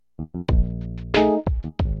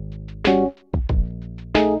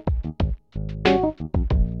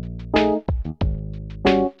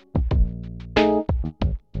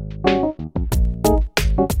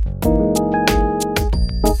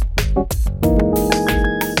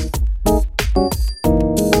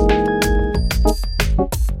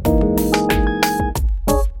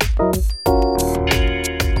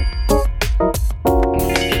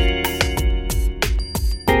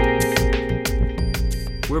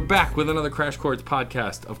Back with another Crash Chords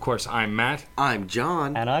podcast. Of course, I'm Matt. I'm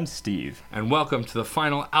John. And I'm Steve. And welcome to the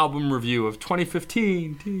final album review of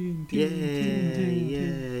 2015.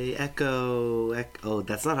 Yay. Echo. Oh,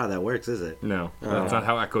 that's not how that works, is it? No, that's not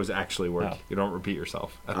how echoes actually work. No. You don't repeat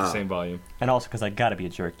yourself at the same volume. And also, because I gotta be a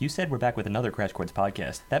jerk, you said we're back with another Crash Chords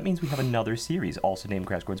podcast. That means we have another series also named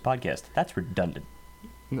Crash Chords Podcast. That's redundant.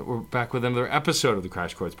 We're back with another episode of the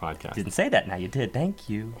Crash Chords podcast. Didn't say that, now you did. Thank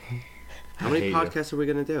you. How many podcasts are we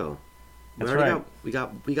gonna do? That's right. We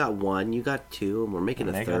got one. You got two, and we're making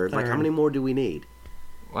a Make a third. Like, how third. many more do we need?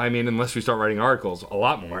 Well, I mean, unless we start writing articles, a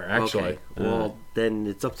lot more, actually. Okay. Well, then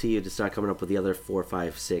it's up to you to start coming up with the other 4,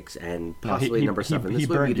 5, 6, and possibly number 7. He This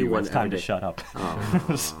way we burned do you. one It's time every to day. shut up.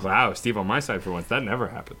 Oh. Wow, Steve on my side for once. That never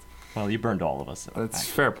happens. Well, you burned all of us. So That's a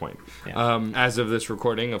fair point. Yeah. As of this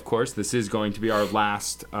recording, of course, this is going to be our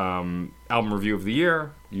last album review of the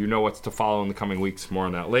year. You know what's to follow in the coming weeks. More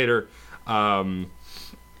on that later. Last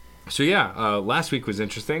week was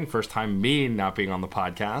interesting. First time me not being on the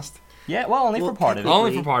podcast. Yeah, well, only for part of it.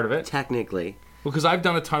 Only for part of it. Technically. Because I've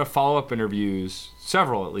done a ton of follow-up interviews,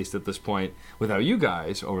 several at least at this point, without you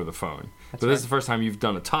guys over the phone. But this is the first time you've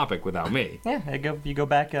done a topic without me. Yeah, you go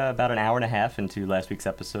back about an hour and a half into last week's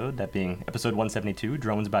episode, that being episode 172,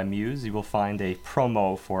 Drones by Muse. You will find a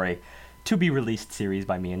promo for a to-be-released series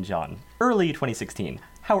by me and John. Early 2016.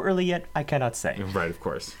 How early yet, I cannot say. Right, of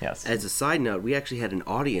course. Yes. As a side note, we actually had an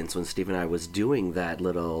audience when Steve and I was doing that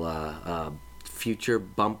little future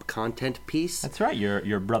bump content piece. That's right,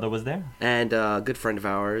 your brother was there. And a good friend of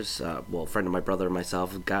ours, a friend of my brother and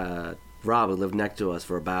myself, Rob, who lived next to us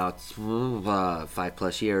for about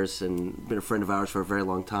 5+ years and been a friend of ours for a very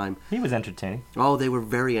long time. He was entertaining. Oh, they were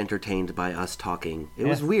very entertained by us talking. It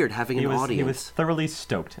was weird having an audience. He was thoroughly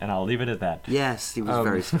stoked, and I'll leave it at that. Yes, he was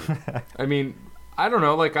very stoked. I mean, I don't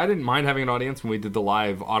know. Like, I didn't mind having an audience when we did the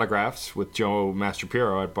live autographs with Joe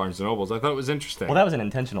Mastropiro at Barnes & Noble's. I thought it was interesting. Well, that was an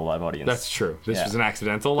intentional live audience. That's true. This Yeah. was an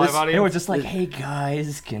accidental live audience. They were just like, hey,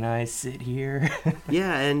 guys, can I sit here?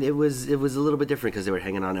 Yeah, and it was a little bit different because they were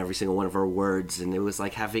hanging on every single one of our words, and it was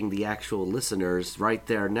like having the actual listeners right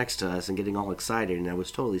there next to us and getting all excited, and I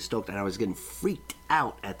was totally stoked, and I was getting freaked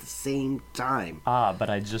out at the same time. But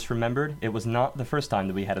I just remembered, it was not the first time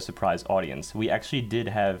that we had a surprise audience. We actually did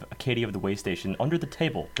have Katie of the Way Station under the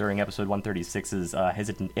table during episode 136's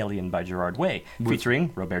Hesitant Alien by Gerard Way,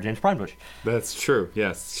 featuring Robert James Primebush. That's true.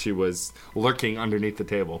 Yes, she was lurking underneath the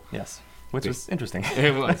table. Yes, which was interesting.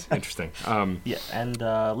 It was interesting. Yeah, and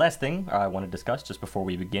last thing I want to discuss just before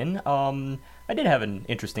we begin, I did have an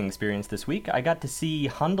interesting experience this week. I got to see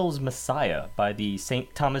Handel's Messiah by the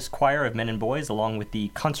St. Thomas Choir of Men and Boys along with the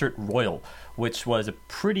Concert Royal, which was a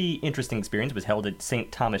pretty interesting experience. It was held at St.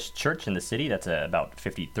 Thomas Church in the city. That's about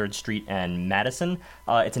 53rd Street and Madison.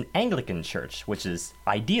 It's an Anglican church, which is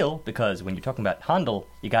ideal because when you're talking about Handel,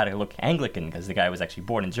 you got to look Anglican because the guy was actually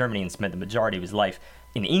born in Germany and spent the majority of his life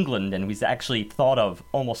in England, and was actually thought of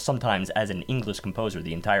almost sometimes as an English composer.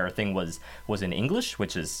 The entire thing was in English,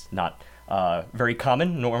 which is not very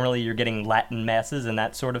common. Normally you're getting Latin masses and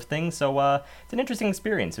that sort of thing, so it's an interesting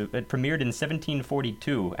experience. It premiered in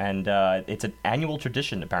 1742, and it's an annual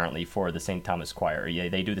tradition, apparently, for the St. Thomas Choir. Yeah,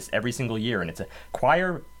 they do this every single year, and it's a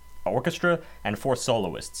choir, orchestra, and 4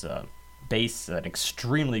 soloists. Bass, an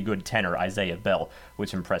extremely good tenor, Isaiah Bell,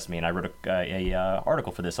 which impressed me, and I wrote a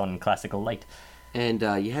article for this on Classical Light. And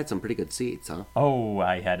you had some pretty good seats, huh? Oh,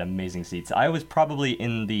 I had amazing seats. I was probably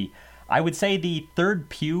in I would say the 3rd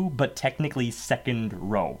pew, but technically 2nd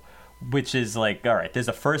row, which is like, all right, there's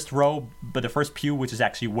a 1st row, but the 1st pew, which is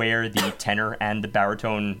actually where the tenor and the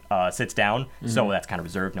baritone sits down, so that's kind of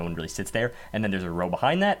reserved, no one really sits there, and then there's a row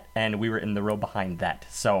behind that, and we were in the row behind that.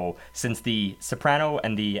 So since the soprano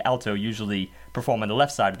and the alto usually perform on the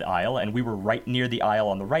left side of the aisle, and we were right near the aisle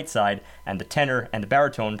on the right side, and the tenor and the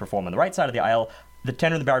baritone perform on the right side of the aisle, the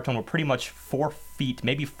tenor and the baritone were pretty much 4 feet,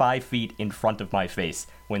 maybe 5 feet in front of my face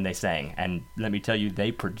when they sang, and let me tell you,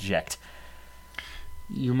 they project.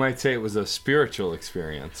 You might say it was a spiritual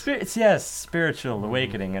experience. Yes, spiritual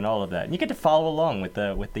awakening and all of that. And you get to follow along with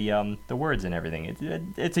the words and everything.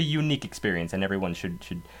 It's a unique experience, and everyone should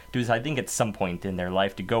do this. I think at some point in their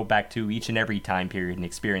life to go back to each and every time period and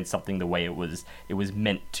experience something the way it was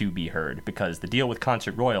meant to be heard. Because the deal with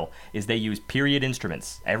Concert Royal is they use period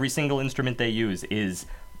instruments. Every single instrument they use is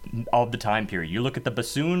of the time period. You look at the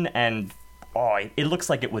bassoon, and it looks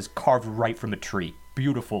like it was carved right from a tree.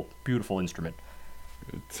 Beautiful, beautiful instrument.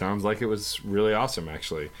 It sounds like it was really awesome,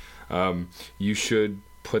 actually. You should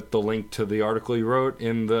put the link to the article you wrote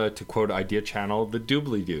in the, to quote Idea Channel, the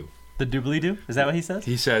doobly-doo. The doobly-doo? Is that what he says?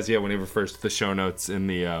 He says, yeah, when he refers to the show notes in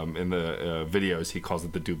the videos, he calls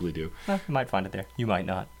it the doobly-doo. Well, you might find it there. You might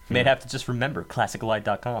not. You may have to just remember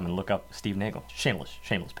classicalite.com and look up Steve Nagel. Shameless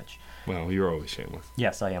pitch. Well, you're always shameless.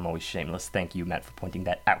 Yes, I am always shameless. Thank you, Matt, for pointing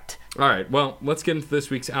that out. All right, well, let's get into this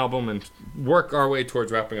week's album and work our way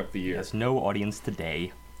towards wrapping up the year. Yes, no audience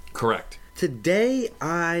today. Correct. Today,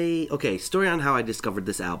 story on how I discovered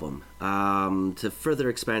this album. To further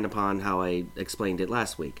expand upon how I explained it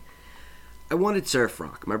last week. I wanted surf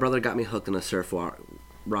rock. My brother got me hooked on a surf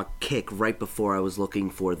rock kick right before I was looking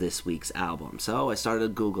for this week's album. So I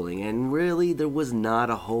started Googling, and really, there was not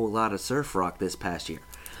a whole lot of surf rock this past year.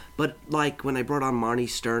 But like when I brought on Marnie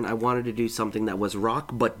Stern, I wanted to do something that was rock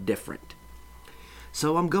but different.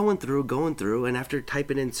 So I'm going through, and after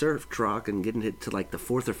typing in surf rock and getting it to like the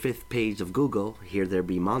 4th or 5th page of Google, Here There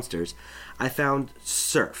Be Monsters, I found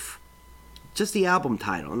Surf. Just the album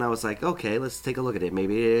title, and I was like, okay, let's take a look at it.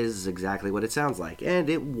 Maybe it is exactly what it sounds like, and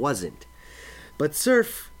it wasn't. But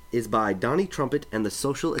Surf is by Donnie Trumpet and the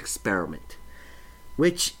Social Experiment,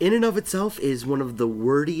 which in and of itself is one of the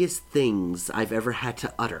wordiest things I've ever had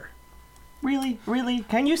to utter. Really?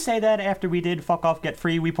 Can you say that after we did Fuck Off, Get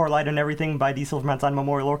Free, We Pour Light on Everything by the Silver Mount Zion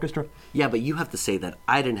Memorial Orchestra? Yeah, but you have to say that.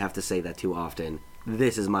 I didn't have to say that too often.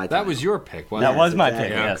 This is my title. That was your pick, wasn't it? That was my exactly.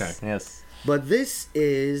 pick, Yeah, yes. okay. Yes. But this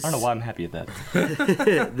is... I don't know why I'm happy at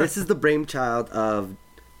that. This is the brainchild of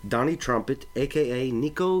Donnie Trumpet, a.k.a.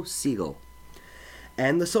 Nico Siegel,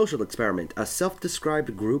 and The Social Experiment, a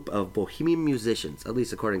self-described group of bohemian musicians, at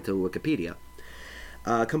least according to Wikipedia,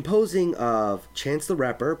 composing of Chance the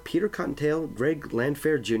Rapper, Peter Cottontail, Greg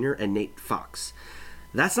Landfair Jr., and Nate Fox.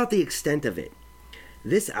 That's not the extent of it.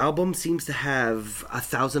 This album seems to have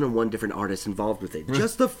 1,001 different artists involved with it.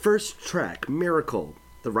 Just the first track, Miracle.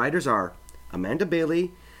 The writers are Amanda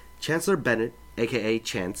Bailey, Chancellor Bennett, a.k.a.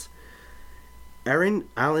 Chance, Aaron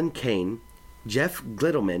Allen Kane, Jeff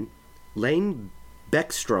Glittleman, Lane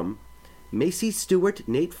Beckstrom, Macy Stewart,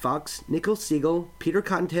 Nate Fox, Nico Siegel, Peter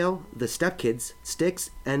Cottontail, The Step Kids, Styx,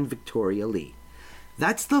 and Victoria Lee.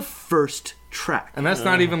 That's the first track. And that's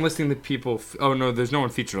not even listing the people... oh, no, there's no one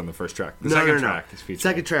featured on the first track. The second track is featured.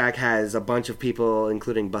 Second track has a bunch of people,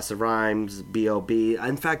 including Busta Rhymes, B.O.B.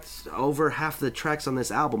 In fact, over half the tracks on this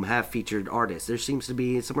album have featured artists. There seems to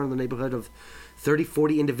be somewhere in the neighborhood of 30,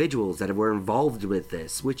 40 individuals that were involved with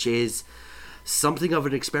this, which is something of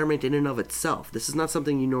an experiment in and of itself. This is not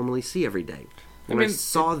something you normally see every day. When I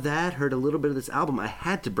saw that, heard a little bit of this album, I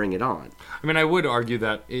had to bring it on. I mean, I would argue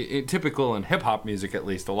that typical in hip-hop music, at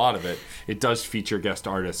least, a lot of it, it does feature guest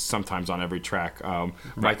artists sometimes on every track.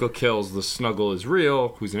 Michael Kills, The Snuggle Is Real,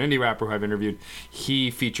 who's an indie rapper who I've interviewed,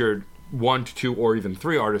 he featured 1 to 2 or even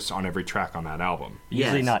 3 artists on every track on that album.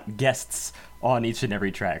 Usually Yes. not guests on each and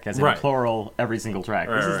every track, as in Right. plural, every single track.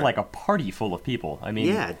 This is right. like a party full of people. I mean,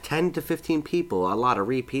 Yeah, 10 to 15 people. A lot of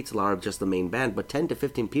repeats, a lot of just the main band, but 10 to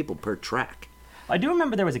 15 people per track. I do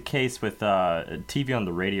remember there was a case with TV on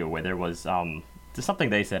the radio where there was something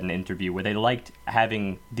they said in an interview where they liked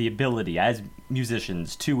having the ability as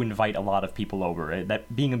musicians to invite a lot of people over.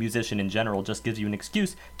 That being a musician in general just gives you an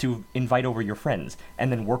excuse to invite over your friends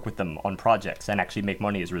and then work with them on projects and actually make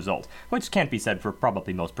money as a result, which can't be said for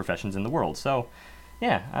probably most professions in the world. So,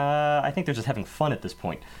 yeah, I think they're just having fun at this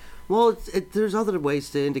point. Well, there's other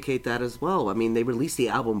ways to indicate that as well. I mean, they released the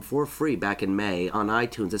album for free back in May on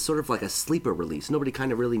iTunes. It's sort of like a sleeper release. Nobody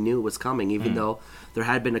kind of really knew it was coming, even though there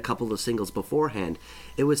had been a couple of singles beforehand.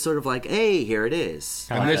 It was sort of like, hey, here it is.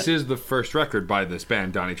 And this is the first record by this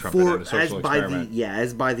band, Donnie Trumpet and the Social Experiment.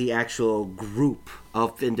 As by the actual group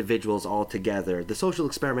of individuals all together. The Social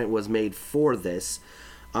Experiment was made for this.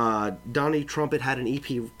 Donnie Trumpet had an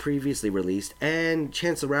EP previously released, and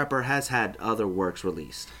Chance the Rapper has had other works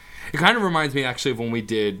released. It kind of reminds me, actually, of when we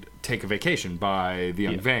did Take a Vacation by The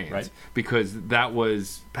Young Vanes. Right. Because that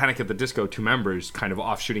was Panic at the Disco, 2 members, kind of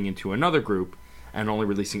offshooting into another group. and only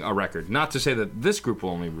releasing a record. Not to say that this group will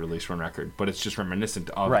only release one record, but it's just reminiscent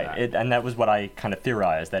of that. And that was what I kind of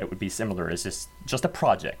theorized, that it would be similar. It's just a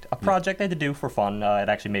project. A project they had to do for fun. It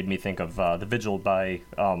actually made me think of The Vigil by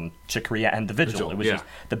Chick Corea and The Vigil. It was just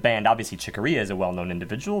the band. Obviously, Chick Corea is a well-known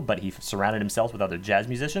individual, but he surrounded himself with other jazz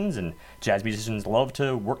musicians, and jazz musicians love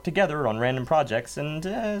to work together on random projects,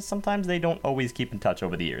 and sometimes they don't always keep in touch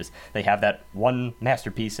over the years. They have that one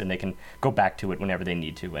masterpiece, and they can go back to it whenever they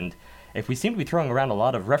need to. And if we seem to be throwing around a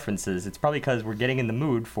lot of references, it's probably because we're getting in the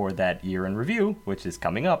mood for that year in review, which is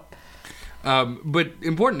coming up. But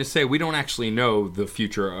important to say, we don't actually know the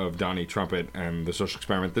future of Donnie Trumpet and the Social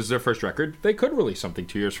Experiment. This is their first record. They could release something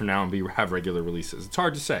 2 years from now and have regular releases. It's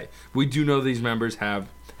hard to say. We do know these members have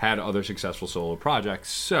had other successful solo projects,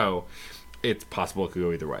 so it's possible it could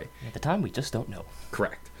go either way. At the time, we just don't know.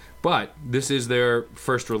 Correct. But this is their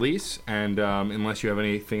first release, and unless you have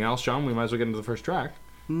anything else, John, we might as well get into the first track.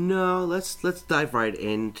 No, let's dive right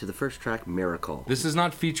into the first track, Miracle. This is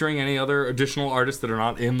not featuring any other additional artists that are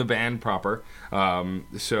not in the band proper.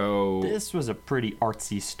 So this was a pretty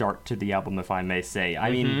artsy start to the album, if I may say.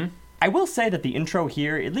 I mean, I will say that the intro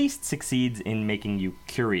here at least succeeds in making you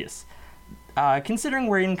curious. Considering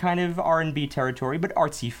we're in kind of R&B territory, but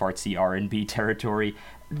artsy-fartsy R&B territory,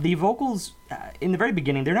 the vocals, in the very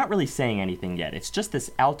beginning, they're not really saying anything yet. It's just this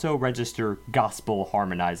alto register gospel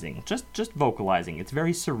harmonizing, just vocalizing. It's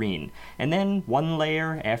very serene. And then one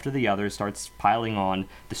layer after the other starts piling on.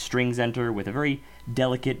 The strings enter with a very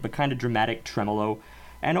delicate but kind of dramatic tremolo.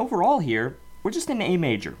 And overall here, we're just in A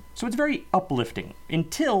major, so it's very uplifting,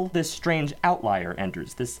 until this strange outlier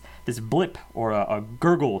enters, this blip, or a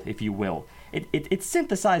gurgle, if you will. It's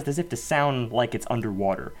synthesized as if to sound like it's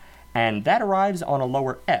underwater, and that arrives on a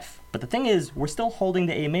lower F. But the thing is, we're still holding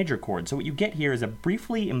the A major chord, so what you get here is a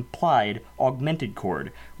briefly implied augmented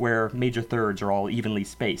chord, where major thirds are all evenly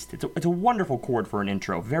spaced. It's a wonderful chord for an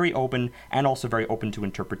intro, very open, and also very open to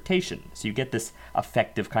interpretation. So you get this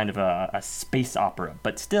effect of kind of a space opera,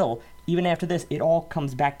 but still, even after this, it all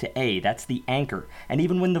comes back to A. That's the anchor. And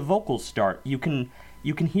even when the vocals start, you can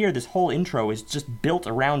hear this whole intro is just built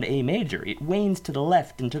around A major. It wanes to the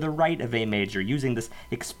left and to the right of A major, using this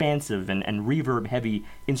expansive and reverb-heavy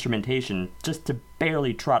instrumentation just to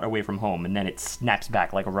barely trot away from home, and then it snaps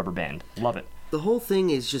back like a rubber band. Love it. The whole thing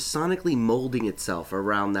is just sonically molding itself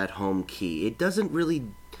around that home key. It doesn't really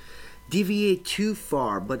deviate too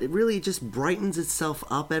far, but it really just brightens itself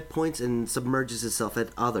up at points and submerges itself at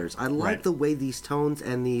others. I like the way these tones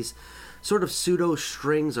and these sort of pseudo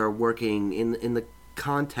strings are working in the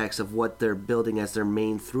context of what they're building as their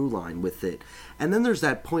main through line with it. And then there's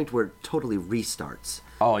that point where it totally restarts.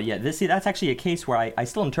 Oh, yeah. That's actually a case where I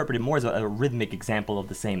still interpret it more as a rhythmic example of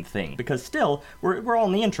the same thing. Because still, we're all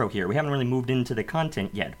in the intro here. We haven't really moved into the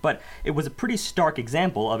content yet. But it was a pretty stark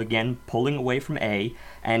example of, again, pulling away from A,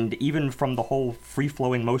 and even from the whole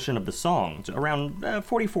free-flowing motion of the song. Around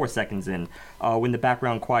 44 seconds in, when the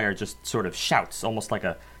background choir just sort of shouts, almost like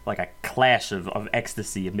a clash of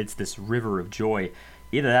ecstasy amidst this river of joy.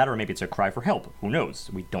 Either that, or maybe it's a cry for help. Who knows?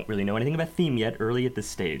 We don't really know anything about theme yet, early at this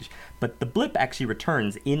stage. But the blip actually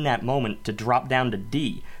returns in that moment to drop down to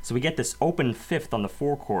D. So we get this open fifth on the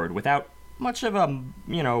 4 chord without much of a,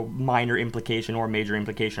 minor implication or major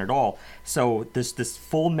implication at all. So this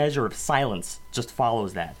full measure of silence just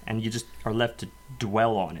follows that, and you just are left to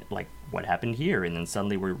dwell on it, like what happened here, and then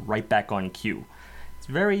suddenly we're right back on cue. It's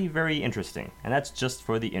very, very interesting, and that's just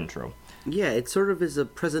for the intro. Yeah, it sort of is a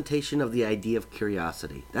presentation of the idea of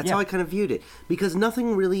curiosity. That's how I kind of viewed it, because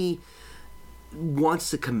nothing really wants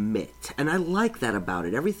to commit, and I like that about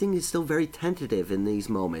it. Everything is still very tentative in these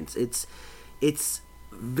moments. It's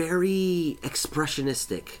very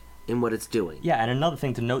expressionistic in what it's doing. Yeah, and another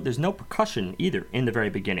thing to note, there's no percussion either in the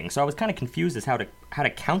very beginning. So I was kind of confused as how to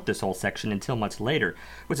count this whole section until much later,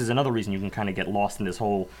 which is another reason you can kind of get lost in this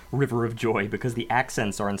whole river of joy, because the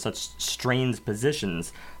accents are in such strange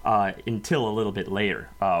positions until a little bit later,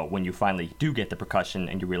 when you finally do get the percussion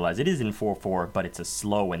and you realize it is in 4/4, but it's a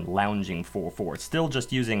slow and lounging 4/4. It's still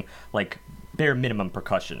just using like bare minimum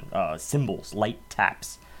percussion, cymbals, light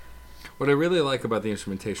taps. What I really like about the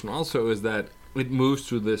instrumentation also is that it moves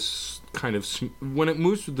through this kind of when it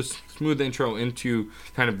moves through the smooth intro into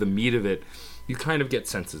kind of the meat of it, you kind of get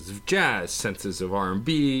senses of jazz, senses of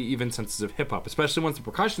R&B, even senses of hip-hop, especially once the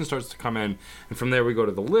percussion starts to come in, and from there we go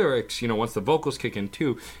to the lyrics. Once the vocals kick in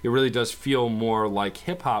too, it really does feel more like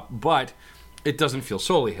hip-hop, but it doesn't feel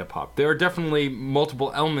solely hip-hop. There are definitely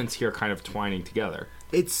multiple elements here kind of twining together.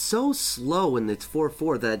 It's so slow in its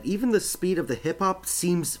 4/4 that even the speed of the hip-hop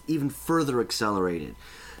seems even further accelerated.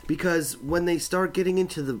 Because when they start getting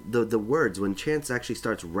into the words, when Chance actually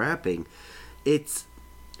starts rapping, it's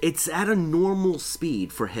It's at a normal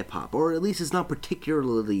speed for hip-hop, or at least it's not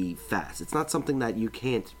particularly fast. It's not something that you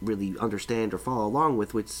can't really understand or follow along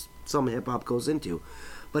with, which some hip-hop goes into.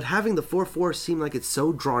 But having the 4/4 seem like it's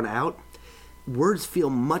so drawn out, words feel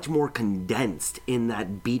much more condensed in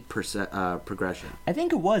that beat progression. I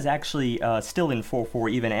think it was actually still in 4/4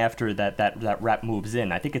 even after that rap moves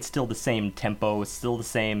in. I think it's still the same tempo. It's still the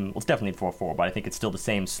same. Well, it's definitely 4/4, but I think it's still the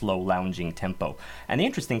same slow lounging tempo. And the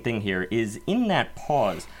interesting thing here is in that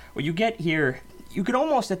pause, what you get here. You could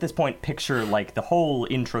almost at this point picture like the whole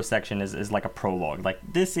intro section is like a prologue. Like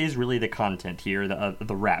this is really the content here,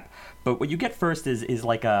 the rap. But what you get first is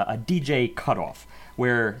like a DJ cutoff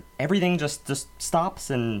where everything just stops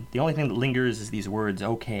and the only thing that lingers is these words,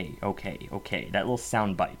 okay, okay, okay, that little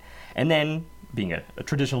sound bite. And then, being a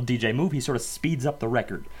traditional DJ move, he sort of speeds up the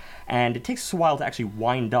record. And it takes us a while to actually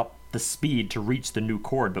wind up the speed to reach the new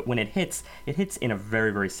chord, but when it hits in a very,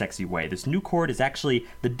 very sexy way. This new chord is actually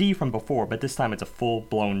the D from before, but this time it's a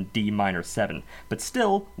full-blown D minor 7. But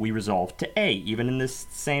still, we resolve to A, even in this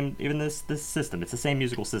system. It's the same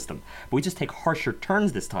musical system. But we just take harsher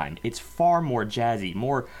turns this time. It's far more jazzy,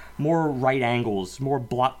 more right angles, more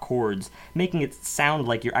block chords, making it sound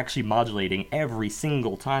like you're actually modulating every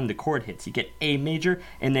single time the chord hits. You get A major,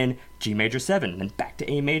 and then G major 7, then back to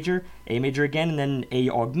A major again, and then A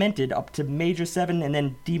augmented up to major 7, and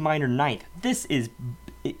then D minor 9th. This is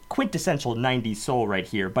quintessential 90s soul right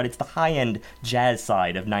here, but it's the high-end jazz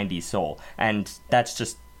side of 90s soul, and that's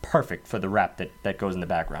just perfect for the rap that goes in the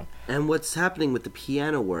background. And what's happening with the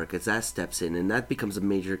piano work as that steps in, and that becomes a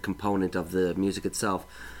major component of the music itself,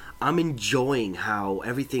 I'm enjoying how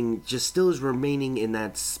everything just still is remaining in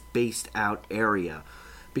that spaced out area,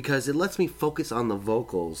 because it lets me focus on the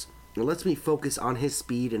vocals. It lets me focus on his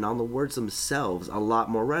speed and on the words themselves a lot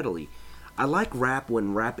more readily. I like rap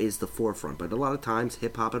when rap is the forefront, but a lot of times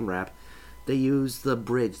hip-hop and rap, they use the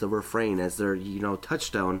bridge, the refrain as their,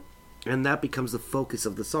 touchstone, and that becomes the focus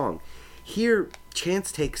of the song. Here,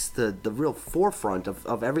 Chance takes the real forefront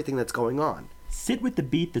of everything that's going on. Sit with the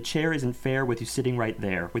beat, the chair isn't fair with you sitting right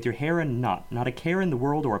there, with your hair and not a care in the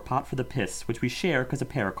world or a pot for the piss, which we share 'cause a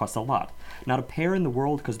pair costs a lot. Not a pair in the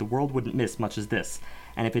world 'cause the world wouldn't miss much as this.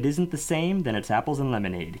 And if it isn't the same, then it's apples and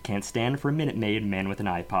lemonade. Can't stand for a Minute Maid, man with an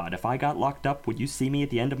iPod. If I got locked up, would you see me at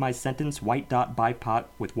the end of my sentence, white dot by pot,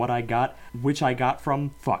 with what I got, which I got from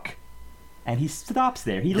fuck? And he stops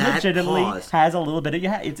there. He that legitimately pause. has a little bit of,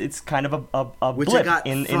 it's kind of a Which blip I got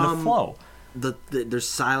in the from flow. There's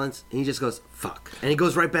silence, and he just goes, fuck. And he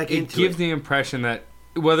goes right back into it. It gives the impression that,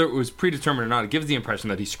 whether it was predetermined or not, it gives the impression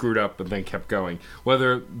that he screwed up but then kept going.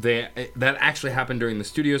 Whether that actually happened during the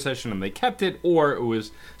studio session and they kept it, or it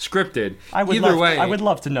was scripted. I would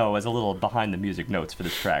love to know as a little behind the music notes for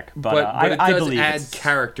this track, but it I does believe add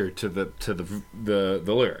character to the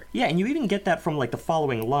lyric. Yeah, and you even get that from like the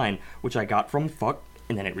following line, which I got from fuck.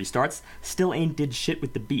 And then it restarts. Still ain't did shit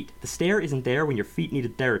with the beat. The stare isn't there when your feet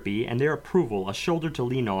needed therapy, and their approval, a shoulder to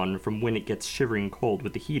lean on from when it gets shivering cold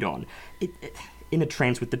with the heat on. In a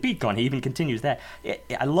trance with the beat gone. He even continues that.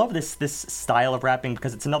 I love this style of rapping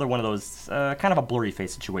because it's another one of those kind of a blurry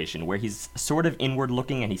face situation where he's sort of inward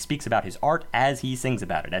looking and he speaks about his art as he sings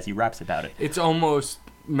about it, as he raps about it. It's almost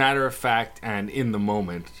matter of fact and in the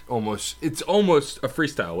moment. It's almost a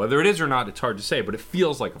freestyle. Whether it is or not, it's hard to say, but it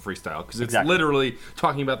feels like a freestyle because it's literally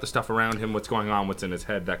talking about the stuff around him, what's going on, what's in his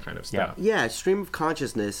head, that kind of stuff. Yeah, stream of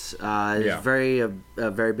consciousness is a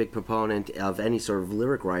very big proponent of any sort of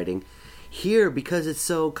lyric writing. Here, because it's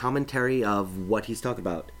so commentary of what he's talking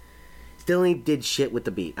about, still ain't did shit with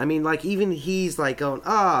the beat. I mean, like, even he's like going,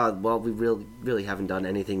 well, we really haven't done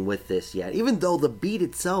anything with this yet. Even though the beat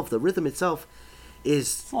itself, the rhythm itself,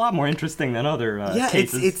 it's a lot more interesting than other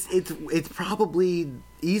cases. It's probably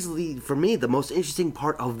easily, for me, the most interesting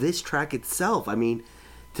part of this track itself. I mean,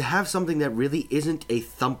 to have something that really isn't a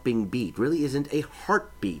thumping beat, really isn't a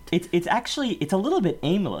heartbeat. It's actually a little bit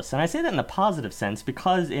aimless, and I say that in a positive sense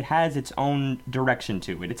because it has its own direction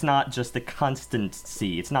to it. It's not just the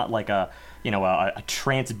constancy. It's not like a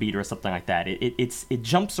trance beat or something like that. It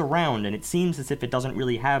jumps around, and it seems as if it doesn't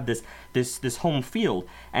really have this home field.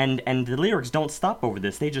 And the lyrics don't stop over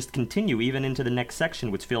this. They just continue even into the next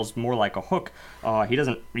section, which feels more like a hook. He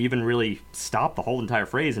doesn't even really stop the whole entire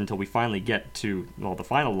phrase until we finally get to, the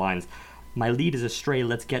final lines. My lead is astray,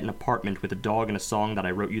 let's get an apartment with a dog and a song that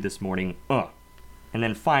I wrote you this morning. And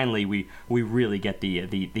then finally, we really get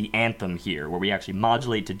the anthem here, where we actually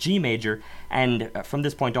modulate to G major, and from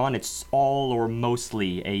this point on, it's all or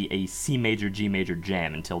mostly a C major, G major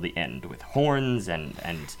jam until the end, with horns and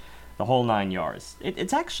the whole 9 yards.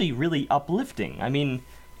 It's actually really uplifting. I mean,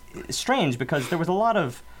 it's strange, because there was a lot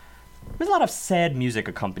of There's a lot of sad music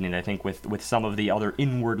accompanied, I think, with some of the other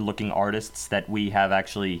inward-looking artists that we have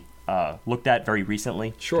actually looked at very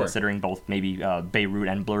recently. Sure. Considering both maybe Beirut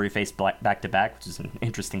and Blurryface back to back, which is an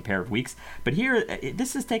interesting pair of weeks. But here,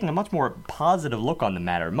 this is taking a much more positive look on the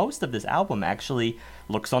matter. Most of this album actually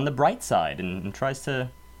looks on the bright side and tries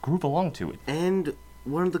to groove along to it. And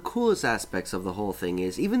one of the coolest aspects of the whole thing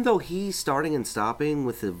is, even though he's starting and stopping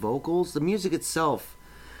with the vocals, the music itself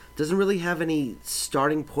doesn't really have any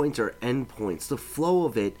starting points or end points. The flow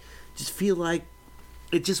of it just feel like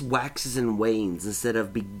it just waxes and wanes instead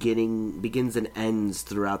of begins and ends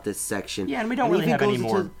throughout this section. Yeah, and we don't really have any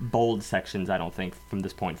more into... bold sections, I don't think, from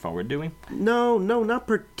this point forward, do we? No, not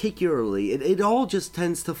particularly. It all just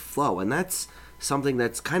tends to flow, and that's something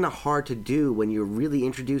that's kind of hard to do when you're really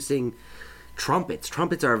introducing trumpets.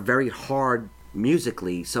 Trumpets are very hard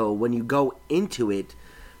musically, so when you go into it,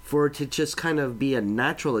 for it to just kind of be a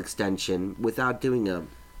natural extension without doing a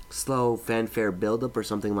slow fanfare buildup or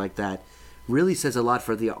something like that, really says a lot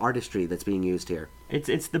for the artistry that's being used here.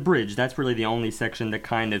 It's the bridge. That's really the only section that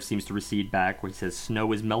kind of seems to recede back, where he says,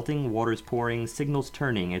 snow is melting, water's pouring, signals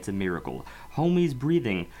turning, it's a miracle. Homie's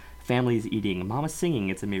breathing, family's eating, mama's singing,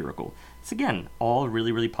 it's a miracle. It's, again, all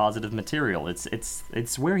really, really positive material.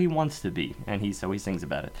 It's where he wants to be, and so he sings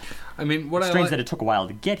about it. I mean, what Strange that it took a while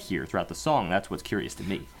to get here throughout the song. That's what's curious to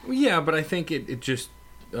me. Yeah, but I think it just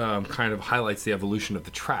kind of highlights the evolution of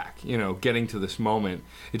the track. You know, getting to this moment,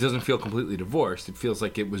 it doesn't feel completely divorced. It feels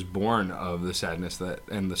like it was born of the sadness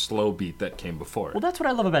and the slow beat that came before it. Well, that's what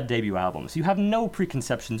I love about debut albums. You have no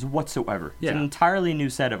preconceptions whatsoever. Yeah. It's an entirely new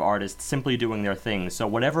set of artists simply doing their thing. So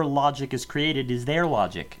whatever logic is created is their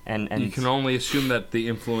logic. And you can only assume that the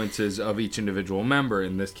influences of each individual member,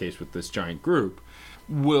 in this case with this giant group,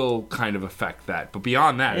 will kind of affect that. But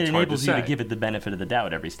beyond that, it's hard to say. It enables you to give it the benefit of the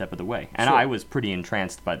doubt every step of the way. And Sure. I was pretty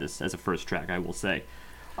entranced by this as a first track, I will say.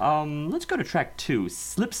 Let's go to track 2,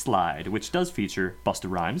 Slip Slide, which does feature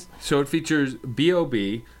Busta Rhymes. So it features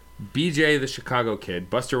B.O.B., BJ the Chicago Kid,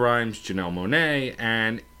 Busta Rhymes, Janelle Monáe,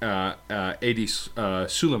 and A.D.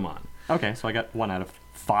 Suleiman. Okay, so I got 1 out of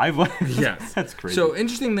 5. Yes. That's crazy. So,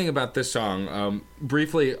 interesting thing about this song,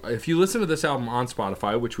 briefly, if you listen to this album on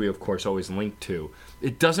Spotify, which we, of course, always link to,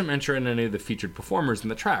 it doesn't mention any of the featured performers in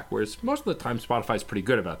the track, whereas most of the time Spotify's pretty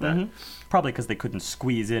good about that. Mm-hmm. Probably because they couldn't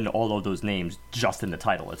squeeze in all of those names just in the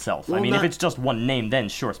title itself. Well, I mean, if it's just one name, then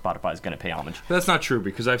sure, Spotify's going to pay homage. That's not true,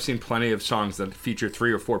 because I've seen plenty of songs that feature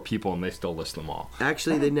 3 or 4 people, and they still list them all.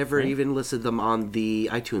 Actually, they never even listed them on the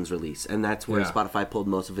iTunes release, and that's where Yeah. Spotify pulled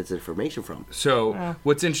most of its information from. So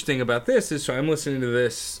what's interesting about this is, so I'm listening to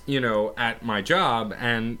this, at my job,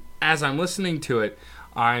 and as I'm listening to it,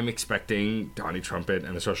 I'm expecting Donnie Trumpet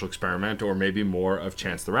and the Social Experiment, or maybe more of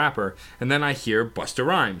Chance the Rapper, and then I hear Busta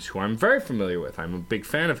Rhymes, who I'm very familiar with. I'm a big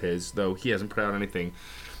fan of his, though he hasn't put out anything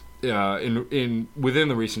in within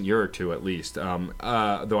the recent year or two, at least. Though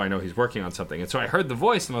I know he's working on something, and so I heard the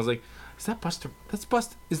voice, and I was like, "Is that Busta?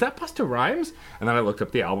 Is that Busta Rhymes?" And then I looked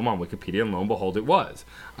up the album on Wikipedia, and lo and behold, it was.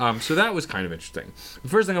 So that was kind of interesting. The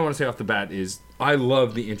first thing I want to say off the bat is I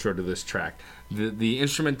love the intro to this track. The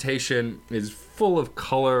instrumentation is full of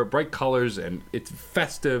color, bright colors, and it's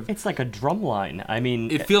festive. It's like a drum line. I mean,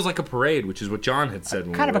 It feels like a parade, which is what John had said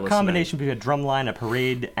when kind we of were a listening. combination between a drum line, a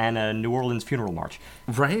parade, and a New Orleans funeral march.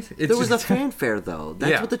 Right? It's There was a just- fanfare, though. That's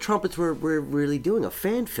Yeah. what the trumpets were really doing, a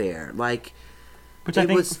fanfare. Like, Which I It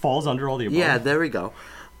think was- falls under all the above. yeah, there we go.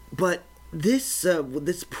 But this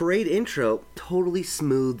parade intro totally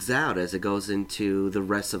smooths out as it goes into the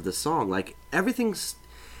rest of the song. Like, everything's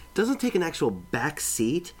doesn't take an actual back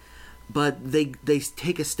seat, but they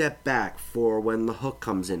take a step back for when the hook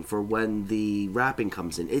comes in, for when the rapping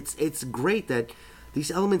comes in. It's great that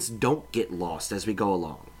these elements don't get lost as we go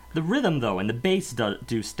along. The rhythm, though, and the bass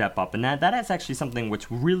do step up, and that is actually something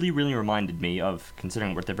which really, really reminded me of,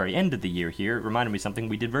 considering we're at the very end of the year here, it reminded me of something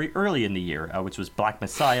we did very early in the year, which was Black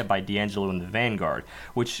Messiah by D'Angelo and the Vanguard,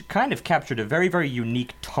 which kind of captured a very, very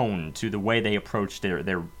unique tone to the way they approached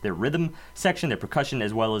their rhythm section, their percussion,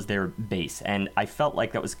 as well as their bass, and I felt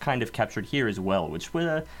like that was kind of captured here as well, which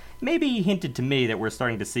would maybe hinted to me that we're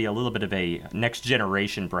starting to see a little bit of a next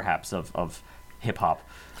generation, perhaps, of hip-hop.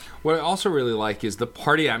 What I also really like is the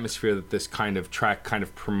party atmosphere that this kind of track kind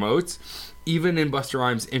of promotes. Even in Busta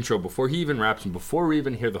Rhymes' intro, before he even raps and before we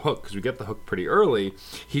even hear the hook, because we get the hook pretty early,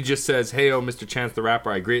 he just says, "Hey, Mr. Chance the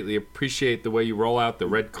Rapper, I greatly appreciate the way you roll out the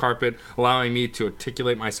red carpet, allowing me to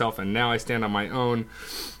articulate myself, and now I stand on my own.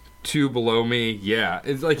 2 below me." Yeah,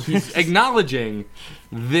 it's like he's acknowledging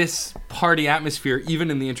this party atmosphere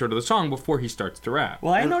even in the intro to the song before he starts to rap.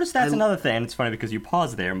 Well, I noticed that's and- another thing, and it's funny because you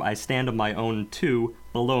pause there. I stand on my own 2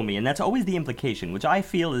 below me, and that's always the implication, which I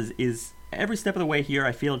feel is every step of the way here,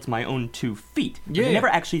 I feel it's my own 2 feet. Yeah. They never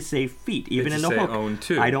actually say feet, even in the say hook. own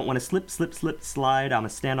 2. I don't want to slip, slide. I'm a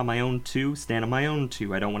stand on my own 2, stand on my own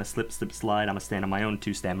 2. I don't want to slip, slide. I'm a stand on my own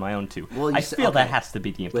 2, stand on my own 2. Well, I feel that has to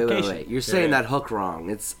be the implication. Wait. You're saying that hook wrong.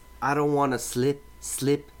 It's I don't want to slip,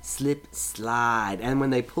 slide. And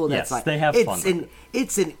when they pull that Yes, slide, they have fun.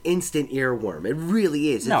 It's an instant earworm. It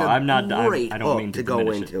really is. It's No, a I'm not- I- Great I don't hook mean to go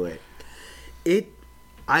diminish into it.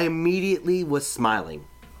 I immediately was smiling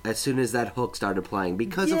as soon as that hook started playing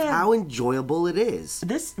because of Yeah. how enjoyable it is.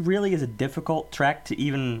 This really is a difficult track to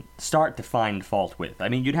even start to find fault with. I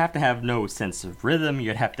mean, you'd have to have no sense of rhythm,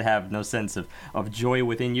 you'd have to have no sense of joy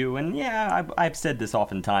within you, and yeah, I've said this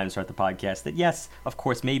oftentimes throughout the podcast, that yes, of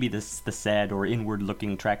course, maybe the sad or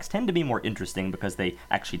inward-looking tracks tend to be more interesting because they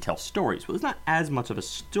actually tell stories. Well, there's not as much of a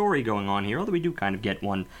story going on here, although we do kind of get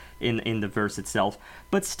one in the verse itself,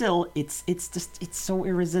 but still, it's so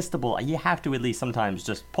irresistible. You have to at least sometimes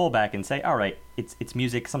just pull back and say, all right, it's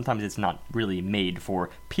music. Sometimes it's not really made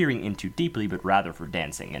for peering into deeply, but rather for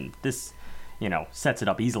dancing, and this, sets it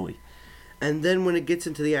up easily. And then when it gets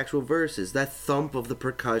into the actual verses, that thump of the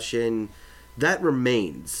percussion, that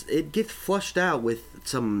remains. It gets flushed out with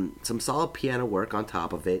some solid piano work on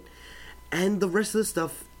top of it, and the rest of the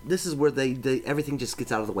stuff. This is where everything just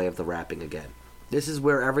gets out of the way of the rapping again. This is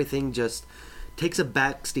where everything just takes a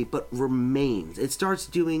back seat, but remains. It starts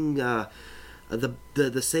doing the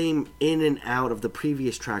same in and out of the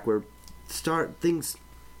previous track, where things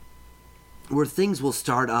will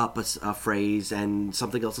start up a phrase and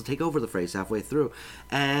something else will take over the phrase halfway through,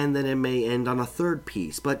 and then it may end on a third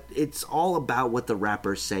piece. But it's all about what the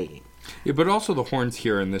rapper's saying. Yeah, but also the horns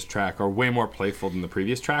here in this track are way more playful than the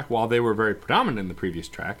previous track. While they were very predominant in the previous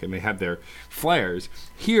track and they had their flares,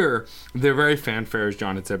 here they're very fanfare, as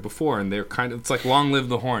John had said before, and they're it's like long live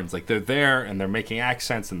the horns. Like they're there and they're making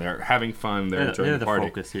accents and they're having fun. They're enjoying the party. They're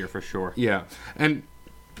the focus here for sure. Yeah, and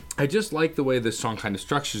I just like the way this song kind of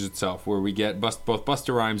structures itself, where we get both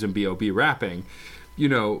Busta Rhymes and B.O.B. rapping.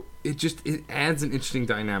 It adds an interesting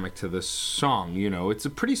dynamic to this song. It's a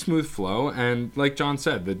pretty smooth flow, and like John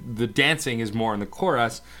said, the dancing is more in the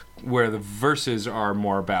chorus, where the verses are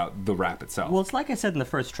more about the rap itself. Well, it's like I said in the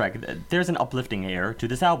first track, there's an uplifting air to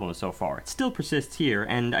this album so far. It still persists here,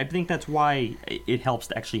 and I think that's why it helps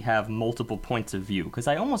to actually have multiple points of view, because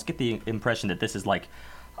I almost get the impression that this is like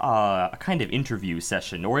a kind of interview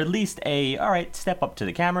session, or at least alright, step up to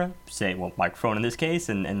the camera, microphone in this case,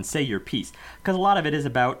 and say your piece. Because a lot of it is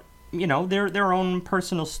about, their own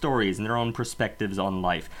personal stories and their own perspectives on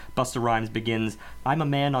life. Busta Rhymes begins, I'm a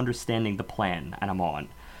man understanding the plan, and I'm on.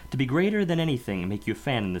 To be greater than anything, make you a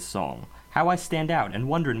fan in this song. How I stand out and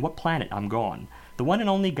wondering what planet I'm gone. The one and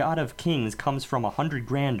only God of Kings comes from 100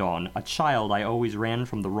 grand on, a child I always ran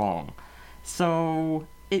from the wrong. So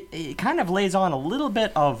it kind of lays on a little bit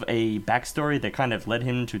of a backstory that kind of led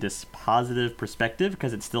him to this positive perspective,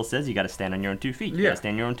 because it still says you got to stand on your own 2 feet. You got to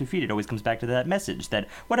stand on your own 2 feet. It always comes back to that message that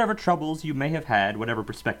whatever troubles you may have had, whatever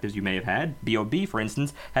perspectives you may have had, B.O.B., for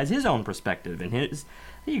instance, has his own perspective, and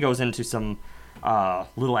he goes into some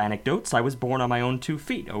little anecdotes. I was born on my own 2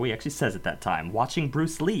 feet. Oh, he actually says at that time, watching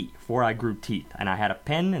Bruce Lee before I grew teeth, and I had a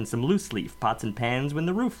pen and some loose leaf, pots and pans when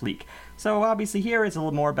the roof leak. So obviously here it's a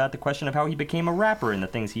little more about the question of how he became a rapper and the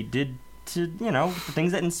things he did to, the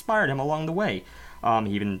things that inspired him along the way.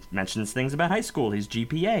 He even mentions things about high school, his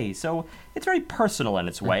GPA. So it's very personal in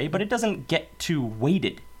its way, but it doesn't get too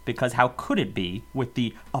weighted, because how could it be with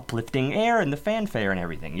the uplifting air and the fanfare and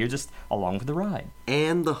everything? You're just along for the ride.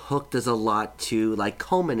 And the hook does a lot to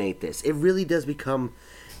culminate this. It really does become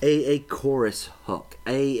a chorus hook,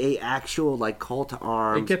 a actual call to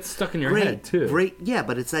arms. It gets stuck in your head too. Great, yeah,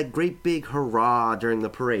 but it's that great big hurrah during the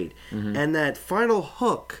parade, and that final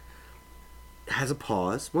hook has a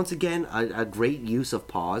pause. Once again, a great use of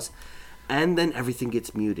pause, and then everything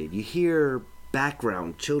gets muted. You hear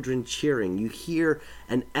background, children cheering. You hear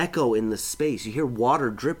an echo in the space. You hear water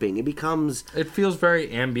dripping. It feels very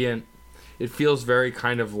ambient. It feels very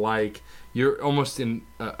kind of like you're almost in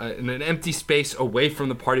an empty space away from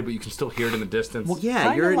the party, but you can still hear it in the distance. Well, yeah,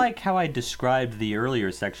 kind of like how I described the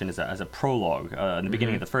earlier section as a prologue in the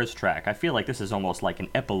beginning of the first track. I feel like this is almost like an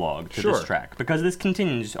epilogue to this track, because this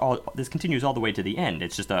continues all the way to the end.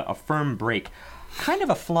 It's just a firm break. Kind of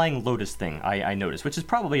a Flying Lotus thing, I noticed, which is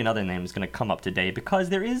probably another name that's going to come up today, because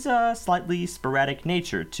there is a slightly sporadic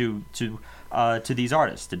nature to these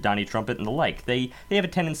artists, to Donnie Trumpet and the like. They have a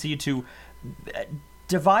tendency to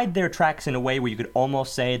divide their tracks in a way where you could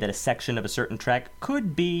almost say that a section of a certain track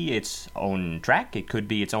could be its own track, it could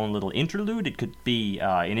be its own little interlude, it could be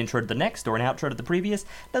an intro to the next or an outro to the previous.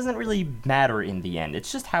 Doesn't really matter in the end.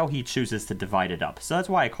 It's just how he chooses to divide it up. So that's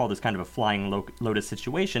why I call this kind of a flying lotus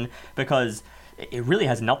situation, because it really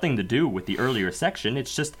has nothing to do with the earlier section.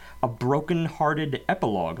 It's just a broken-hearted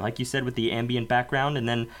epilogue, like you said, with the ambient background, and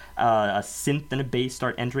then a synth and a bass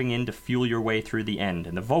start entering in to fuel your way through the end.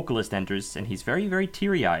 And the vocalist enters, and he's very, very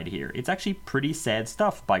teary-eyed here. It's actually pretty sad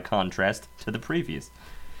stuff, by contrast to the previous.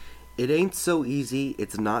 It ain't so easy,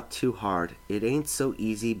 it's not too hard. It ain't so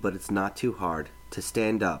easy, but it's not too hard. To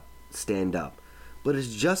stand up, stand up. But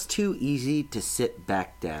it's just too easy to sit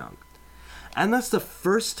back down. And that's the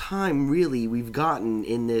first time, really, we've gotten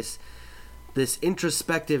in this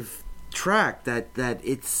introspective track that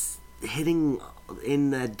it's hitting in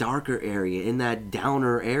that darker area, in that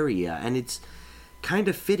downer area. And it's kind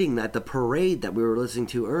of fitting that the parade that we were listening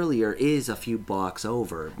to earlier is a few blocks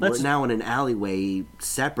over. We're now in an alleyway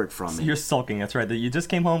separate from it. You're sulking, that's right. You just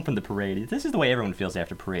came home from the parade. This is the way everyone feels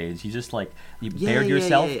after parades. You just, you bared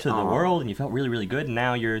yourself to the world, and you felt really, really good, and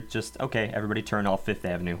now you're just, okay, everybody turn off Fifth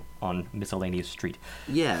Avenue on Miscellaneous Street.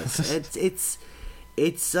 Yes,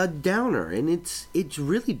 it's a downer, and it's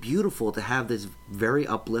really beautiful to have this very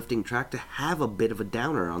uplifting track to have a bit of a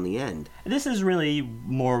downer on the end. This is really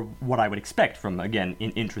more what I would expect from, again,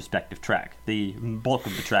 an introspective track. The bulk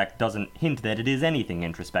of the track doesn't hint that it is anything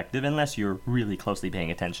introspective unless you're really closely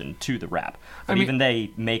paying attention to the rap. But even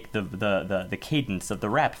they make the cadence of the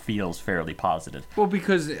rap feels fairly positive. Well,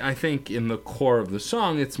 because I think in the core of the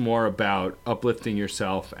song, it's more about uplifting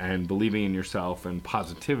yourself and believing in yourself and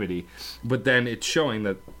positivity. But then it's showing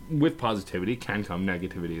that with positivity can come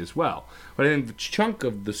negativity as well. But I think the chunk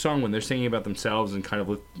of the song, when they're singing about themselves and kind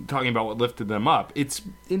of talking about what lifted them up, it's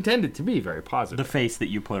intended to be very positive. The face that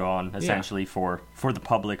you put on, essentially, for the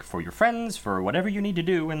public, for your friends, for whatever you need to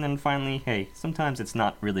do, and then finally, hey, sometimes it's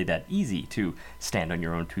not really that easy to stand on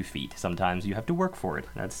your own 2 feet. Sometimes you have to work for it.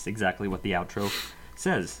 That's exactly what the outro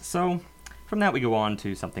says. So, from that we go on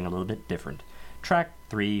to something a little bit different. Track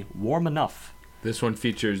 3, Warm Enough. This one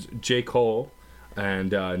features J. Cole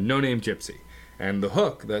and No Name Gypsy. And the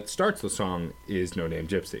hook that starts the song is No Name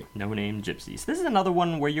Gypsy. No Name Gypsies. This is another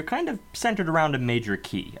one where you're kind of centered around a major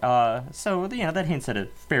key. So, that hints at a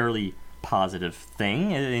fairly positive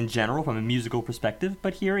thing in general from a musical perspective,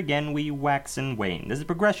 but here again we wax and wane. There's a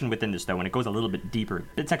progression within this, though, and it goes a little bit deeper.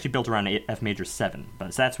 It's actually built around F major 7,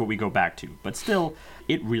 but so that's what we go back to. But still,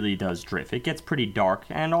 it really does drift. It gets pretty dark,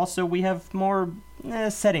 and also we have more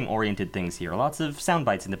setting-oriented things here. Lots of sound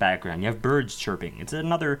bites in the background. You have birds chirping. It's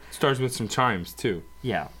another... Starts with some chimes, too.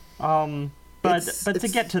 Yeah. But to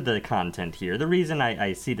get to the content here, the reason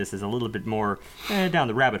I see this as a little bit more down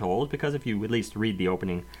the rabbit hole is because if you at least read the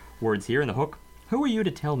opening words here in the hook, who are you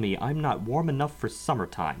to tell me I'm not warm enough for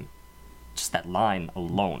summertime? Just that line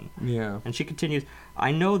alone. Yeah. And she continues,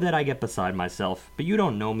 I know that I get beside myself, but you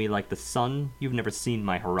don't know me like the sun. You've never seen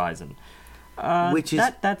my horizon. Which is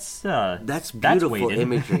that's beautiful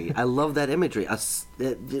imagery. I love that imagery.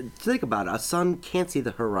 Think about it. A sun can't see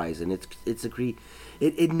the horizon.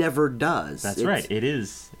 It never does. That's right. It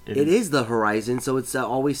is the horizon, so it's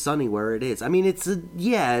always sunny where it is. I mean, it's a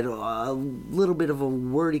little bit of a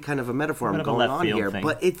wordy kind of a metaphor I'm going on here,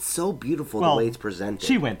 but it's so beautiful the way it's presented.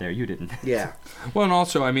 She went there, you didn't. Yeah. Well, and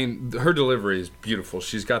also, I mean, her delivery is beautiful.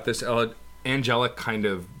 She's got this angelic kind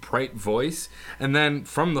of bright voice, and then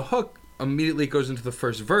from the hook, immediately goes into the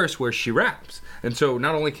first verse where she raps. And so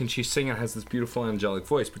not only can she sing and has this beautiful angelic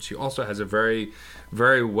voice, but she also has a very,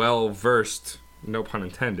 very well-versed, no pun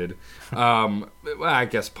intended, well, I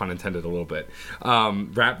guess pun intended a little bit,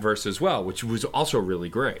 rap verse as well, which was also really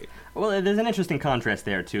great. Well, there's an interesting contrast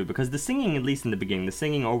there, too, because the singing, at least in the beginning, the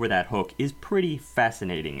singing over that hook is pretty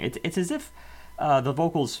fascinating. It's as if the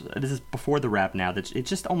vocals, this is before the rap now, that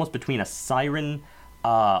it's just almost between a siren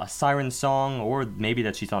song, or maybe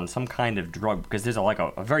that she's on some kind of drug, because there's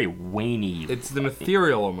a very waney... It's an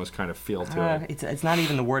ethereal almost kind of feel to it. It's not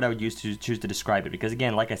even the word I would use to choose to describe it, because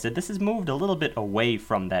again, like I said, this has moved a little bit away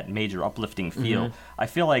from that major uplifting feel. Mm-hmm. I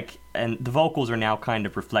feel like, and the vocals are now kind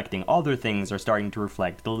of reflecting, other things are starting to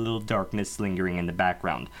reflect the little darkness lingering in the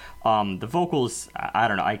background. The vocals, I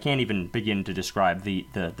don't know, I can't even begin to describe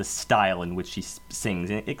the style in which she sings,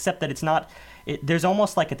 except that it's not... there's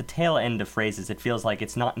almost like at the tail end of phrases, it feels like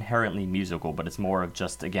it's not inherently musical, but it's more of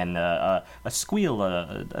just, again, a squeal,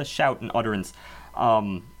 a shout, an utterance.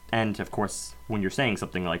 And, of course, when you're saying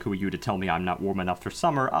something like, who are you to tell me I'm not warm enough for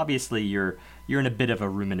summer, obviously you're in a bit of a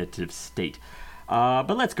ruminative state.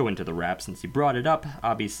 But let's go into the rap, since you brought it up.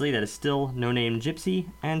 Obviously, that is still No Name Gypsy,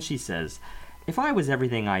 and she says, If I was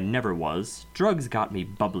everything I never was, drugs got me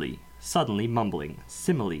bubbly, suddenly mumbling,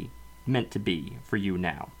 simile, meant to be, for you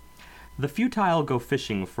now. The futile go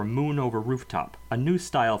fishing for moon over rooftop, a new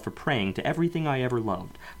style for praying to everything I ever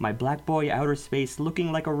loved. My black boy outer space looking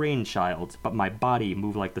like a rain child, but my body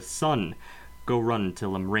move like the sun. Go run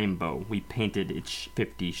till I'm rainbow, we painted its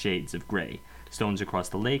 50 shades of gray. Stones across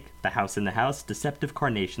the lake, the house in the house, deceptive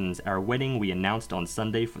carnations, our wedding we announced on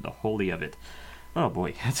Sunday for the holy of it. Oh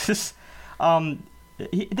boy, it's just,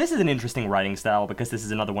 this is an interesting writing style because this is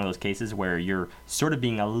another one of those cases where you're sort of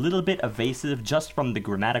being a little bit evasive just from the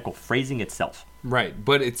grammatical phrasing itself. Right,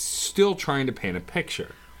 but it's still trying to paint a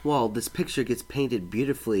picture. Well, this picture gets painted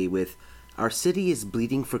beautifully with, our city is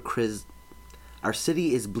bleeding for crimson.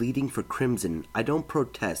 I don't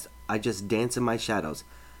protest. I just dance in my shadows.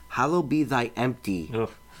 Hallowed be thy empty. Ugh.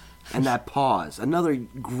 And that pause. Another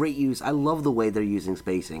great use. I love the way they're using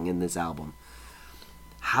spacing in this album.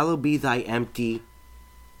 Hallowed be thy empty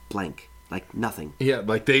blank. Like nothing. Yeah,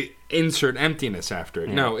 like they insert emptiness after it.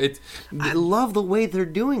 Yeah. No, it's... I love the way they're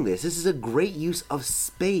doing this. This is a great use of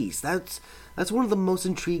space. That's one of the most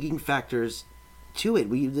intriguing factors to it.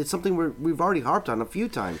 It's something we've already harped on a few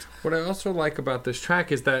times. What I also like about this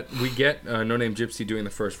track is that we get No Name Gypsy doing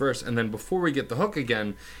the first verse, and then before we get the hook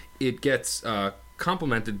again, it gets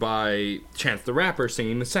complemented by Chance the Rapper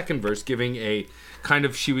singing the second verse, giving a kind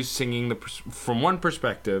of, she was singing from one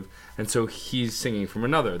perspective, and so he's singing from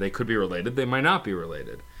another. They could be related, they might not be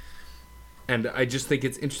related. And I just think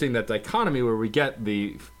it's interesting, that dichotomy where we get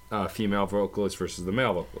the female vocalist versus the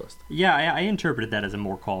male vocalist. Yeah, I interpreted that as a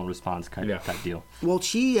more call and response type deal. Well,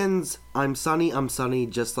 she ends, I'm sunny,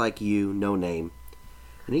 just like you, no name.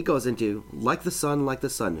 And he goes into, like the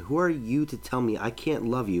sun, who are you to tell me I can't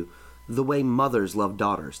love you the way mothers love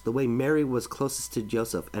daughters, the way Mary was closest to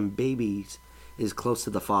Joseph and babies is close to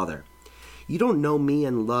the father. You don't know me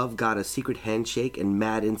and love got a secret handshake and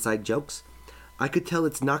mad inside jokes? I could tell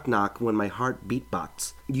it's knock-knock when my heart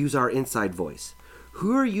beatbox. Use our inside voice.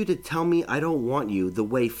 Who are you to tell me I don't want you the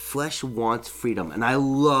way flesh wants freedom? And I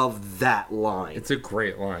love that line. It's a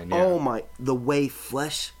great line, yeah. Oh my, the way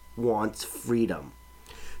flesh wants freedom.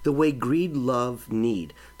 The way greed, love,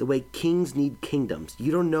 need. The way kings need kingdoms.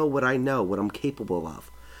 You don't know what I know, what I'm capable of.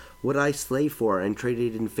 What I slave for and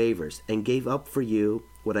traded in favors, and gave up for you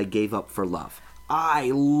what I gave up for love. I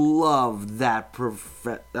love that.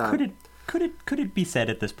 Could it be said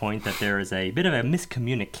at this point that there is a bit of a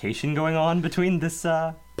miscommunication going on between this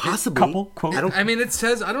possibly couple? Quote? I mean, it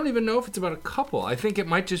says, I don't even know if it's about a couple. I think it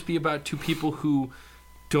might just be about two people who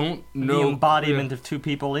don't know... The embodiment of two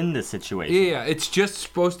people in this situation. Yeah, it's just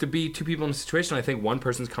supposed to be two people in a situation. I think one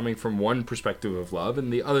person's coming from one perspective of love,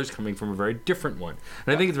 and the other's coming from a very different one.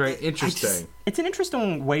 And I think it's very interesting. It's an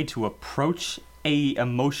interesting way to approach a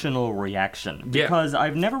emotional reaction, because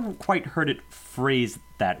I've never quite heard it phrased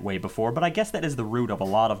that way before, but I guess that is the root of a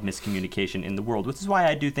lot of miscommunication in the world, which is why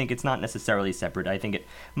I do think it's not necessarily separate. I think it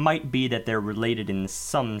might be that they're related in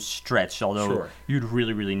some stretch, although you'd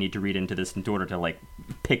really, really need to read into this in order to, like,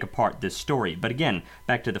 pick apart this story. But again,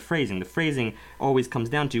 back to the phrasing. The phrasing always comes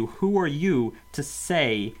down to, who are you to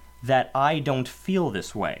say that I don't feel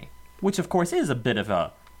this way? Which, of course, is a bit of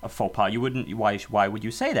a faux pas. You wouldn't. Why would you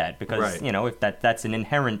say that? Because you know, if that's an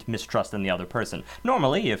inherent mistrust in the other person.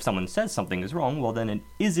 Normally, if someone says something is wrong, well, then it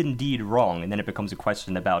is indeed wrong, and then it becomes a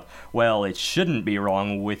question about, well, it shouldn't be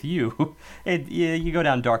wrong with you. You go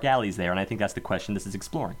down dark alleys there, and I think that's the question this is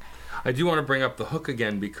exploring. I do want to bring up the hook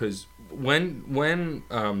again, because when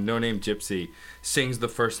No Name Gypsy sings the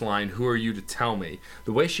first line, who are you to tell me,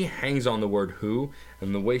 the way she hangs on the word who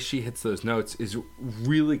and the way she hits those notes is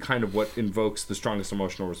really kind of what invokes the strongest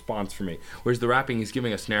emotional response for me. Whereas the rapping is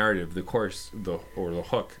giving us narrative, the chorus, or the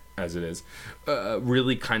hook as it is,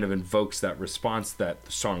 really kind of invokes that response that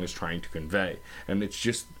the song is trying to convey. And it's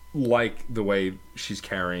just like the way she's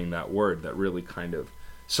carrying that word that really kind of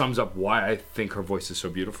sums up why I think her voice is so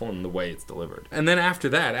beautiful and the way it's delivered. And then after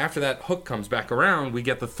that hook comes back around, we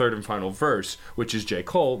get the third and final verse, which is J.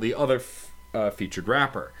 Cole, the other featured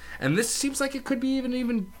rapper. And this seems like it could be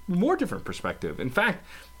even more different perspective. In fact,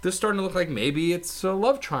 this is starting to look like maybe it's a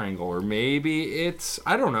love triangle, or maybe it's,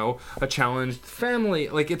 I don't know, a challenged family.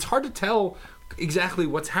 Like, it's hard to tell exactly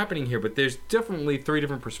what's happening here, but there's definitely three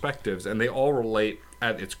different perspectives, and they all relate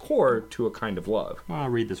at its core to a kind of love. Well, I'll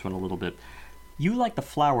read this one a little bit. You like the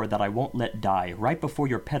flower that I won't let die, right before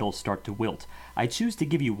your petals start to wilt. I choose to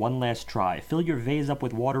give you one last try, fill your vase up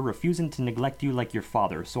with water, refusing to neglect you like your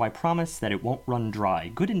father, so I promise that it won't run dry.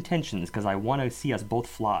 Good intentions, 'cause I want to see us both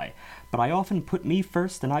fly. But I often put me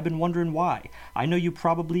first, and I've been wondering why. I know you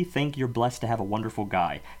probably think you're blessed to have a wonderful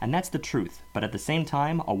guy, and that's the truth, but at the same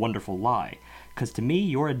time, a wonderful lie. 'cause to me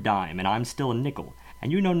you're a dime and I'm still a nickel.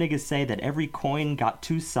 And you know niggas say that every coin got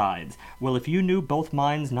two sides. Well, if you knew both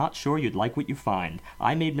minds, not sure you'd like what you find.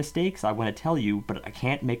 I made mistakes, I want to tell you, but I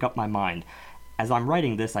can't make up my mind. As I'm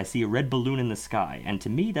writing this, I see a red balloon in the sky, and to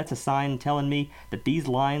me that's a sign telling me that these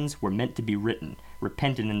lines were meant to be written,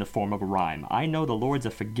 repentant in the form of a rhyme. I know the Lord's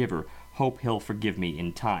a forgiver, hope he'll forgive me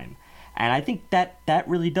in time. And I think that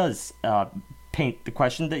really does paint the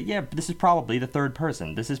question that, yeah, this is probably the third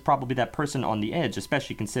person. This is probably that person on the edge,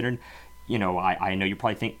 especially considering, you know, I know you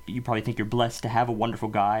probably think you're blessed to have a wonderful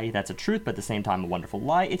guy. That's a truth, but at the same time a wonderful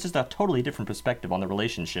lie. It's just a totally different perspective on the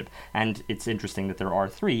relationship, and it's interesting that there are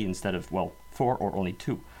three instead of, well, four or only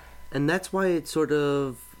two. And that's why it sort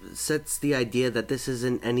of sets the idea that this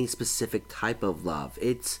isn't any specific type of love.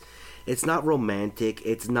 It's not romantic.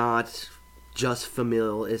 It's not just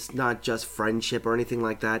familial. It's not just friendship or anything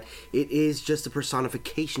like that. It is just a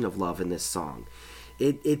personification of love in this song.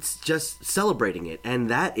 It's just celebrating it, and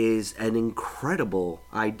that is an incredible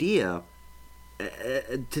idea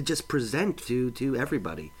to just present to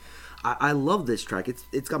everybody. I love this track.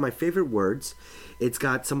 It's got my favorite words. It's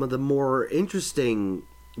got some of the more interesting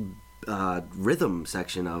rhythm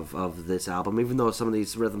section of this album, even though some of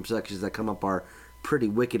these rhythm sections that come up are pretty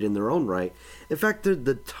wicked in their own right. In fact,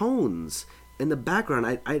 the tones in the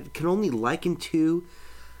background I can only liken to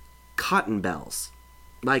cotton bells.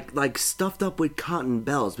 Like stuffed up with cotton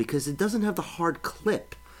bells, because it doesn't have the hard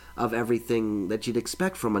clip of everything that you'd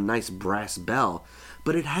expect from a nice brass bell,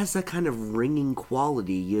 but it has that kind of ringing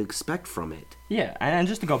quality you expect from it. Yeah, and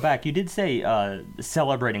just to go back, you did say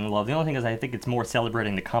celebrating love. The only thing is I think it's more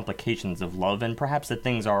celebrating the complications of love, and perhaps that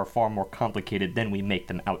things are far more complicated than we make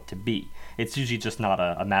them out to be. It's usually just not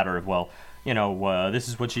a matter of, well, you know, this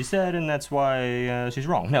is what she said, and that's why she's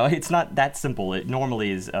wrong. No, it's not that simple. It normally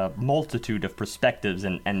is a multitude of perspectives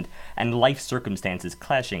and life circumstances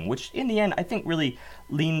clashing, which in the end I think really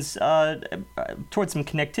leans towards some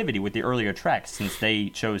connectivity with the earlier tracks, since they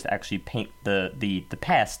chose to actually paint the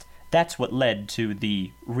past. That's what led to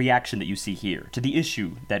the reaction that you see here, to the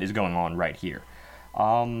issue that is going on right here.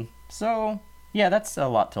 So, yeah, that's a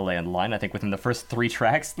lot to lay on the line, I think, within the first three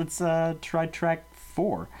tracks. Let's try track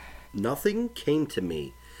 4. Nothing Came to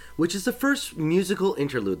Me, which is the first musical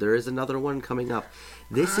interlude. There is another one coming up.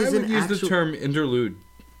 This is I would use the term interlude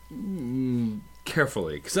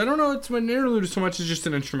carefully, because I don't know it's an interlude so much as just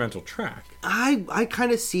an instrumental track. I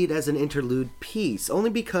kind of see it as an interlude piece, only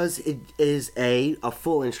because it is a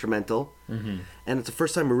full instrumental, and it's the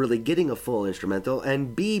first time we're really getting a full instrumental,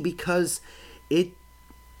 and B, because it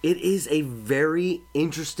is a very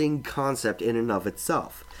interesting concept in and of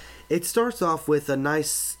itself. It starts off with a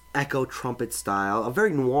nice echo trumpet style, a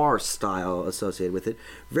very noir style associated with it,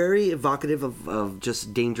 very evocative of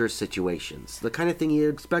just dangerous situations, the kind of thing you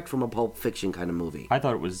expect from a Pulp Fiction kind of movie. I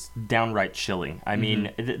thought it was downright chilling. I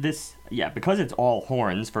mean, because it's all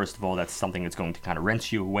horns, first of all, that's something that's going to kind of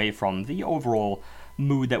wrench you away from the overall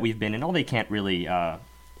mood that we've been in. Although they can't really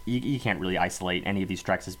you can't really isolate any of these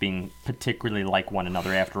tracks as being particularly like one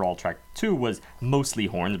another. After all, track 2 was mostly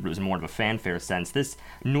horns, but it was more of a fanfare sense. This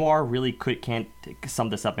noir really can't sum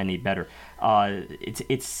this up any better.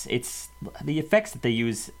 It's the effects that they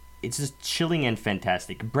use. It's just chilling and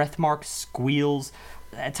fantastic. Breath marks, squeals.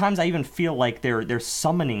 At times, I even feel like they're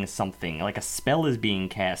summoning something, like a spell is being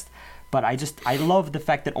cast. But I love the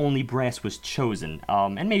fact that only brass was chosen,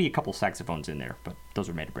 and maybe a couple saxophones in there, but those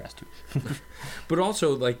were made of brass too. But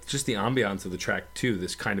also, like, just the ambiance of the track too,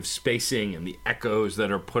 this kind of spacing and the echoes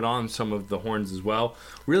that are put on some of the horns as well,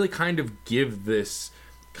 really kind of give this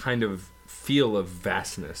kind of feel of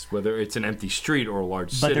vastness, whether it's an empty street or a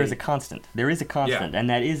large city. But there is a constant, yeah. And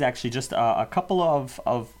that is actually just a couple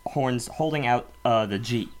of horns holding out the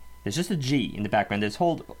G. There's just a G in the background that's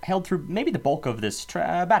held through maybe the bulk of this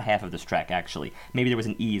track, about half of this track, actually. Maybe there was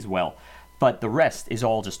an E as well. But the rest is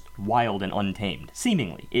all just wild and untamed,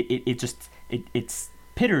 seemingly. It's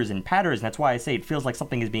pitters and patters, and that's why I say it feels like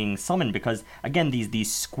something is being summoned, because, again,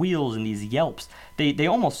 these squeals and these yelps, they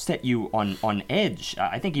almost set you on edge.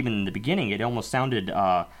 I think even in the beginning, it almost sounded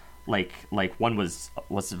like one was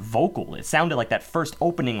vocal. It sounded like that first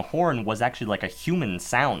opening horn was actually like a human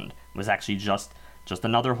sound. It was actually just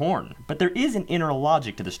another horn. But there is an inner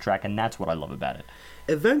logic to this track, and that's what I love about it.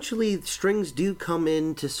 Eventually, strings do come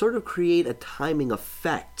in to sort of create a timing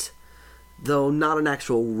effect, though not an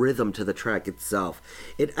actual rhythm to the track itself.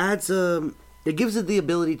 It adds it gives it the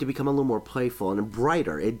ability to become a little more playful and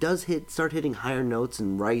brighter. It does start hitting higher notes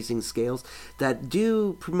and rising scales that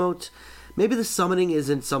do promote. Maybe the summoning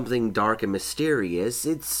isn't something dark and mysterious.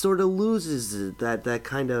 It sort of loses that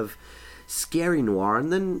kind of scary noir,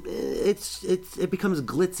 and then it becomes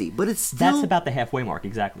glitzy. But it's still... That's about the halfway mark,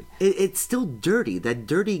 exactly. It's still dirty. That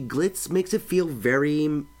dirty glitz makes it feel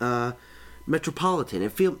very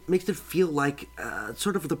metropolitan. Makes it feel like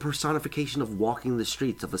sort of the personification of walking the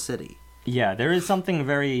streets of a city. Yeah, there is something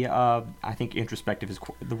very, I think introspective is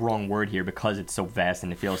the wrong word here because it's so vast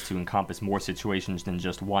and it fails to encompass more situations than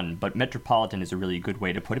just one. But metropolitan is a really good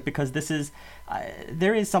way to put it because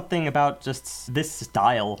there is something about just this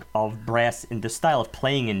style of brass and the style of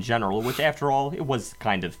playing in general, which after all, it was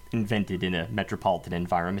kind of invented in a metropolitan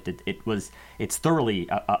environment. It's thoroughly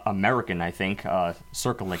American, I think,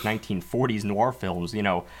 circa like 1940s noir films. You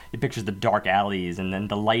know, it pictures the dark alleys and then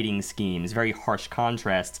the lighting schemes, very harsh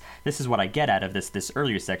contrasts. This is what I get out of this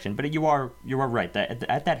earlier section, but you are right that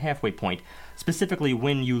at that halfway point, specifically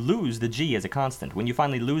when you lose the G as a constant, when you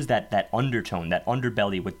finally lose that undertone, that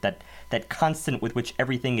underbelly with that constant with which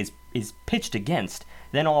everything is pitched against,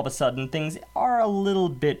 then all of a sudden things are a little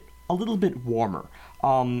bit warmer.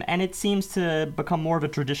 And it seems to become more of a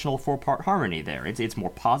traditional 4-part harmony there. It's more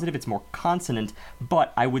positive, it's more consonant,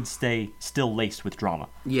 but I would say still laced with drama.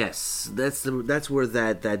 Yes, that's where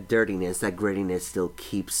that dirtiness, that grittiness still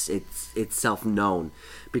keeps itself known.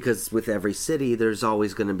 Because with every city, there's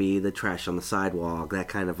always going to be the trash on the sidewalk, that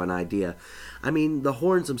kind of an idea. I mean, the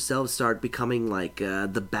horns themselves start becoming like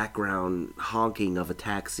the background honking of a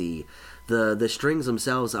taxi. The strings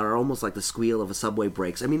themselves are almost like the squeal of a subway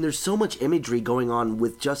brakes. I mean, there's so much imagery going on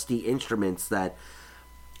with just the instruments that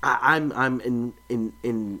I'm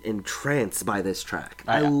entranced by this track.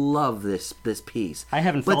 I love this piece. I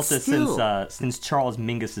haven't felt this since Charles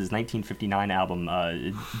Mingus's 1959 album,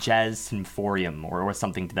 Jazz Symphorium, or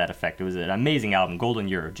something to that effect. It was an amazing album, golden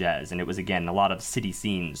year of jazz, and it was again a lot of city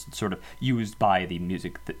scenes, sort of used by the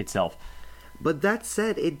music itself. But that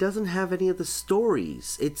said, it doesn't have any of the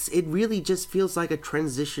stories. It really just feels like a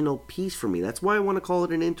transitional piece for me. That's why I want to call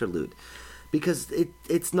it an interlude. Because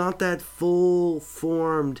it's not that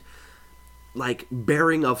full-formed, like,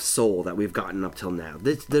 bearing of soul that we've gotten up till now.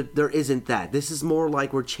 There isn't that. This is more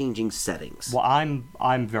like we're changing settings. Well,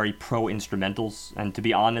 I'm very pro-instrumentals, and to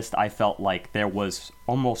be honest, I felt like there was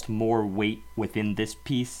almost more weight within this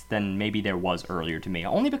piece than maybe there was earlier to me.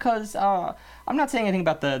 Only because I'm not saying anything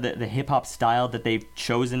about the hip-hop style that they've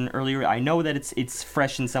chosen earlier. I know that it's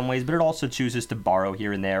fresh in some ways, but it also chooses to borrow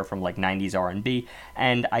here and there from, like, 90s R&B,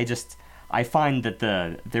 and I find that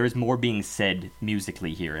there is more being said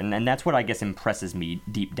musically here, and that's what I guess impresses me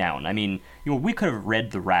deep down. I mean, we could have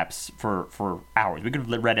read the raps for hours. We could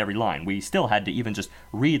have read every line. We still had to even just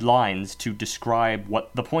read lines to describe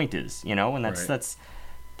what the point is, and that's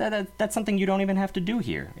something you don't even have to do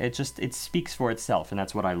here. It speaks for itself, and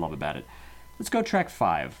that's what I love about it. Let's go track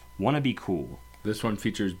 5, Wanna Be Cool. This one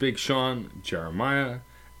features Big Sean, Jeremiah,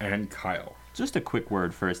 and Kyle. Just a quick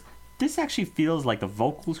word first. This actually feels like the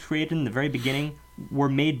vocals created in the very beginning were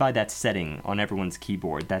made by that setting on everyone's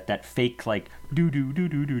keyboard. That fake, like,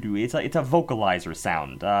 do-do-do-do-do-do. It's a vocalizer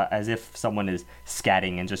sound, as if someone is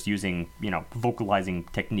scatting and just using, vocalizing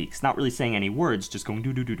techniques. Not really saying any words, just going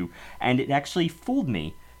do-do-do-do. And it actually fooled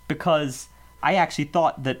me because I actually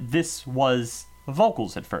thought that this was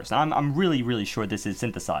vocals at first. I'm really, really sure this is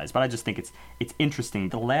synthesized, but I just think it's interesting.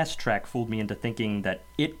 The last track fooled me into thinking that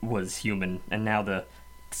it was human, and now the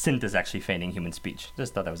synth is actually feigning human speech.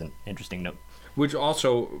 Just thought that was an interesting note. Which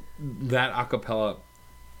also, that a cappella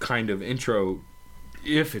kind of intro,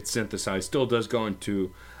 if it's synthesized, still does go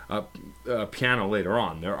into piano later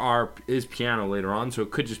on. There is piano later on, so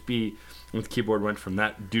it could just be the keyboard went from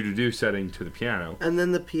that do-do-do setting to the piano. And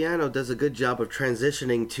then the piano does a good job of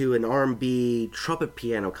transitioning to an R&B trumpet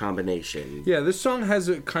piano combination. Yeah, this song has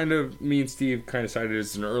a kind of, me and Steve kind of cited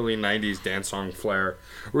as an early 90s dance song flair.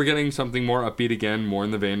 We're getting something more upbeat again, more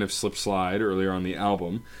in the vein of Slip Slide earlier on the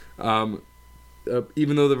album.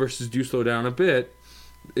 Even though the verses do slow down a bit,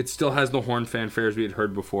 it still has the horn fanfares we had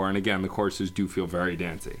heard before, and again, the choruses do feel very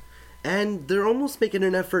dancey. And they're almost making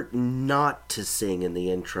an effort not to sing in the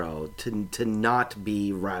intro, to not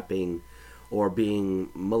be rapping or being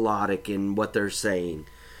melodic in what they're saying.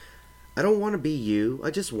 I don't want to be you, I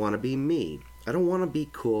just want to be me. I don't want to be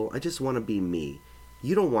cool, I just want to be me.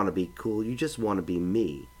 You don't want to be cool, you just want to be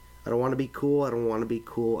me. I don't want to be cool, I don't want to be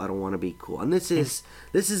cool, I don't want to be cool. And this is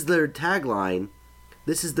their tagline.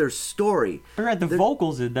 This is their story. But right, the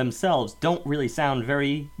vocals themselves don't really sound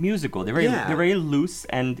very musical. They're very loose,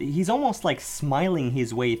 and he's almost like smiling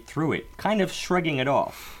his way through it, kind of shrugging it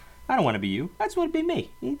off. I don't want to be you. I just want to be me.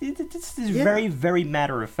 It's very, very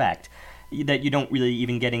matter of fact that you don't really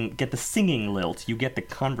even get the singing lilt. You get the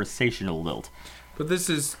conversational lilt. But this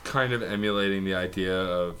is kind of emulating the idea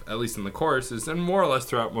of, at least in the choruses, and more or less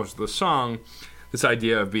throughout most of the song, This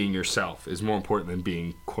idea of being yourself is more important than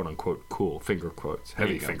being quote unquote cool. Finger quotes,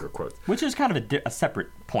 heavy you go. finger quotes. Which is kind of a separate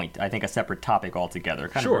point, I think, a separate topic altogether.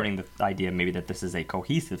 Kind Sure. of running the idea maybe that this is a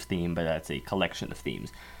cohesive theme, but that's a collection of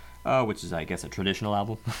themes. Which is, I guess, a traditional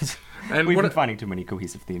album. And We've what been I- finding too many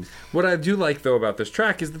cohesive themes. What I do like, though, about this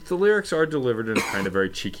track is that the lyrics are delivered in a kind of very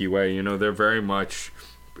cheeky way. You know, they're very much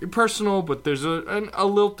personal, but there's a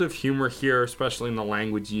lilt of humor here, especially in the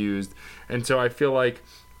language used. And so I feel like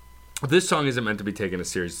this song isn't meant to be taken as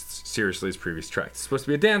seriously as previous tracks. It's supposed to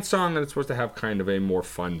be a dance song, and it's supposed to have kind of a more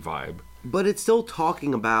fun vibe. But it's still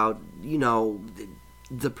talking about, you know,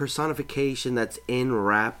 the personification that's in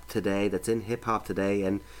rap today, that's in hip-hop today,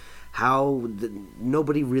 and how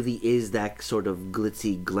nobody really is that sort of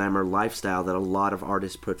glitzy glamour lifestyle that a lot of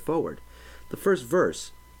artists put forward. The first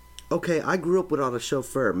verse: okay, I grew up without a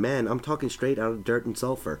chauffeur. Man, I'm talking straight out of dirt and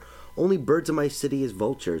sulfur. Only birds in my city is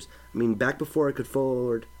vultures. I mean, back before I could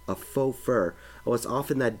afford a faux fur, I was off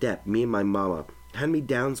in that depth, me and my mama.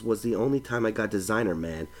 Hand-me-downs was the only time I got designer,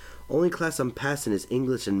 man. Only class I'm passing is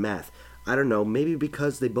English and math. I don't know, maybe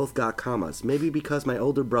because they both got commas. Maybe because my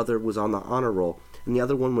older brother was on the honor roll, and the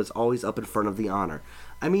other one was always up in front of the honor.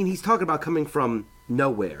 I mean, he's talking about coming from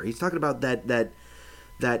nowhere. He's talking about that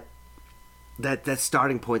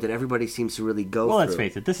starting point that everybody seems to really go Well, through. let's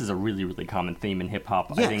face it, this is a really, really common theme in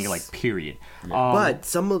hip-hop, I think, Yes. like, period. But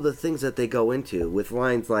some of the things that they go into with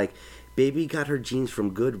lines like, baby got her jeans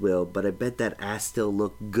from Goodwill, but I bet that ass still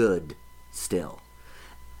look good still.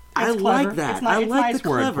 I That's like clever. that. It's I it's like nice the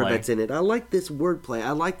clever wordplay. that's in it. I like this wordplay.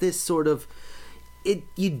 I like this sort of...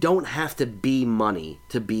 You don't have to be money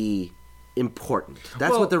to be important.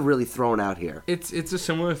 That's Well, what they're really throwing out here. It's a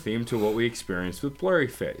similar theme to what we experienced with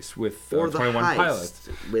Blurryface, with Or the 21 Heist Pilots.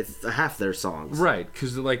 with half their songs. Right,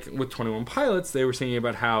 because like with 21 Pilots, they were singing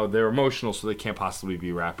about how they're emotional, so they can't possibly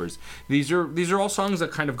be rappers. These are all songs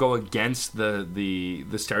that kind of go against the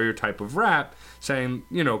stereotype of rap, saying,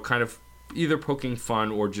 you know, kind of either poking fun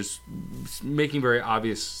or just making very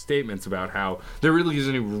obvious statements about how there really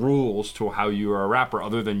isn't any rules to how you are a rapper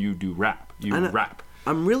other than you do rap. You And rap.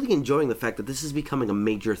 I'm really enjoying the fact that this is becoming a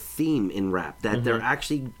major theme in rap, that they're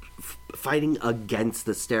actually fighting against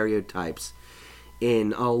the stereotypes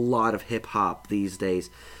in a lot of hip-hop these days.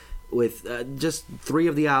 With just 3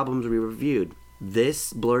 of the albums we reviewed,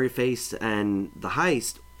 this, Blurryface, and The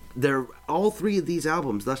Heist, all 3 of these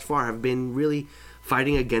albums thus far have been really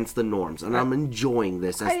fighting against the norms, and I'm enjoying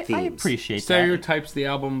this as themes. I appreciate that. Stereotypes, the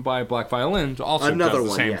album by Black Violin, also Another does the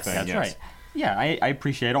one, same yes. thing. That's yes. right. Yeah, I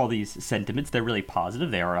appreciate all these sentiments. They're really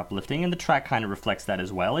positive. They are uplifting, and the track kind of reflects that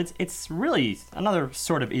as well. It's really another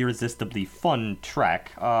sort of irresistibly fun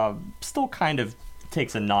track. Still kind of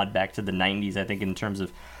takes a nod back to the 90s, I think, in terms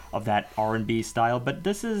of that R&B style. But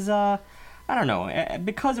this is, I don't know,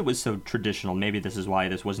 because it was so traditional, maybe this is why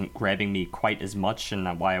this wasn't grabbing me quite as much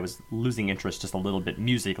and why I was losing interest just a little bit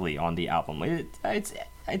musically on the album.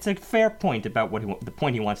 It's a fair point about the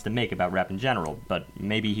point he wants to make about rap in general, but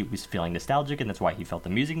maybe he was feeling nostalgic and that's why he felt the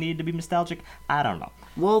music needed to be nostalgic. I don't know.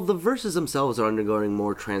 Well, the verses themselves are undergoing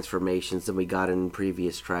more transformations than we got in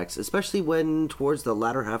previous tracks, especially when towards the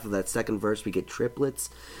latter half of that second verse we get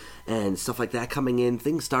triplets and stuff like that coming in.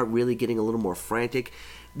 Things start really getting a little more frantic.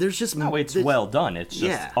 There's just No, it's well done. It's just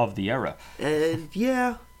Yeah. of the era.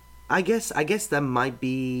 Yeah, I guess that might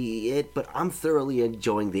be it. But I'm thoroughly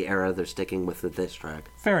enjoying the era they're sticking with this track.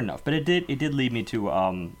 Fair enough, but it did lead me to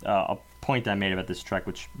a point I made about this track,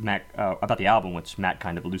 which Matt about the album, which Matt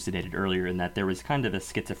kind of elucidated earlier, in that there was kind of a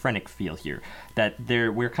schizophrenic feel here. That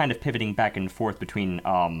we're kind of pivoting back and forth between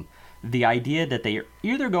the idea that they're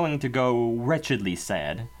either going to go wretchedly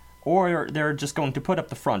sad, or they're just going to put up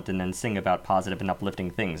the front and then sing about positive and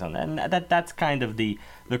uplifting things, and that's kind of the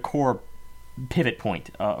core pivot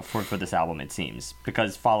point for this album, it seems,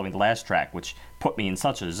 because following the last track, which put me in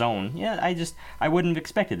such a zone, I wouldn't have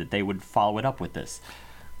expected that they would follow it up with this.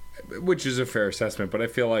 Which is a fair assessment, but I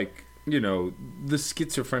feel like, you know, the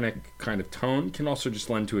schizophrenic kind of tone can also just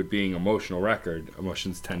lend to it being an emotional record.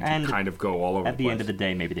 Emotions tend And to kind of go all over At the place. end of the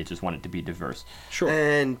day, maybe they just want it to be diverse. Sure.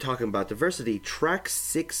 And talking about diversity, track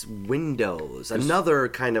 6, Windows, another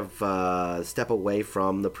kind of step away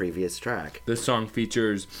from the previous track. This song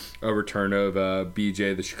features a return of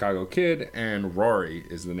BJ the Chicago Kid, and Rory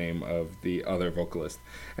is the name of the other vocalist.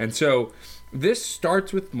 And so this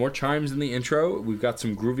starts with more chimes in the intro. We've got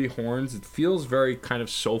some groovy horns. It feels very kind of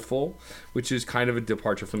soulful, which is kind of a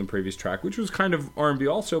departure from the previous track, which was kind of R&B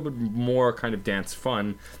also, but more kind of dance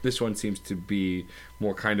fun. This one seems to be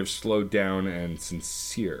more kind of slowed down and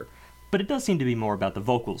sincere. But it does seem to be more about the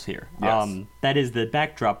vocals here. Yes. That is the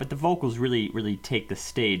backdrop, but the vocals really take the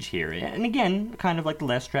stage here. And again, kind of like the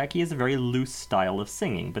last track, he has a very loose style of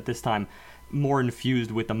singing, but this time more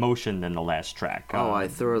infused with emotion than the last track. Oh, I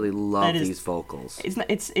thoroughly love these vocals.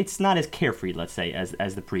 It's not as carefree, let's say,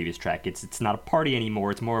 as the previous track. It's not a party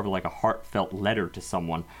anymore. It's more of like a heartfelt letter to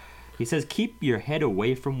someone. He says, "Keep your head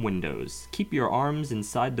away from windows. Keep your arms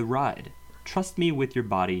inside the ride. Trust me with your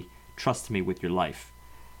body. Trust me with your life.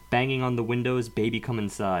 Banging on the windows, baby, come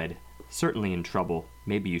inside. Certainly in trouble.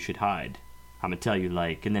 Maybe you should hide. I'ma tell you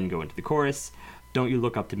like," and then go into the chorus. "Don't you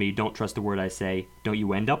look up to me, don't trust a word I say. Don't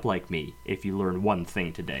you end up like me if you learn one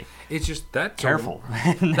thing today." It's just that Careful.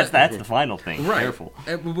 that's the final thing. Right. Careful.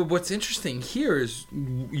 And what's interesting here is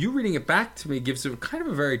you reading it back to me gives it kind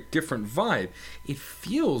of a very different vibe. It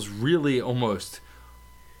feels really almost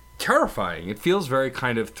terrifying. It feels very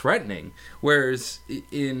kind of threatening. Whereas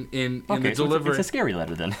in the delivery, it's a scary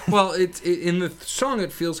letter then. well, in the song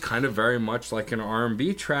it feels kind of very much like an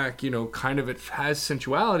R&B track. Kind of it has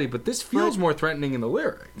sensuality, but this feels more threatening in the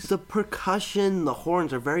lyrics. The percussion, the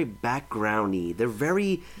horns are very backgroundy. They're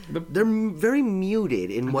very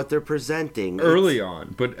muted in what they're presenting Early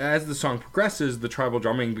on, but as the song progresses, the tribal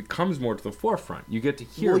drumming becomes more to the forefront. You get to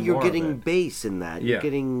hear Well, you're more getting of it. bass in that. Yeah. You're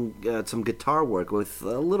getting some guitar work with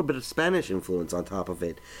a little bit of Spanish influence on top of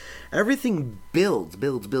it. Everything builds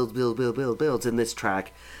in this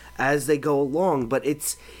track as they go along, but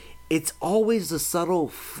it's always a subtle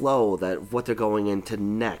flow that what they're going into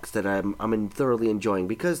next that I'm thoroughly enjoying,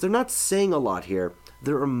 because they're not saying a lot here.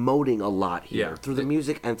 They're emoting a lot here through the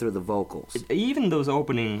music and through the vocals. Even those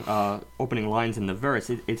opening lines in the verse,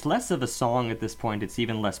 it's less of a song at this point. It's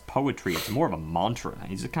even less poetry. It's more of a mantra.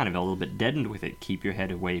 He's just kind of a little bit deadened with it. Keep your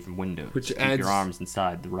head away from windows. Keep your arms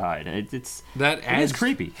inside the ride. And it is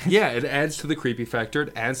creepy. Yeah, it adds to the creepy factor.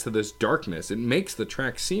 It adds to this darkness. It makes the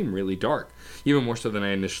track seem really dark, even more so than I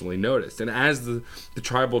initially noticed. And as the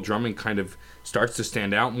tribal drumming kind of starts to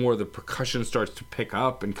stand out more, the percussion starts to pick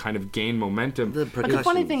up and kind of gain momentum. But the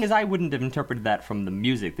funny thing is, I wouldn't have interpreted that from the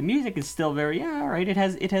music. The music is still very, all right, it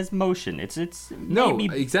has motion. It's maybe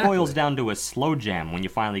exactly. boils down to a slow jam when you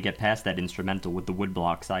finally get past that instrumental with the wood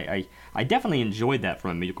blocks. I definitely enjoyed that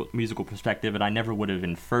from a musical perspective, and I never would have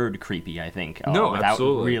inferred creepy, I think, without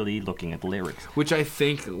absolutely. really looking at the lyrics. Which I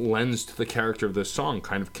think lends to the character of this song,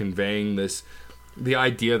 kind of conveying the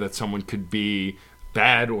idea that someone could be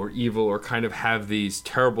bad or evil or kind of have these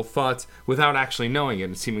terrible thoughts without actually knowing it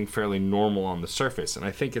and seeming fairly normal on the surface. And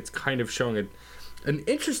I think it's kind of showing an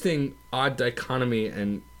interesting, odd dichotomy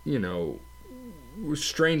and,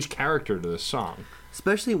 strange character to this song.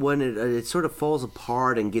 Especially when it sort of falls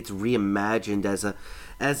apart and gets reimagined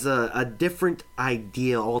as a different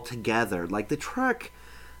idea altogether. Like the track,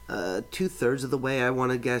 2/3 of the way, I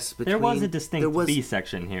want to guess. There was a distinct B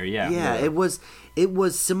section here, yeah. Yeah, it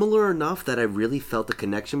was similar enough that I really felt the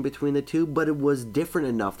connection between the two, but it was different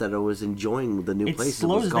enough that I was enjoying the new places it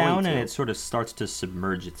was going to. It slows down and it sort of starts to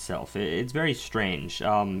submerge itself. It's very strange.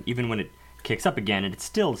 Even when it kicks up again, it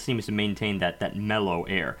still seems to maintain that mellow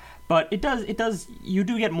air. But it does. You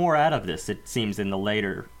do get more out of this, it seems, in the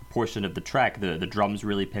later portion of the track. The drums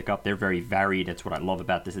really pick up. They're very varied. That's what I love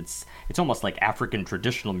about this. It's almost like African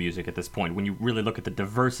traditional music at this point when you really look at the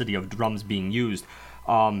diversity of drums being used,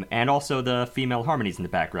 and also the female harmonies in the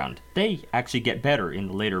background. They actually get better in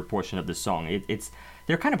the later portion of the song.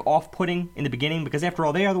 They're kind of off-putting in the beginning because after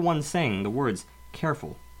all, they are the ones saying the words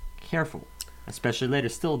careful, careful. Especially later,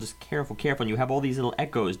 still just careful, careful. And you have all these little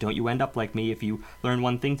echoes. Don't you end up like me if you learn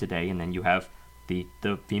one thing today? And then you have the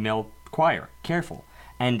female choir, careful.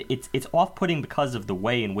 And it's off-putting because of the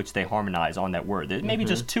way in which they harmonize on that word. Maybe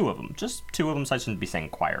just two of them, so I shouldn't be saying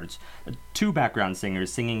choirs. Two background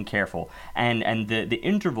singers singing careful. And the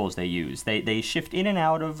intervals they use, they shift in and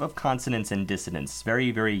out of consonants and dissonance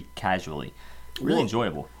very, very casually. Really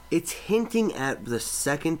enjoyable. It's hinting at the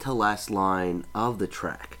second to last line of the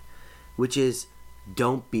track, which is,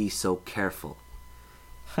 don't be so careful.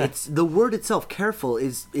 It's the word itself, careful,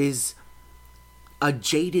 is a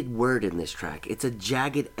jaded word in this track. It's a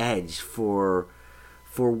jagged edge for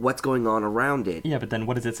what's going on around it. Yeah, but then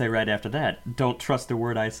what does it say right after that? Don't trust a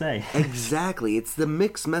word I say. Exactly. It's the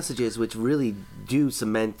mixed messages which really do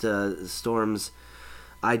cement Storm's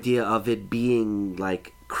idea of it being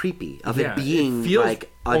like creepy, of it being like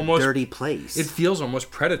a dirty place. It feels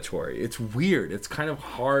almost predatory. It's weird. It's kind of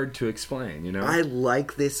hard to explain, I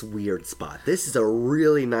like this weird spot. This is a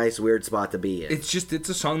really nice weird spot to be in. It's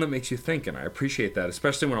a song that makes you think, and I appreciate that,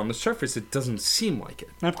 especially when on the surface it doesn't seem like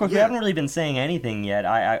it. And of course, we haven't really been saying anything yet.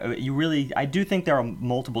 I do think there are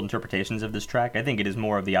multiple interpretations of this track. I think it is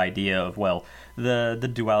more of the idea of, well, the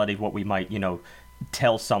duality of what we might,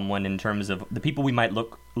 tell someone in terms of the people we might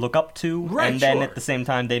look up to, Right, and then sure. at the same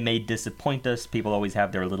time they may disappoint us. People always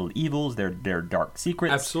have their little evils, their dark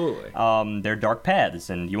secrets, Absolutely. their dark paths,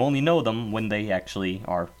 and you only know them when they actually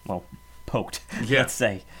are, well, poked. Yeah. Let's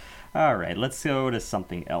say. All right, let's go to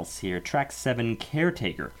something else here. Track 7,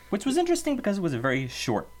 Caretaker, which was interesting because it was a very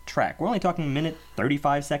short track. We're only talking a minute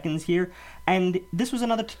 35 seconds here, and this was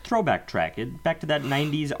another throwback track, back to that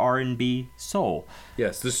 90s R&B soul.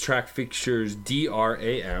 Yes, this track features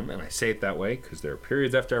DRAM, and I say it that way because there are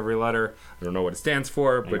periods after every letter. I don't know what it stands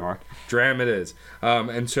for, There but you are. DRAM it is.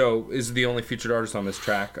 And so is the only featured artist on this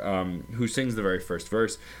track who sings the very first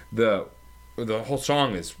verse. The whole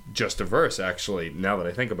song is just a verse, actually, now that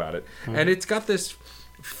I think about it. And it's got this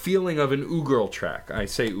feeling of an Ooh-Girl track. I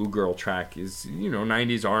say Ooh-Girl track is,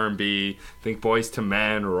 90s R&B, think Boys to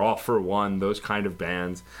Men or All for One, those kind of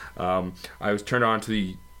bands. I was turned on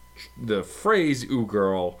to the phrase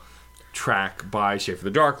Ooh-Girl track by Schaefer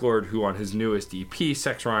the Dark Lord, who on his newest EP,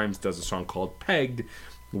 Sex Rhymes, does a song called Pegged,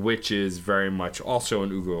 which is very much also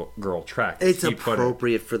an Ooh-Girl track. It's He put it-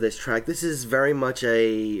 appropriate for this track. This is very much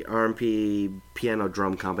a R&B piano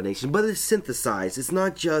drum combination, but it's synthesized. It's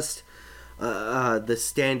not just the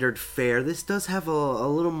standard fare. This does have a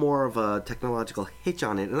little more of a technological hitch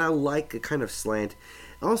on it, and I like a kind of slant.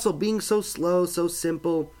 Also, being so slow, so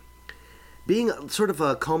simple, being sort of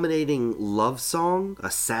a culminating love song, a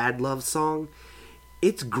sad love song.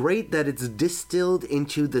 It's great that it's distilled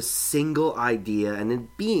into the single idea and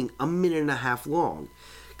it being a minute and a half long.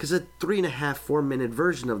 Because a 3.5, 4 minute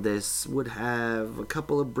version of this would have a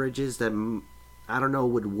couple of bridges that I don't know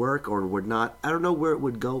would work or would not. I don't know where it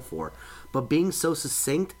would go for. But being so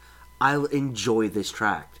succinct, I'll enjoy this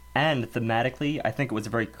track. And thematically, I think it was a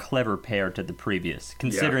very clever pair to the previous,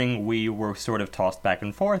 considering we were sort of tossed back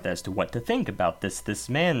and forth as to what to think about this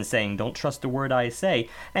man saying, "Don't trust a word I say,"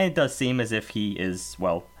 and it does seem as if he is,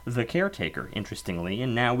 well, the caretaker, interestingly,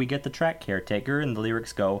 and now we get the track Caretaker, and the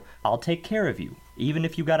lyrics go, "I'll take care of you, even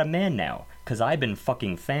if you got a man now, 'cause I've been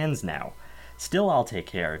fucking fans now. Still I'll take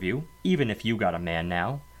care of you, even if you got a man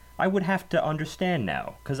now. I would have to understand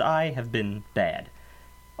now, 'cause I have been bad.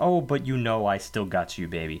 Oh, but you know I still got you,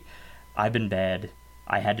 baby. I've been bad.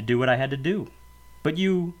 I had to do what I had to do. But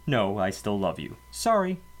you know I still love you.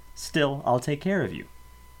 Sorry. Still, I'll take care of you.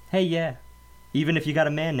 Hey, yeah. Even if you got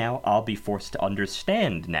a man now, I'll be forced to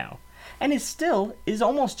understand now." And it still is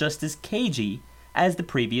almost just as cagey as the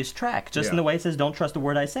previous track, just in the way it says, "Don't trust a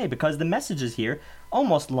word I say," because the messages here,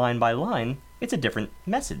 almost line by line, it's a different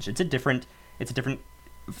message. It's a different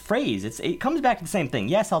phrase. It comes back to the same thing.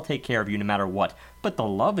 Yes, I'll take care of you no matter what, but the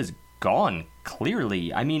love is gone,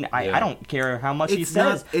 clearly. I mean, I don't care how much he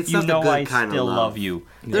says. It's you not know the good I kind still of love you.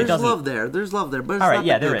 There's love there. There's love there, but it's All right, not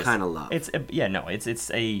yeah, the there good is. kind of love.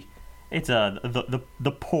 It's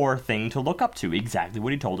the poor thing to look up to. Exactly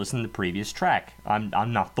what he told us in the previous track. I'm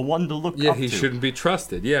not the one to look up to. Yeah, he shouldn't be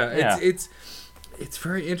trusted. Yeah, Yeah. It's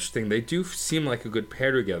very interesting. They do seem like a good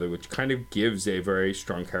pair together, which kind of gives a very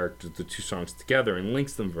strong character to the two songs together and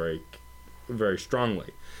links them very, very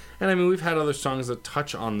strongly. And I mean, we've had other songs that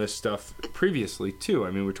touch on this stuff previously too.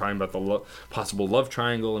 I mean, we're talking about the possible love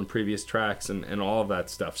triangle in previous tracks and all of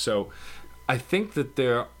that stuff. So I think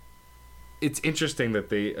that it's interesting that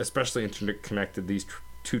they especially interconnected these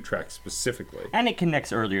two tracks specifically. And it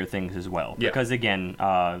connects earlier things as well. Yeah. Because again,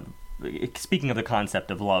 speaking of the concept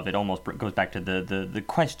of love, it almost goes back to the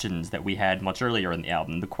questions that we had much earlier in the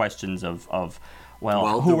album. The questions of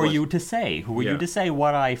Well, who there are was- you to say? Who are Yeah. you to say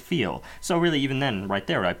what I feel? So really, even then, right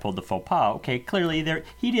there, I pulled the faux pas. Okay, clearly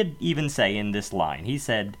he did even say in this line. He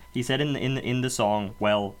said in the song,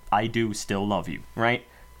 "Well, I do still love you," right?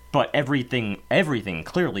 But everything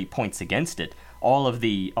clearly points against it. All of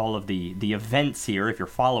the events here, if you're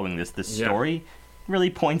following this Yeah. story, really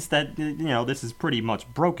points that this is pretty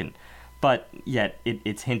much broken. But yet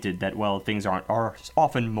it's hinted that, well, things are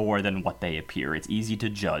often more than what they appear. It's easy to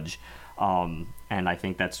judge, and I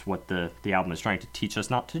think that's what the album is trying to teach us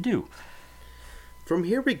not to do. From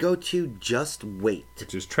here we go to Just Wait.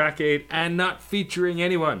 Which is track 8 and not featuring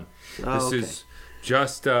anyone. Oh, This is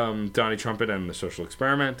just Donnie Trumpet and the Social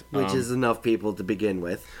Experiment. Which is enough people to begin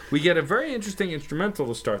with. We get a very interesting instrumental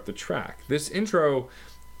to start the track. This intro,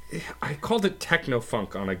 I called it techno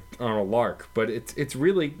funk on a lark, but it's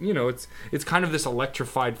really, it's kind of this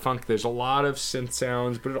electrified funk. There's a lot of synth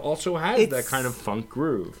sounds, but it also has that kind of funk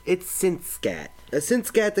groove. It's synth scat. A synth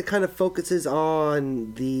scat that kind of focuses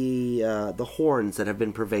on the horns that have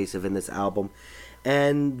been pervasive in this album,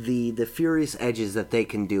 and the furious edges that they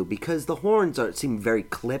can do, because the horns seem very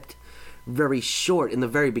clipped, very short in the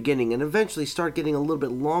very beginning, and eventually start getting a little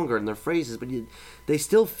bit longer in their phrases, but they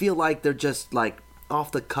still feel like they're just like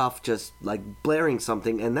off the cuff, just like blaring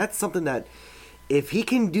something, and that's something that if he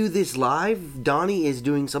can do this live, Donnie is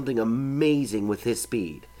doing something amazing with his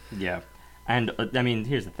speed. Yeah, and I mean,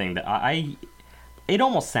 here's the thing that it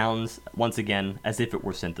almost sounds once again as if it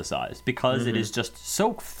were synthesized because it is just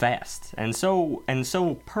so fast and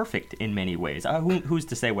so perfect in many ways. Who's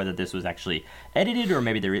to say whether this was actually edited or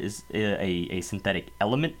maybe there is a synthetic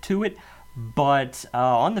element to it? But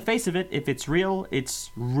on the face of it, if it's real,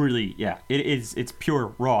 it's really it's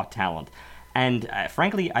pure raw talent. And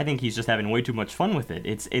frankly, I think he's just having way too much fun with it.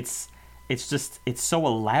 It's so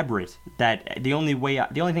elaborate that the only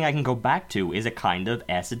thing I can go back to is a kind of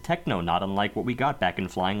acid techno, not unlike what we got back in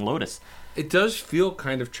Flying Lotus. It does feel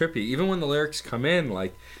kind of trippy, even when the lyrics come in.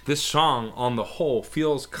 Like, this song on the whole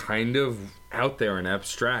feels kind of out there and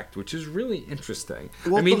abstract, which is really interesting.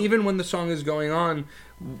 Well, I mean, even when the song is going on,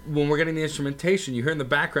 when we're getting the instrumentation, you hear in the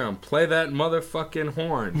background, "Play that motherfucking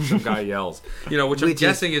horn," some guy yells, which I'm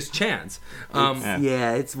guessing is Chance.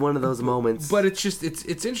 It's one of those moments. But it's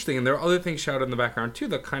interesting, and there are other things shouted in the background too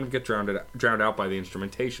that kind of get drowned out by the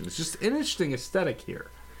instrumentation. It's just an interesting aesthetic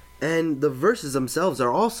here. And the verses themselves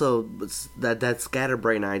are also that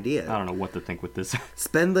scatterbrain idea. I don't know what to think with this.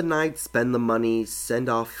 Spend the night, spend the money, send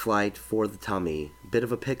off flight for the tummy. Bit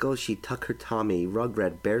of a pickle, she tuck her Tommy.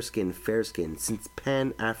 Rugrat, bearskin, fairskin, since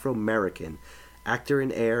Pan Afro-American. Actor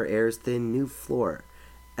in air, air's thin, new floor.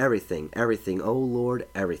 Everything, oh Lord,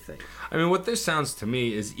 everything. I mean, what this sounds to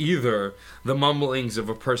me is either the mumblings of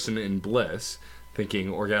a person in bliss, thinking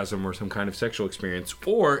orgasm or some kind of sexual experience,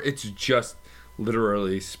 or it's just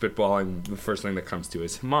literally spitballing the first thing that comes to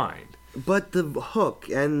his mind. But the hook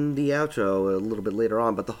and the outro a little bit later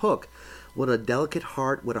on, but the hook, what a delicate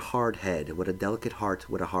heart with a hard head, what a delicate heart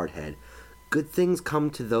with a hard head. Good things come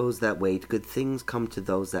to those that wait, good things come to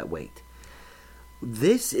those that wait.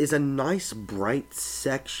 This is a nice bright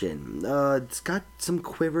section. It's got some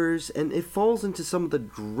quivers, and it falls into some of the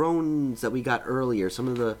drones that we got earlier, some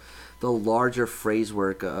of the larger phrase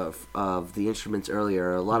work of the instruments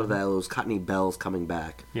earlier. A lot of those Cockney bells coming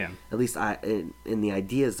back. Yeah. At least in the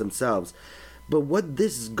ideas themselves. But what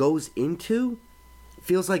this goes into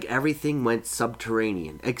feels like everything went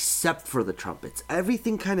subterranean, except for the trumpets.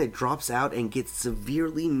 Everything kind of drops out and gets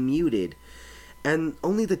severely muted. And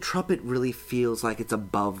only the trumpet really feels like it's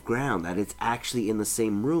above ground, that it's actually in the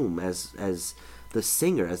same room as the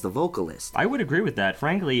singer, as the vocalist. I would agree with that.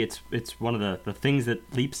 Frankly, it's one of the things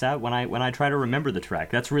that leaps out when I try to remember the track.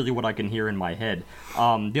 That's really what I can hear in my head.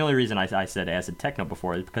 The only reason I said acid techno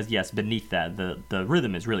before is because, yes, beneath that, the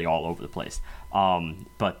rhythm is really all over the place.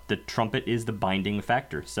 But the trumpet is the binding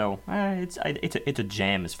factor. So it's a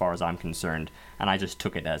jam as far as I'm concerned, and I just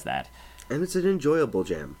took it as that. And it's an enjoyable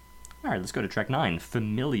jam. All right, let's go to track 9,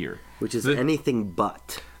 Familiar. Which is anything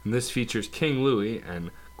but. And this features King Louie and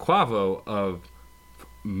Quavo of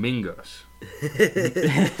Mingos.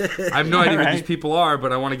 I have no idea who these people are,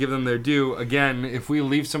 but I want to give them their due. Again, if we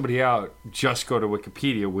leave somebody out, just go to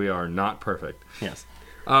Wikipedia. We are not perfect. Yes.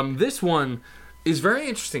 This one is very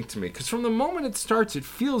interesting to me because from the moment it starts, it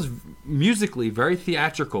feels musically very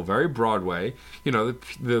theatrical, very Broadway.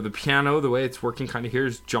 The piano, the way it's working kind of here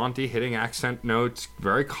is jaunty, hitting accent notes,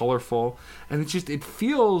 very colorful. And it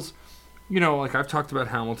feels, like I've talked about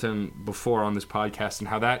Hamilton before on this podcast and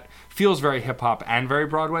how that feels very hip-hop and very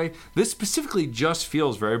Broadway. This specifically just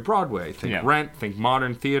feels very Broadway. Think Rent, think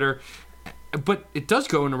modern theater. But it does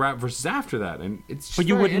go into rap verses after that, and it's just But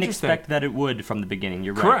you wouldn't expect that it would from the beginning,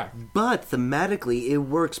 you're right. Correct. But thematically, it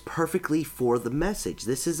works perfectly for the message.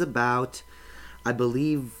 This is about, I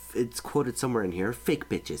believe it's quoted somewhere in here, fake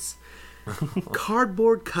bitches.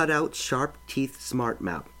 Cardboard cutout, sharp teeth, smart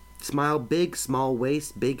mouth. Smile big, small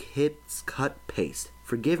waist, big hips, cut paste.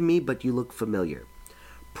 Forgive me, but you look familiar.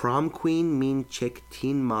 Prom queen, mean chick,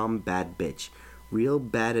 teen mom, bad bitch. Real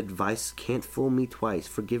bad advice, can't fool me twice.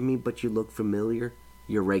 Forgive me, but you look familiar.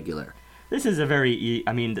 You're regular. This is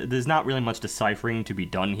there's not really much deciphering to be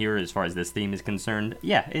done here as far as this theme is concerned.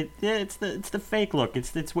 Yeah, it's the fake look.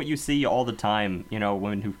 It's what you see all the time.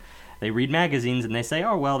 When they read magazines and they say,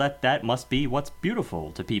 oh well, that must be what's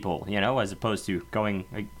beautiful to people. As opposed to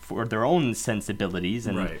going for their own sensibilities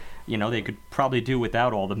and right. They could probably do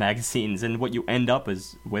without all the magazines, and what you end up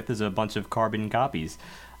with is a bunch of carbon copies.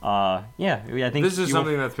 I think this is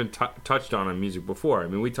something that's been touched on in music before. I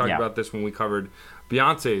mean, we talked about this when we covered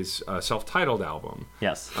Beyonce's self-titled album.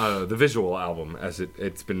 Yes. The visual album, as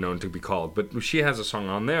it's been known to be called. But she has a song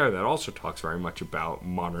on there that also talks very much about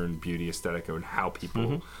modern beauty aesthetic and how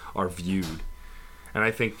people are viewed. And I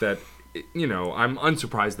think that I'm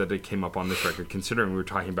unsurprised that it came up on this record, considering we were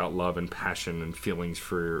talking about love and passion and feelings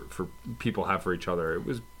for people have for each other. It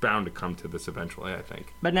was bound to come to this eventually, I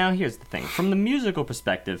think. But now here's the thing: from the musical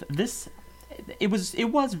perspective, it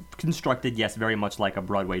was constructed, yes, very much like a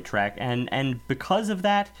Broadway track, and because of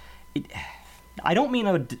that, I don't mean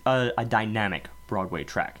a dynamic Broadway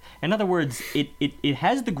track. In other words, it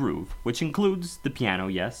has the groove, which includes the piano.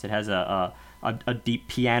 Yes, it has a deep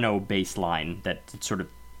piano bass line that sort of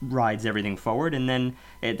rides everything forward, and then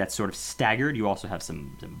that's sort of staggered. You also have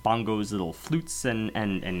some bongos, little flutes,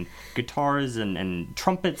 and guitars and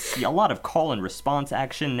trumpets. A lot of call and response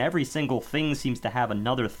action. Every single thing seems to have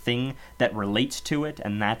another thing that relates to it,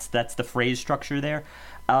 and that's the phrase structure there.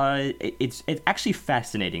 It's actually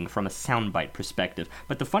fascinating from a soundbite perspective.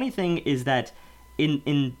 But the funny thing is that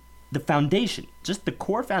in the foundation, just the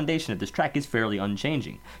core foundation of this track is fairly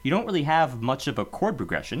unchanging. You don't really have much of a chord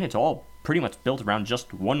progression. It's all pretty much built around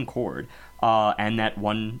just one chord and that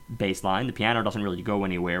one bass line. The piano doesn't really go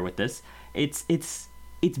anywhere with this. It's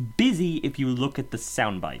busy if you look at the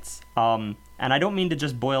sound bites. And I don't mean to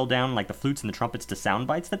just boil down like the flutes and the trumpets to sound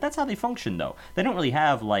bites. That's how they function, though. They don't really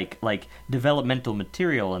have like developmental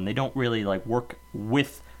material, and they don't really like work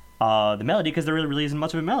with the melody, because there really isn't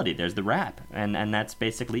much of a melody. There's the rap, and that's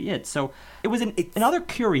basically it. So it was another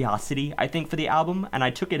curiosity, I think, for the album, and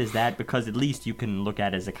I took it as that because at least you can look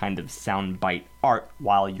at it as a kind of soundbite art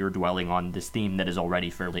while you're dwelling on this theme that is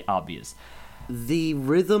already fairly obvious. The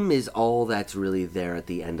rhythm is all that's really there at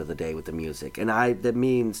the end of the day with the music. And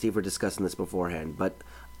me and Steve were discussing this beforehand, but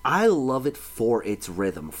I love it for its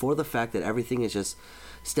rhythm, for the fact that everything is just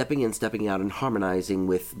stepping in, stepping out, and harmonizing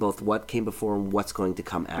with both what came before and what's going to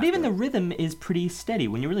come after. But even the rhythm is pretty steady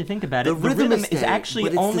when you really think about it. The rhythm is steady, actually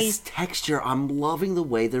but it's only this texture. I'm loving the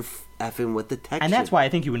way they're effing with the texture. And that's why I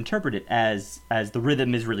think you interpret it as the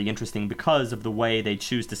rhythm is really interesting, because of the way they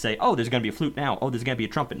choose to say, oh, there's going to be a flute now, oh, there's going to be a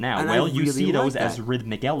trumpet now. And well, I you really see those like as that.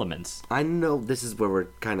 rhythmic elements. I know this is where we're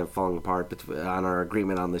kind of falling apart on our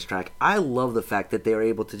agreement on this track. I love the fact that they're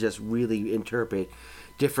able to just really interpret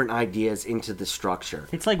different ideas into the structure.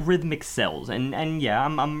 It's like rhythmic cells, and yeah,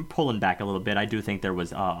 I'm pulling back a little bit. I do think there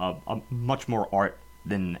was a much more art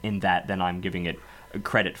than I'm giving it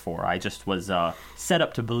credit for. I just was set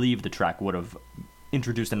up to believe the track would have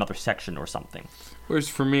introduced another section or something. Whereas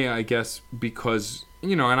for me, I guess, because,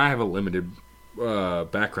 and I have a limited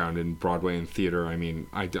background in Broadway and theater. I mean,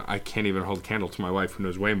 I can't even hold a candle to my wife, who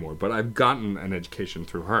knows way more, but I've gotten an education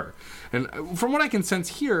through her. And from what I can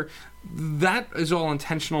sense here, that is all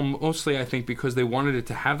intentional, mostly, I think, because they wanted it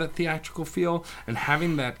to have that theatrical feel, and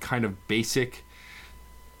having that kind of basic,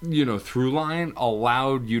 through line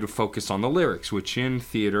allowed you to focus on the lyrics, which in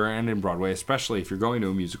theater and in Broadway, especially if you're going to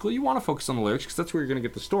a musical, you want to focus on the lyrics because that's where you're going to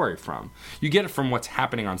get the story from. You get it from what's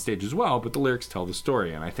happening on stage as well, but the lyrics tell the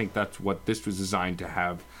story, and I think that's what this was designed to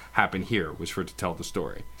have happen here, was for it to tell the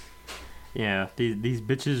story. Yeah, these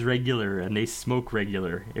bitches regular, and they smoke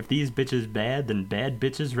regular. If these bitches bad, then bad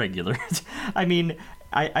bitches regular. I mean,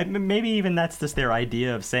 I maybe even that's just their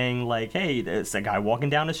idea of saying, like, hey, there's a guy walking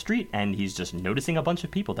down the street, and he's just noticing a bunch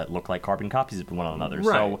of people that look like carbon copies of one another.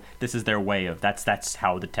 Right. So this is their way of, that's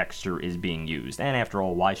how the texture is being used. And after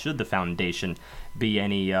all, why should the foundation be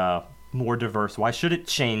any more diverse? Why should it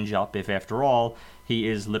change up if, after all, he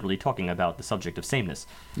is literally talking about the subject of sameness?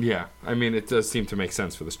 Yeah, I mean, it does seem to make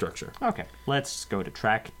sense for the structure. Okay, let's go to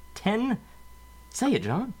track 10. Say it,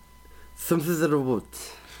 John. Something that I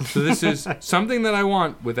want. So this is Something That I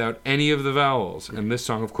Want without any of the vowels. And this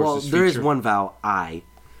song, of course, is there featured... is one vowel, I,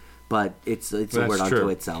 but it's a word unto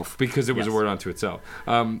itself. Because it was Yes. a word unto itself.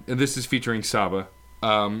 And this is featuring Saba.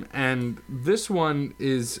 And this one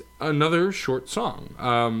is another short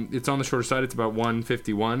song. It's on the shorter side. It's about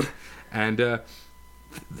 1:51. And the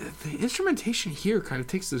instrumentation here kind of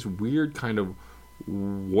takes this weird kind of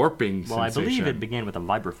warping Well, sensation. I believe it began with a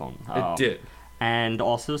vibraphone. It did. And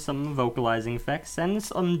also some vocalizing effects and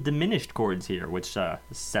some diminished chords here, which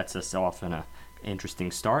sets us off in a interesting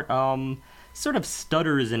start. Sort of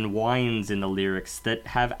stutters and whines in the lyrics that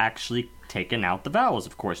have actually taken out the vowels,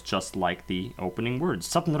 of course, just like the opening words.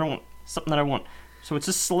 Something that I want, something that I want. So it's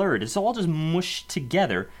just slurred. It's all just mushed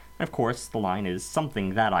together. And of course, the line is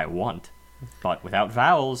something that I want. But without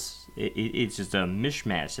vowels, it's just a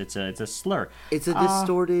mishmash. It's a slur. It's a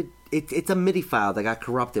distorted. It's a MIDI file that got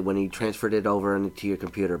corrupted when he transferred it over into your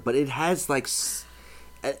computer. But it has like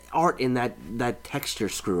art in that texture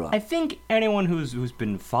screw up. I think anyone who's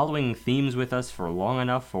been following themes with us for long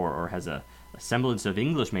enough, or has a semblance of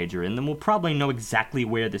English major in them, will probably know exactly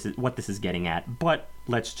what this is getting at. But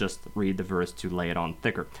let's just read the verse to lay it on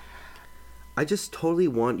thicker. I just totally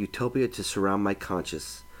want utopia to surround my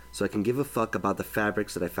conscious. so I can give a fuck about the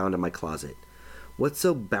fabrics that I found in my closet. What's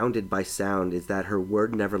so bounded by sound is that her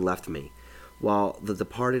word never left me. While the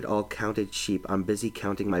departed all counted sheep, I'm busy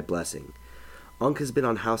counting my blessing. Unc has been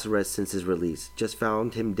on house arrest since his release. Just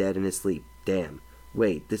found him dead in his sleep. Damn.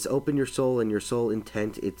 Wait, this open your soul and your soul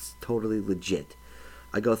intent, it's totally legit.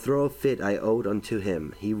 I go throw a fit I owed unto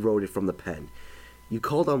him. He wrote it from the pen. You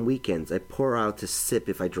called on weekends. I pour out to sip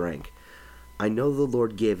if I drank. I know the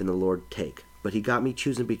Lord give and the Lord take, but he got me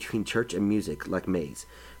choosing between church and music, like Maze.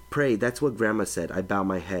 Pray, that's what Grandma said. I bow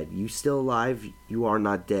my head. You still alive? You are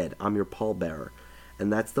not dead. I'm your pallbearer.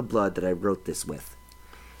 And that's the blood that I wrote this with.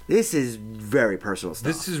 This is very personal stuff.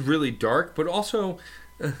 This is really dark, but also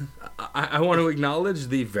I want to acknowledge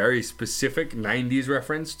the very specific 90s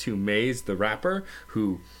reference to Maze, the rapper,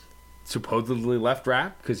 who supposedly left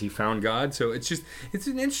rap because he found God. So it's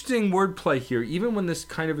an interesting wordplay here. Even when this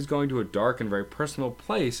kind of is going to a dark and very personal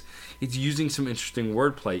place, it's using some interesting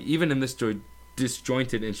wordplay, even in this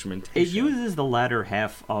disjointed instrumentation. It uses the latter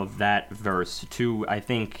half of that verse to, I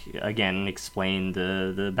think, again, explain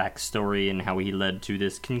the backstory and how he led to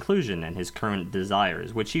this conclusion and his current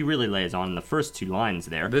desires, which he really lays on the first two lines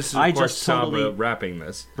there. This is, of course, Saba rapping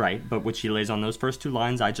this. Right, but which he lays on those first two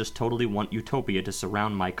lines, I just totally want utopia to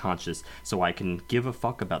surround my conscience so I can give a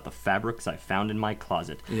fuck about the fabrics I found in my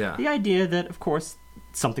closet. Yeah. The idea that, of course,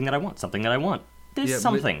 something that I want. There's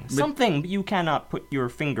something, but you cannot put your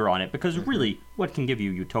finger on it, because really, what can give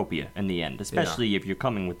you utopia in the end, especially if you're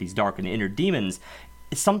coming with these dark and inner demons?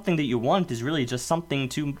 Something that you want is really just something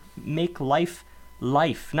to make life,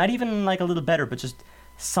 not even like a little better, but just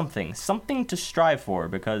something to strive for,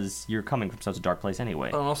 because you're coming from such a dark place anyway.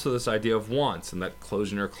 And also this idea of wants, and that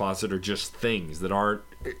clothes in your closet are just things that are,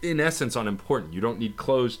 in essence, unimportant. You don't need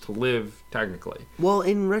clothes to live, technically. Well,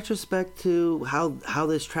 in retrospect to how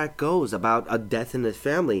this track goes about a death in his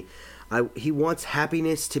family, he wants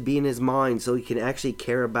happiness to be in his mind so he can actually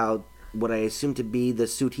care about what I assume to be the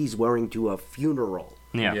suit he's wearing to a funeral.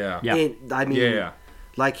 Yeah.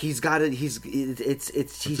 Like he's got it. He's just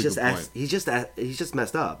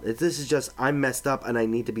messed up. This is just, I'm messed up and I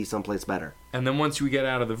need to be someplace better. And then once we get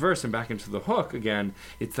out of the verse and back into the hook again,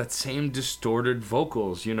 it's that same distorted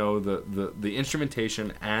vocals. You know, the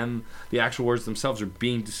instrumentation and the actual words themselves are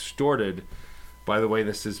being distorted by the way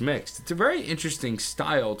this is mixed. It's a very interesting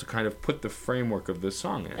style to kind of put the framework of this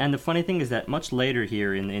song in. And the funny thing is that much later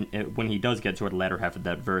here, when he does get toward the latter half of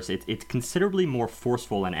that verse, it's considerably more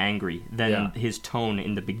forceful and angry than his tone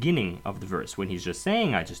in the beginning of the verse, when he's just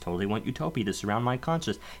saying, I just totally want utopia to surround my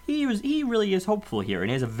conscience. He really is hopeful here, and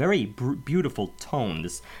he has a very beautiful tone,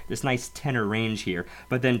 this nice tenor range here.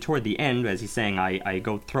 But then toward the end, as he's saying, I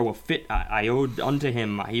go throw a fit, I owed unto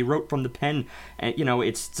him, he wrote from the pen, and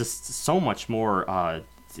it's just so much more.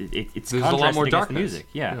 It's there's a lot more darkness. The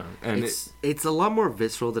music, and it's a lot more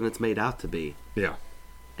visceral than it's made out to be. Yeah,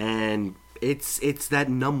 and it's that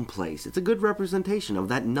numb place. It's a good representation of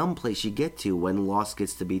that numb place you get to when loss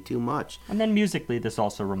gets to be too much. And then musically, this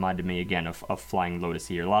also reminded me again of Flying Lotus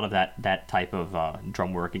here. A lot of that type of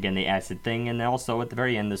drum work, again, the acid thing, and then also at the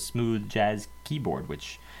very end, the smooth jazz keyboard,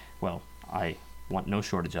 which, well, I want no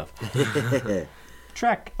shortage of.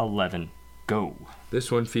 Track 11, Go.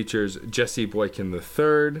 This one features Jesse Boykin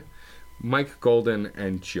III, Mike Golden,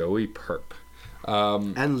 and Joey Perp.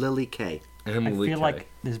 And Lily Kay. I feel like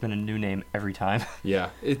there's been a new name every time. Yeah,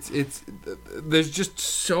 it's there's just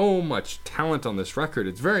so much talent on this record.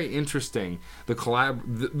 It's very interesting,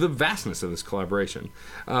 the vastness of this collaboration.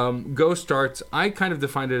 Go starts, I kind of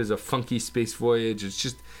defined it as a funky space voyage.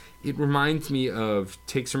 It reminds me of,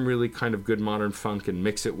 take some really kind of good modern funk and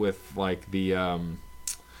mix it with like the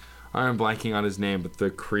I'm blanking on his name, but the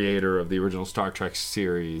creator of the original Star Trek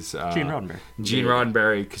series. Gene Roddenberry. Gene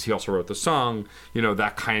Roddenberry, because he also wrote the song.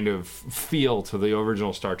 That kind of feel to the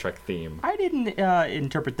original Star Trek theme. I didn't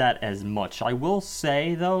interpret that as much. I will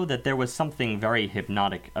say, though, that there was something very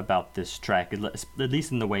hypnotic about this track, at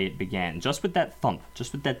least in the way it began. Just with that thump,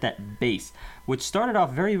 just with that bass, which started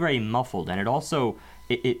off very, very muffled, and it also,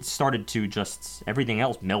 it started to just, everything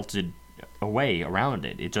else melted away around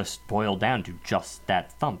it. It just boiled down to just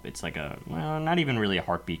that thump. It's like not even really a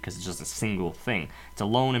heartbeat, because it's just a single thing. It's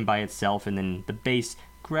alone and by itself, and then the bass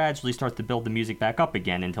gradually starts to build the music back up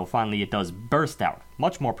again until finally it does burst out.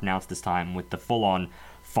 Much more pronounced this time with the full-on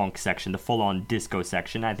funk section, the full-on disco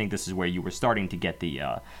section. I think this is where you were starting to get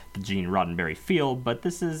the Gene Roddenberry feel, but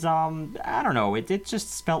this is, I don't know, it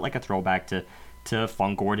just felt like a throwback to to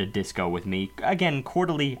funk or to disco with me. Again,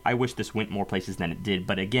 quarterly, I wish this went more places than it did,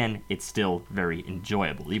 but again, it's still very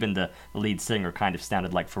enjoyable. Even the lead singer kind of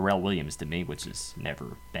sounded like Pharrell Williams to me, which is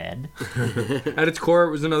never bad. At its core,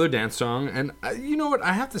 it was another dance song, and you know what?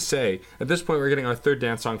 I have to say, at this point, we're getting our third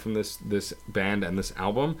dance song from this band and this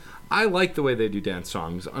album. I like the way they do dance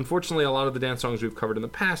songs. Unfortunately, a lot of the dance songs we've covered in the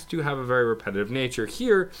past do have a very repetitive nature.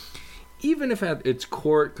 Here, even if at its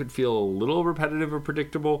core it could feel a little repetitive or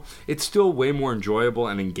predictable, it's still way more enjoyable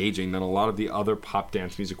and engaging than a lot of the other pop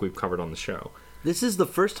dance music we've covered on the show. This is the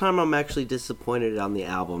first time I'm actually disappointed on the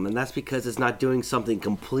album, and that's because it's not doing something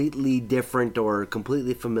completely different or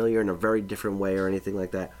completely familiar in a very different way or anything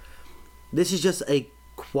like that. This is just a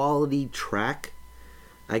quality track,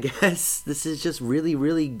 I guess. This is just really,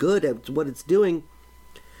 really good at what it's doing.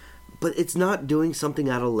 But it's not doing something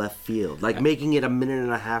out of left field, like making it a minute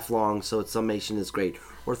and a half long so its summation is great,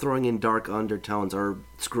 or throwing in dark undertones, or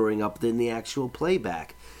screwing up in the actual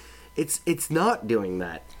playback. It's not doing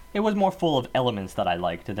that. It was more full of elements that I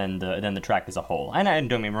liked than the track as a whole. And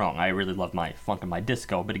don't get me wrong, I really love my funk and my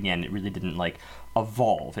disco, but again, it really didn't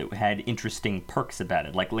evolve. It had interesting perks about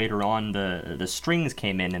it. Like later on, the strings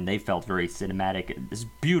came in and they felt very cinematic. This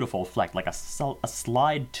beautiful fleck, like a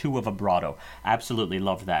slide to a vibrato. Absolutely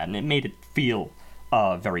loved that, and it made it feel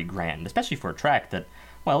very grand, especially for a track that,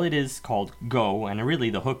 well, it is called Go, and really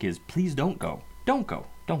the hook is please don't go, don't go,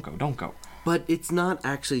 don't go, don't go. But it's not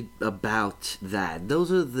actually about that.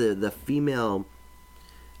 Those are the female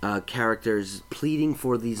characters pleading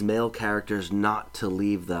for these male characters not to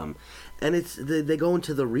leave them. And they go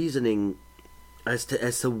into the reasoning as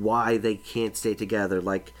to why they can't stay together.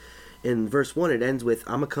 Like in verse 1, it ends with,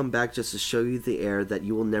 "I'm gonna come back just to show you the air that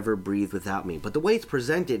you will never breathe without me." But the way it's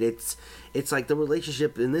presented, it's like the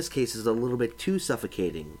relationship in this case is a little bit too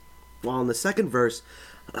suffocating. While in the second verse,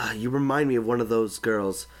 you remind me of one of those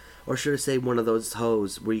girls, or should I say one of those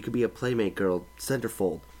hoes, where you could be a playmate girl,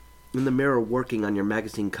 centerfold, in the mirror working on your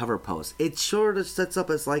magazine cover post. It sort of sets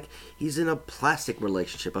up as like he's in a plastic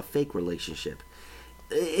relationship, a fake relationship.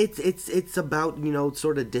 It's about,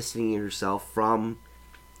 sort of distancing yourself from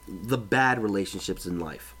the bad relationships in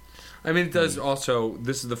life. I mean, it does also,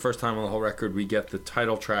 this is the first time on the whole record we get the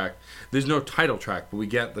title track. There's no title track, but we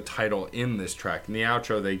get the title in this track. In the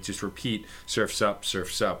outro, they just repeat Surf's Up,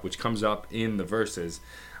 which comes up in the verses.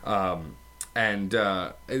 And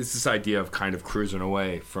it's this idea of kind of cruising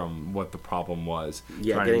away from what the problem was.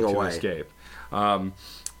 Yeah, getting away. Escape. All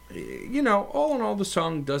in all, the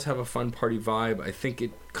song does have a fun party vibe. I think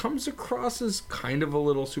it comes across as kind of a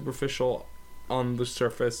little superficial on the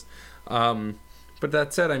surface. But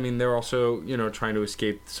that said, I mean, they're also, trying to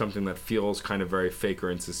escape something that feels kind of very fake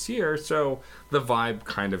or insincere, so the vibe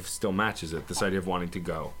kind of still matches it, this idea of wanting to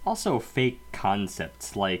go. Also fake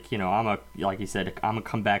concepts, like, like you said, I'm gonna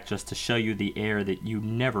come back just to show you the air that you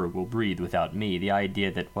never will breathe without me. The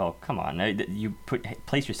idea that, well, come on, you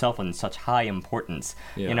place yourself in such high importance.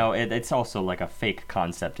 Yeah. It's also like a fake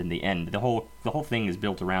concept in the end. The whole thing is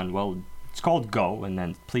built around, well, it's called Go, and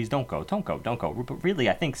then please don't go. But really,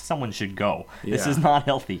 I think someone should go. Yeah. This is not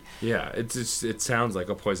healthy. Yeah, it sounds like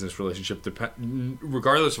a poisonous relationship,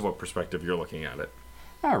 regardless of what perspective you're looking at it.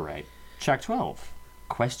 All right, track 12,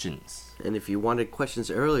 questions. And if you wanted questions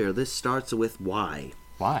earlier, this starts with why.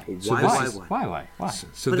 Why? Why?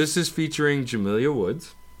 So this is featuring Jamelia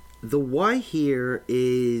Woods. The why here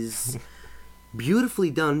is beautifully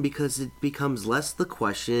done because it becomes less the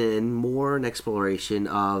question and more an exploration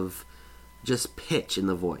of just pitch in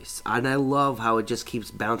the voice. And I love how it just keeps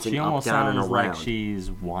bouncing up, down, and around. She almost sounds like she's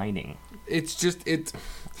whining. It's just,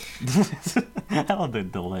 Hell, the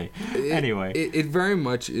delay. Anyway. It very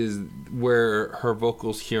much is where her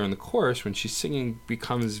vocals here in the chorus, when she's singing,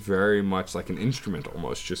 becomes very much like an instrument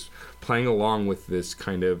almost, just playing along with this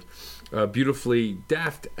kind of beautifully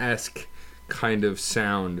Daft-esque kind of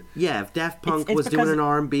sound. Yeah, if Daft Punk was doing an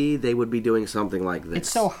R&B, they would be doing something like this. It's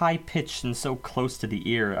so high-pitched and so close to the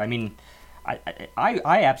ear. I mean,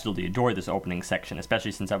 I absolutely adore this opening section,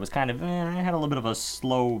 especially since I was kind of, I had a little bit of a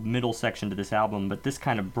slow middle section to this album, but this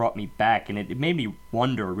kind of brought me back, and it made me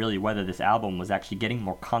wonder really whether this album was actually getting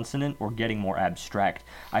more consonant or getting more abstract.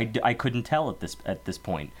 I couldn't tell at this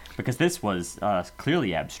point, because this was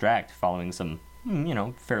clearly abstract, following some,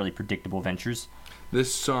 fairly predictable ventures.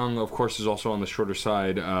 This song, of course, is also on the shorter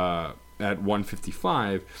side at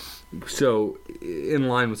 155, so in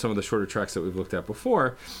line with some of the shorter tracks that we've looked at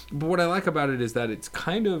before. But what I like about it is that it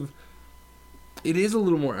is a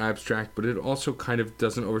little more abstract, but it also kind of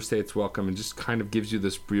doesn't overstay its welcome and just kind of gives you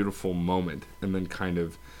this beautiful moment and then kind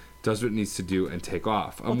of does what it needs to do, and take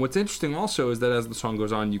off. What's interesting also is that as the song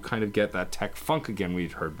goes on, you kind of get that tech funk again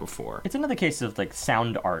we'd heard before. It's another case of like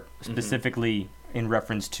sound art, specifically in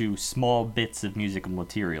reference to small bits of musical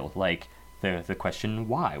material, like the question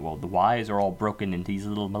why. Well, the whys are all broken into these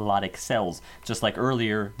little melodic cells, just like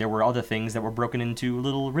earlier there were other things that were broken into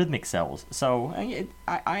little rhythmic cells. So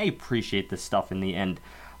I appreciate this stuff in the end.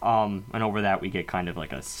 And over that we get kind of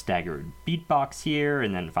like a staggered beatbox here,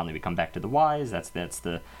 and then finally we come back to the whys. That's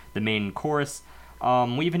the main chorus.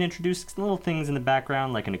 We even introduced little things in the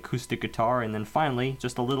background like an acoustic guitar, and then finally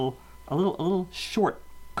just a little short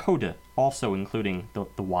coda, also including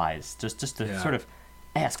the whys, just to sort of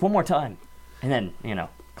ask one more time, and then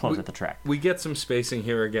close at the track. We get some spacing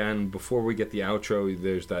here again before we get the outro.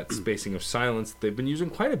 There's that spacing of silence they've been using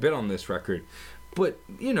quite a bit on this record. But,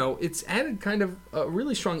 it's added kind of a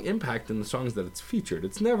really strong impact in the songs that it's featured.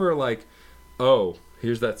 It's never like, oh,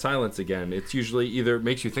 here's that silence again. It's usually either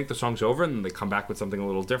makes you think the song's over and then they come back with something a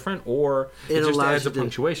little different, or it just adds a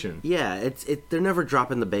punctuation. Yeah, they're never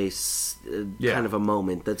dropping the bass kind of a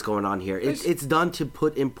moment that's going on here. It's done to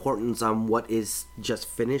put importance on what is just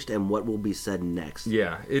finished and what will be said next.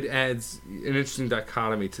 Yeah, it adds an interesting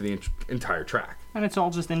dichotomy to the entire track. And it's all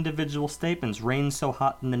just individual statements. Rain so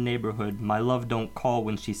hot in the neighborhood. My love don't call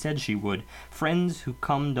when she said she would. Friends who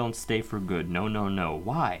come don't stay for good. No, no, no.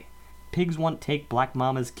 Why? Pigs want take black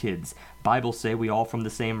mama's kids. Bible say we all from the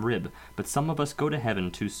same rib. But some of us go to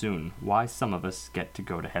heaven too soon. Why some of us get to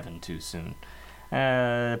go to heaven too soon?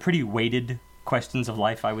 Pretty weighted questions of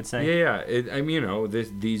life, I would say. Yeah.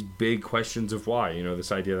 These big questions of why.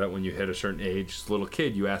 This idea that when you hit a certain age, as a little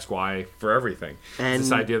kid, you ask why for everything. And it's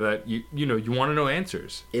this idea that you want to know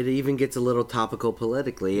answers. It even gets a little topical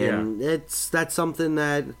politically, and that's something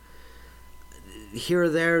that here or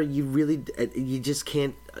there you just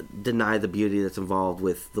can't deny the beauty that's involved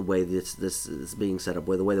with the way this is being set up,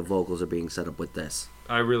 with the way the vocals are being set up with this.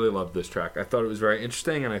 I really loved this track. I thought it was very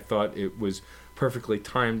interesting, and I thought it was perfectly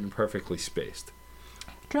timed and perfectly spaced.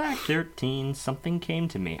 Track 13, Something Came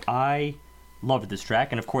to Me. I loved this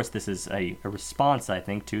track, and of course this is a response, I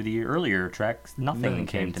think, to the earlier track, Nothing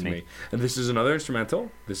Came to Me. And this is another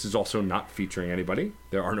instrumental. This is also not featuring anybody.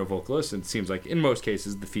 There are no vocalists, and it seems like in most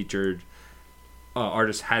cases the featured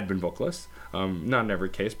artists had been vocalists. Not in every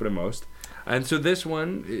case, but in most. And so this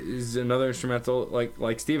one is another instrumental,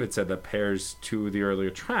 like Steve had said, that pairs to the earlier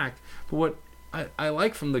track. But what I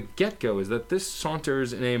like from the get-go is that this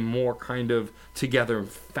saunters in a more kind of together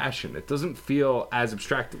fashion. It doesn't feel as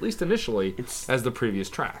abstract, at least initially, as the previous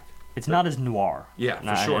track. It's not as noir. Yeah,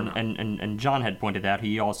 for sure. And John had pointed out,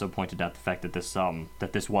 he also pointed out the fact that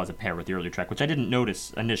this was a pair with the earlier track, which I didn't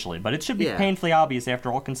notice initially, but it should be painfully obvious after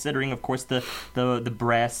all, considering, of course, the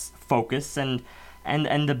brass focus and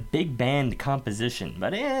the big band composition.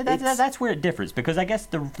 But that's where it differs, because I guess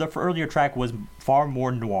the earlier track was far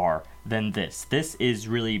more noir than this. This is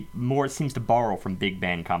really more, it seems to borrow from big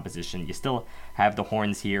band composition. You still have the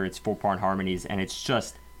horns here, it's 4-part harmonies, and it's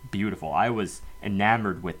just beautiful. I was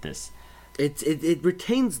enamored with this. It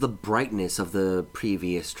retains the brightness of the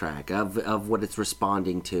previous track, of what it's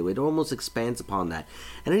responding to. It almost expands upon that.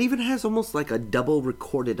 And it even has almost like a double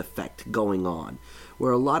recorded effect going on,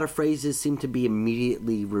 where a lot of phrases seem to be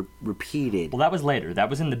immediately repeated. Well, that was later. That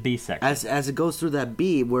was in the B section. As it goes through that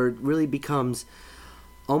B, where it really becomes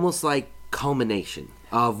almost like culmination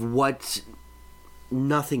of what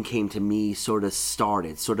Nothing Came to Me sort of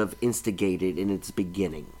started, sort of instigated in its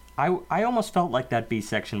beginning. I almost felt like that B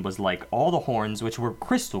section was like all the horns, which were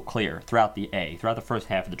crystal clear throughout the A, throughout the first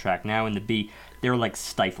half of the track. Now in the B, they're like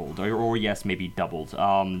stifled, or yes, maybe doubled.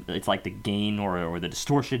 It's like the gain or the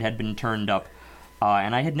distortion had been turned up.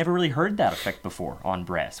 And I had never really heard that effect before on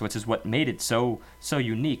brass, which is what made it so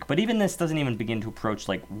unique. But even this doesn't even begin to approach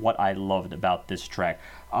like what I loved about this track.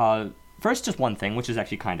 First, just one thing, which is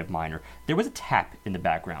actually kind of minor. There was a tap in the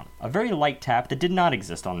background, a very light tap that did not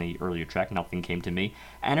exist on the earlier track, Nothing Came to Me,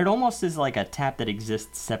 and it almost is like a tap that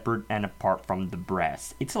exists separate and apart from the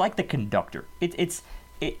brass. It's like the conductor. It's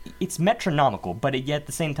metronomical, but yet at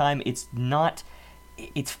the same time, it's not.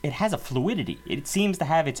 It has a fluidity. It seems to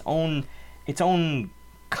have its own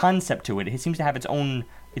concept to it. It seems to have its own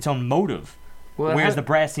motive. Whereas the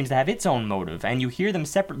brass seems to have its own motive, and you hear them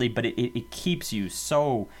separately, but it keeps you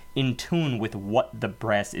so in tune with what the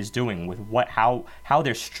brass is doing, with how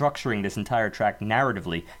they're structuring this entire track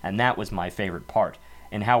narratively, and that was my favorite part.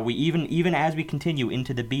 And how we even as we continue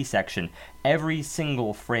into the B section, every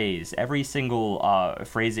single phrase,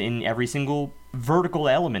 phrase in every single vertical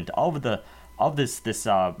element of this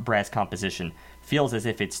brass composition feels as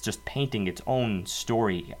if it's just painting its own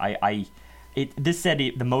story. This said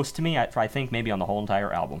the most to me, I think, maybe on the whole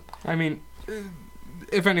entire album. I mean,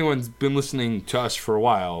 if anyone's been listening to us for a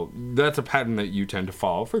while, that's a pattern that you tend to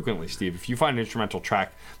follow frequently, Steve. If you find an instrumental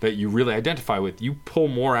track that you really identify with, you pull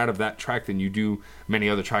more out of that track than you do many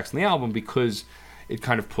other tracks in the album because it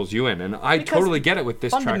kind of pulls you in. And I totally get it with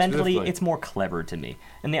this track. Fundamentally, it's more clever to me.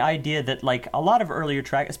 And the idea that, like, a lot of earlier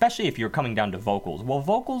tracks, especially if you're coming down to vocals, well,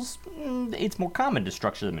 vocals, it's more common to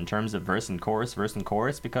structure them in terms of verse and chorus,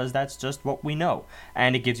 because that's just what we know.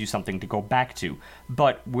 And it gives you something to go back to.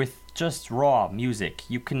 But with just raw music,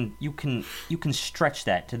 you can stretch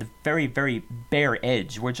that to the very, very bare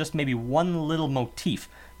edge, where just maybe one little motif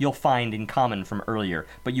you'll find in common from earlier,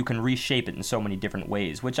 but you can reshape it in so many different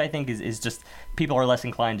ways, which I think is just, people are less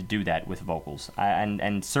inclined to do that with vocals.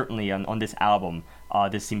 And certainly on this album,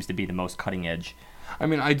 this seems to be the most cutting edge. I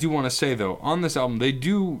mean, I do want to say, though, on this album, they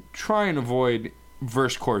do try and avoid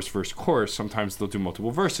verse, chorus, verse, chorus. Sometimes they'll do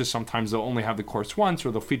multiple verses. Sometimes they'll only have the chorus once,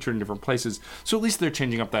 or they'll feature in different places. So at least they're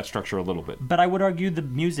changing up that structure a little bit. But I would argue the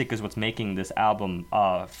music is what's making this album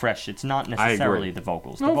fresh. It's not necessarily the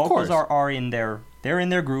vocals. The vocals are in their... They're in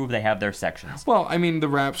their groove. They have their sections. Well, I mean, the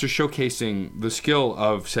raps are showcasing the skill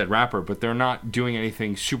of said rapper, but they're not doing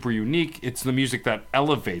anything super unique. It's the music that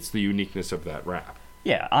elevates the uniqueness of that rap.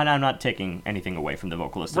 Yeah, and I'm not taking anything away from the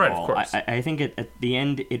vocalist at all. Of course. I think at the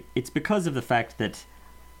end, it's because of the fact that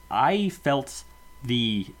I felt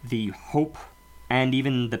the hope and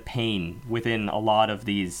even the pain within a lot of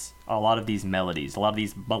these melodies, a lot of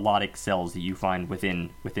these melodic cells that you find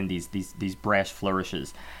within these brash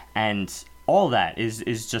flourishes, and all that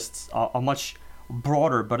is just a much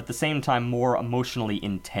broader, but at the same time more emotionally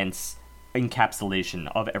intense encapsulation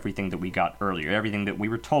of everything that we got earlier, everything that we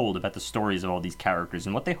were told about the stories of all these characters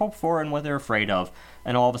and what they hope for and what they're afraid of,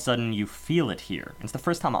 and all of a sudden you feel it here. It's the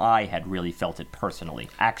first time I had really felt it personally,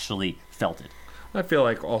 actually felt it. I feel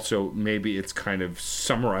like also maybe it's kind of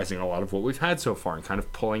summarizing a lot of what we've had so far and kind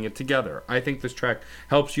of pulling it together. I think this track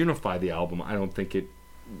helps unify the album. I don't think it...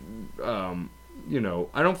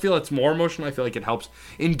 I don't feel it's more emotional. I feel like it helps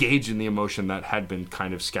engage in the emotion that had been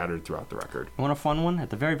kind of scattered throughout the record. You want a fun one? At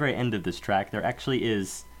the very, very end of this track, there actually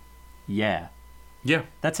is, yeah. Yeah.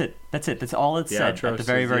 That's it. That's all it said at the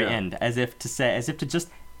very, very end. As if to just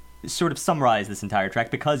sort of summarize this entire track,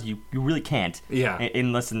 because you really can't. Yeah.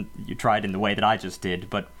 Unless you try it in the way that I just did,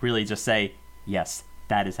 but really just say, yes,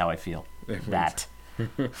 that is how I feel. That.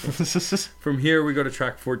 From here we go to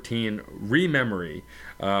track 14, Rememory,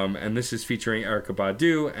 and this is featuring Erykah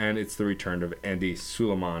Badu, and it's the return of Andy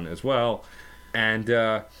Suleiman as well. And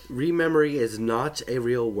Rememory is not a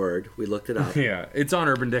real word. We looked it up. Yeah, it's on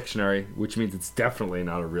Urban Dictionary, which means it's definitely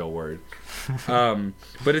not a real word.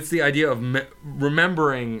 But it's the idea of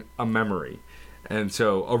remembering a memory, and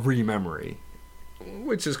so a rememory,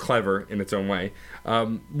 which is clever in its own way.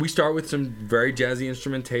 We start with some very jazzy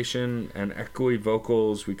instrumentation and echoey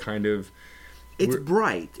vocals. It's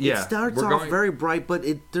bright. Yeah, it starts off very bright, but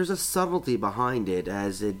there's a subtlety behind it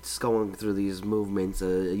as it's going through these movements,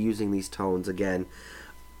 using these tones again.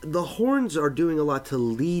 The horns are doing a lot to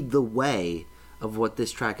lead the way of what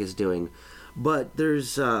this track is doing, but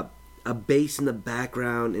there's a bass in the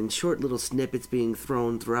background and short little snippets being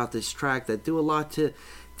thrown throughout this track that do a lot to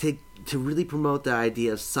really promote the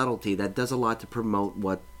idea of subtlety. That does a lot to promote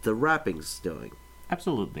what the rapping's doing.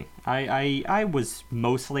 Absolutely. I was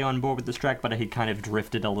mostly on board with this track, but it had kind of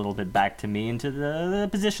drifted a little bit back to me into the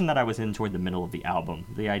position that I was in toward the middle of the album.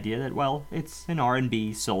 The idea that, well, it's an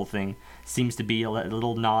R&B soul thing, seems to be a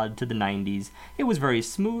little nod to the 90s. It was very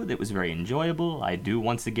smooth, it was very enjoyable. I do,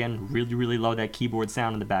 once again, really, really love that keyboard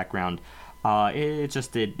sound in the background. It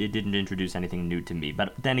didn't introduce anything new to me.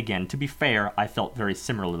 But then again, to be fair, I felt very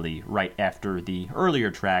similarly right after the earlier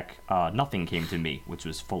track, Nothing Came to Me, which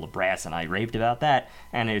was full of brass, and I raved about that.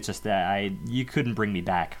 And it's just you couldn't bring me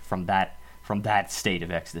back from that state of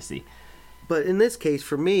ecstasy. But in this case,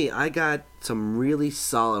 for me, I got some really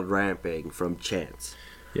solid ramping from Chance.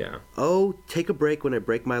 Yeah. Oh, take a break when I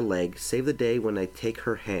break my leg, save the day when I take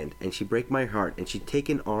her hand, and she break my heart, and she take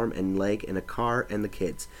an arm and leg and a car and the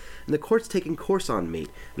kids. And the court's taking course on me,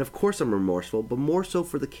 and of course I'm remorseful, but more so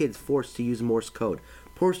for the kids forced to use Morse code.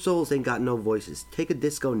 Poor souls ain't got no voices. Take a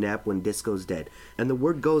disco nap when disco's dead. And the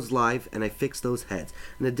word goes live, and I fix those heads.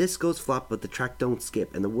 And the disc goes flop, but the track don't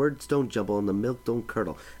skip. And the words don't jumble, and the milk don't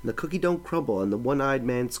curdle. And the cookie don't crumble, and the one-eyed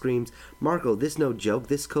man screams, Marco, this no joke,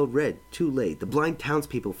 this code red. Too late. The blind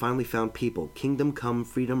townspeople finally found people. Kingdom come,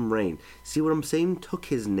 freedom reign. See what I'm saying? Took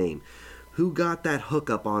his name. Who got that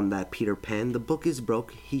hook up on that Peter Pan? The book is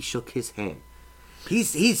broke, he shook his hand.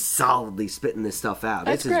 He's solidly spitting this stuff out.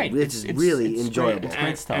 That's great. It's really enjoyable. It's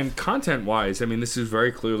great stuff. And content-wise, I mean, this is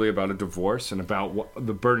very clearly about a divorce and about what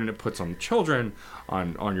the burden it puts on children,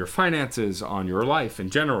 on your finances, on your life in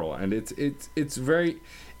general. And it's very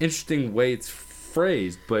interesting way it's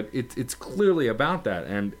phrased, but it's clearly about that,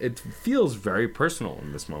 and it feels very personal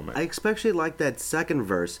in this moment. I especially like that second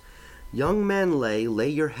verse. Young man, lay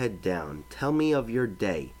your head down. Tell me of your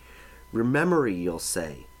day. Rememory, you'll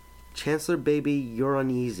say. Chancellor, baby, you're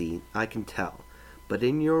uneasy, I can tell. But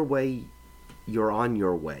in your way, you're on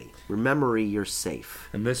your way. Rememory, you're safe.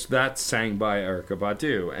 And that's sang by Erykah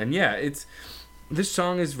Badu. And yeah, this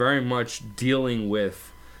song is very much dealing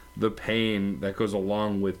with the pain that goes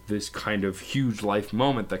along with this kind of huge life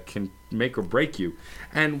moment that can make or break you.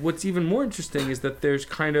 And what's even more interesting is that there's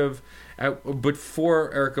kind of, before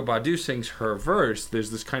Erykah Badu sings her verse,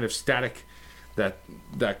 there's this kind of static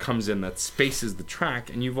that comes in that spaces the track,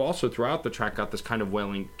 and you've also throughout the track got this kind of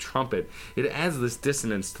wailing trumpet. It adds this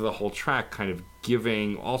dissonance to the whole track, kind of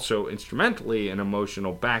giving also instrumentally an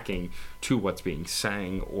emotional backing to what's being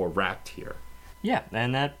sang or rapped here. Yeah,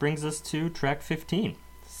 and that brings us to track 15,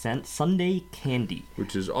 Sunday Candy,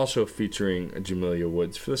 which is also featuring Jamelia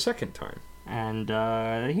Woods for the second time. And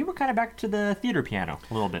here we're kind of back to the theater piano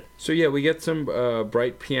a little bit. So yeah, we get some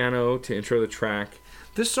bright piano to intro the track.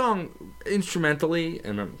 This song, instrumentally,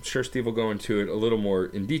 and I'm sure Steve will go into it a little more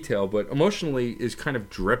in detail, but emotionally is kind of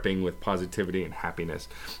dripping with positivity and happiness.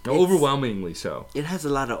 Overwhelmingly so. It has a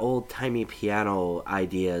lot of old-timey piano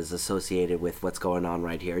ideas associated with what's going on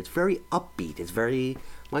right here. It's very upbeat. It's very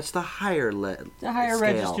much the higher scale.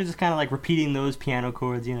 Register, just kind of like repeating those piano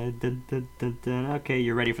chords, dun, dun, dun, dun. Okay,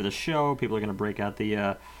 you're ready for the show. People are going to break out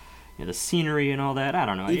the scenery and all that. I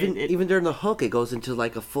don't know. Even during the hook, it goes into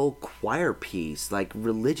like a full choir piece, like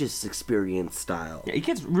religious experience style. Yeah, it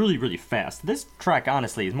gets really, really fast. This track,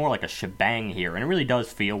 honestly, is more like a shebang here, and it really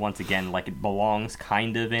does feel, once again, like it belongs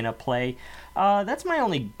kind of in a play. That's my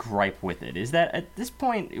only gripe with it, is that at this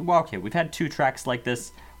point, well, okay, we've had two tracks like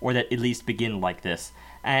this, or that at least begin like this,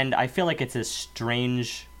 and I feel like it's a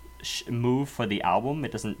strange move for the album.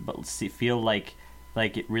 It doesn't feel like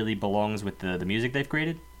it really belongs with the music they've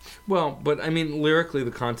created. Well, but I mean, lyrically, the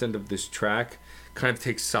content of this track kind of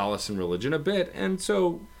takes solace in religion a bit, and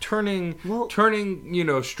so turning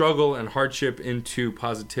struggle and hardship into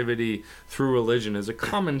positivity through religion is a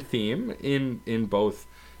common theme in both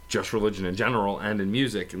just religion in general and in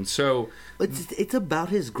music, and so it's about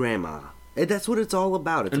his grandma. That's what it's all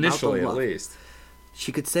about. It's initially, about the love. At least.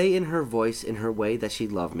 She could say in her voice, in her way, that she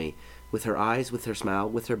loved me, with her eyes, with her smile,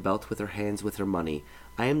 with her belt, with her hands, with her money.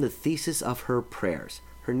 I am the thesis of her prayers.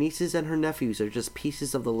 Her nieces and her nephews are just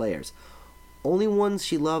pieces of the layers. Only ones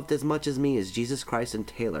she loved as much as me is Jesus Christ and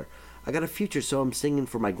Taylor. I got a future, so I'm singing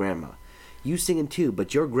for my grandma. You singing too,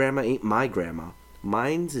 but your grandma ain't my grandma.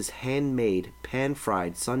 Mine's is handmade,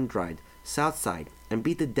 pan-fried, sun-dried, southside, and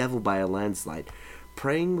beat the devil by a landslide.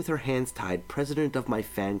 Praying with her hands tied, president of my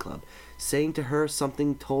fan club, saying to her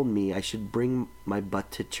something told me I should bring my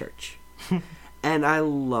butt to church. And I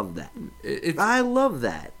love that. I love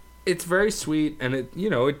that. It's very sweet, and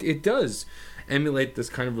it does emulate this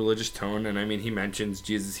kind of religious tone. And I mean, he mentions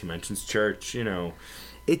Jesus, he mentions church.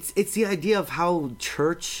 It's the idea of how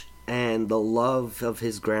church and the love of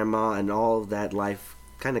his grandma and all of that life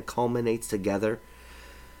kind of culminates together.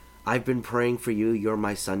 I've been praying for you. You're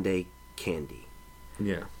my Sunday candy.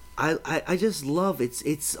 Yeah. I just love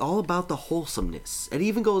it's all about the wholesomeness. It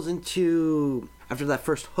even goes into, after that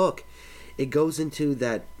first hook, it goes into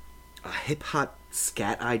that hip hop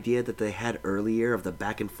scat idea that they had earlier of the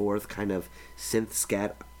back and forth kind of synth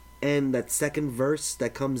scat, and that second verse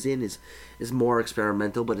that comes in is more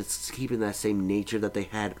experimental, but it's keeping that same nature that they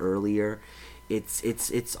had earlier.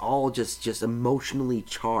 It's all just emotionally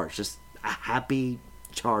charged, just a happy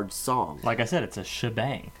charged song. Like I said, it's a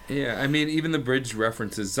shebang. Yeah, I mean, even the bridge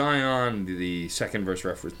references Zion, the second verse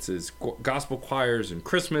references gospel choirs and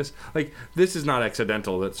Christmas. Like, this is not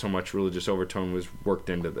accidental that so much religious overtone was worked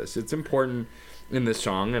into this. It's important in this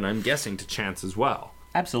song, and I'm guessing to Chance as well.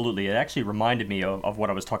 Absolutely. It actually reminded me of what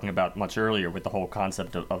I was talking about much earlier with the whole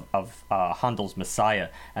concept of Handel's Messiah,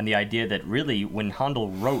 and the idea that really when Handel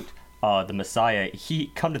wrote the Messiah, he,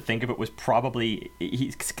 come to think of it, was probably,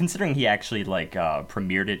 considering he actually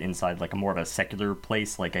premiered it inside like a more of a secular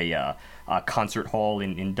place, like a concert hall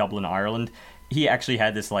in Dublin, Ireland. he actually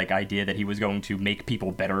had this like idea that he was going to make people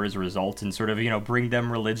better as a result, and sort of bring them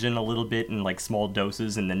religion a little bit in like small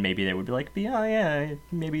doses, and then maybe they would be like, yeah,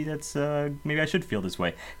 maybe that's maybe I should feel this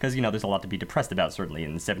way, because there's a lot to be depressed about, certainly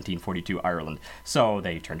in 1742 Ireland. So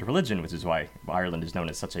they turned to religion, which is why Ireland is known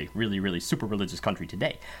as such a really, really super religious country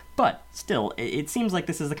today. But still, it seems like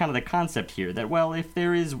this is the kind of the concept here that, well, if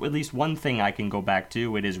there is at least one thing I can go back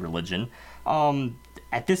to, it is religion.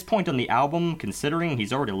 At this point on the album, considering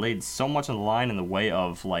he's already laid so much on the line in the way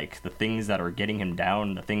of, like, the things that are getting him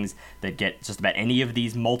down, the things that get just about any of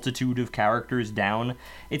these multitude of characters down,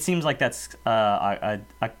 it seems like that's a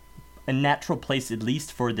natural place, at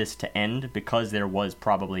least, for this to end, because there was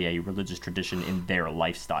probably a religious tradition in their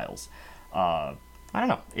lifestyles. I don't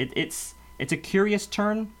know. It's a curious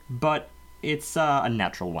turn, but it's a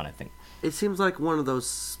natural one, I think. It seems like one of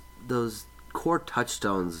those core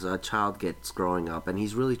touchstones a child gets growing up, and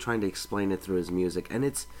he's really trying to explain it through his music, and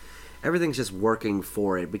everything's just working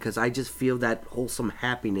for it, because I just feel that wholesome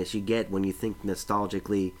happiness you get when you think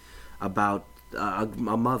nostalgically about a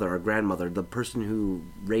mother, a grandmother, the person who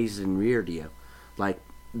raised and reared you. Like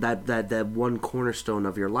that one cornerstone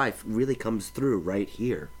of your life really comes through right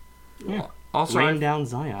here. Yeah. Also, rain down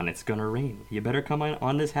Zion, it's gonna rain. You better come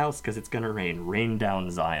on this house, because it's gonna rain. Rain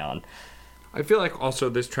down Zion. I feel like also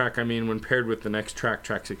this track, when paired with the next track,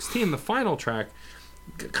 track 16, the final track,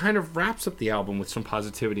 kind of wraps up the album with some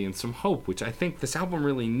positivity and some hope, which I think this album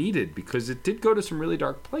really needed, because it did go to some really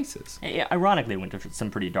dark places. Ironically, it went to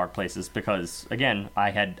some pretty dark places, because again, I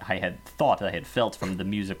had felt from the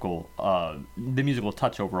musical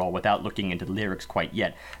touch overall, without looking into the lyrics quite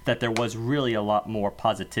yet, that there was really a lot more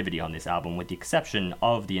positivity on this album, with the exception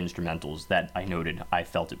of the instrumentals that I noted. I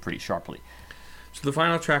felt it pretty sharply. So the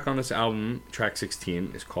final track on this album, track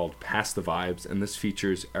 16, is called Pass the Vibes, and this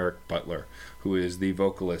features Eric Butler, who is the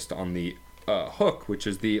vocalist on the hook, which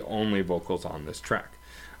is the only vocals on this track.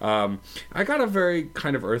 I got a very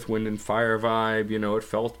kind of Earth, Wind, and Fire vibe. It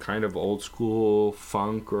felt kind of old school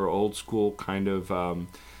funk, or old school kind of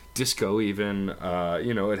disco even.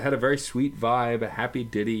 It had a very sweet vibe, a happy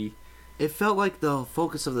ditty. It felt like the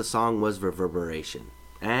focus of the song was reverberation,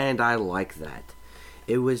 and I like that.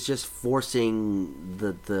 It was just forcing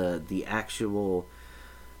the actual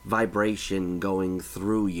vibration going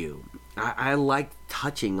through you. I liked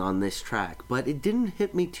touching on this track, but it didn't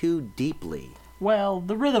hit me too deeply. Well,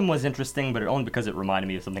 the rhythm was interesting, but only because it reminded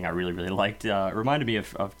me of something I really, really liked. It reminded me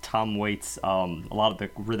of Tom Waits, a lot of the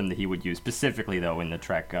rhythm that he would use, specifically, though, in the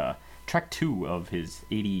track 2 of his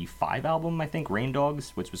 85 album, I think, Rain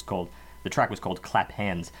Dogs, which was called, the track was called Clap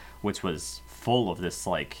Hands, which was full of this,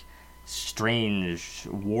 like, strange,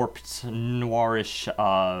 warped, noirish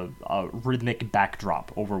rhythmic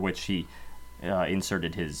backdrop over which he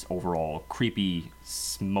inserted his overall creepy,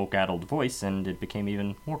 smoke-addled voice, and it became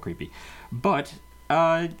even more creepy. But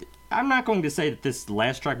I'm not going to say that this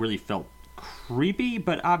last track really felt creepy,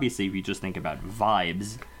 but obviously if you just think about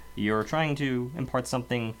vibes, you're trying to impart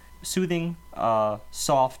something soothing,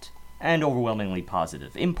 soft, and overwhelmingly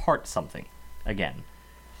positive. Impart something, again.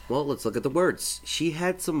 Well, let's look at the words. She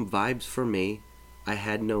had some vibes for me. I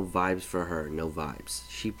had no vibes for her. No vibes.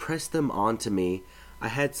 She pressed them onto me. I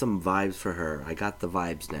had some vibes for her. I got the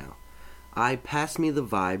vibes now. Pass me the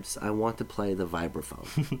vibes. I want to play the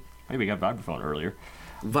vibraphone. Maybe we got vibraphone earlier.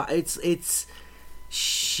 It's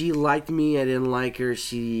she liked me. I didn't like her.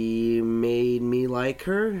 She made me like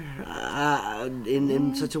her.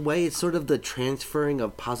 In such a way, it's sort of the transferring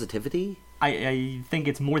of positivity. I think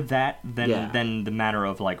it's more that than the matter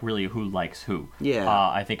of, like, really who likes who. Yeah.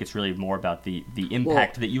 I think it's really more about the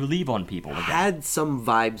impact that you leave on people. Again. Had some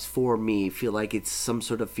vibes for me. Feel like it's some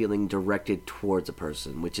sort of feeling directed towards a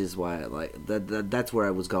person, which is why I like that's where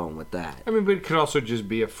I was going with that. But it could also just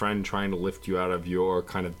be a friend trying to lift you out of your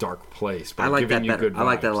kind of dark place by I like giving that better. you good vibes. I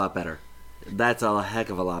like that a lot better. That's a heck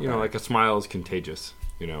of a lot better. Like a smile is contagious.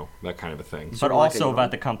 That kind of a thing. But also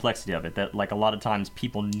about the complexity of it, that, like, a lot of times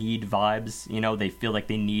people need vibes, they feel like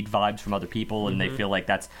they need vibes from other people, and they feel like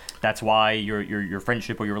that's why your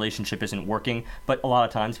friendship or your relationship isn't working. But a lot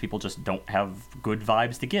of times people just don't have good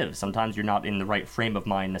vibes to give. Sometimes you're not in the right frame of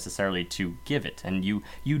mind necessarily to give it, and you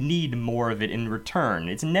need more of it in return.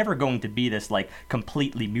 It's never going to be this, like,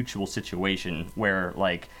 completely mutual situation where,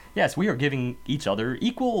 like, yes, we are giving each other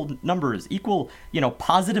equal numbers, equal,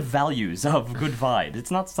 positive values of good vibes.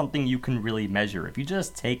 It's not something you can really measure. If you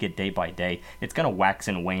just take it day by day, it's going to wax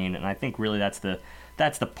and wane, and I think really that's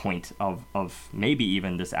the point of maybe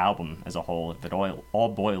even this album as a whole, if it all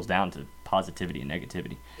boils down to positivity and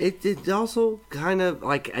negativity. It also kind of,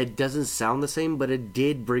 like, it doesn't sound the same, but it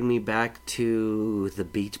did bring me back to the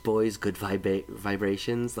Beach Boys' Good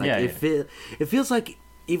Vibrations. Like, it feels like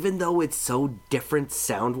even though it's so different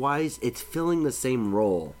sound-wise, it's filling the same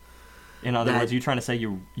role. In other words, you trying to say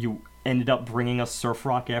you ended up bringing us surf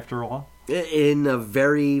rock after all? In a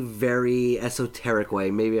very, very esoteric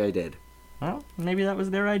way. Maybe I did. Well, maybe that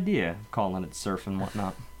was their idea, calling it surf and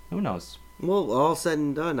whatnot. Who knows? Well, all said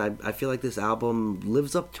and done, I feel like this album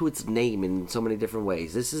lives up to its name in so many different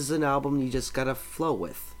ways. This is an album you just gotta flow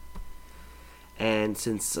with. And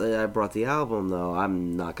since I brought the album, though,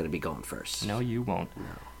 I'm not gonna be going first. No, you won't. No.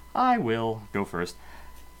 I will go first.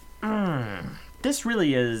 This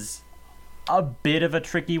really is a bit of a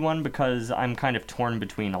tricky one because I'm kind of torn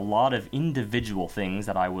between a lot of individual things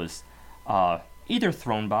that I was either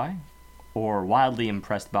thrown by or wildly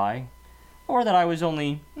impressed by or that I was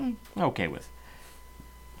only okay with.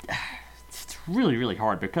 It's really, really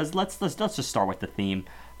hard because let's just start with the theme.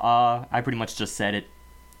 I pretty much just said it.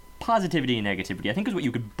 Positivity and negativity, I think, is what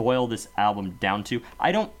you could boil this album down to.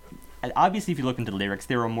 Obviously, if you look into the lyrics,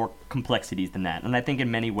 there are more complexities than that. And I think in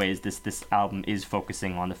many ways, this album is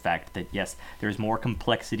focusing on the fact that, yes, there's more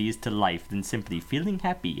complexities to life than simply feeling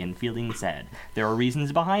happy and feeling sad. There are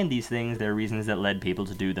reasons behind these things. There are reasons that led people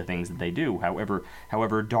to do the things that they do,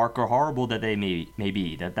 however dark or horrible that they may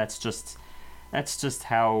be. That's just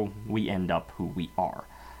how we end up who we are.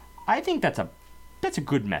 I think that's a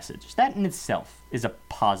good message. That in itself is a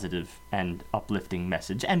positive and uplifting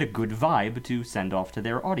message and a good vibe to send off to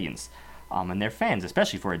their audience and their fans,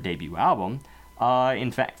 especially for a debut album.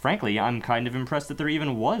 In fact, frankly, I'm kind of impressed that there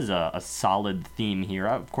even was a solid theme here.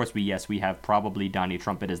 Of course, we have probably Donnie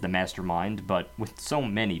Trumpet as the mastermind, but with so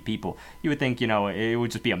many people, you would think, it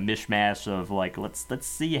would just be a mishmash of like, let's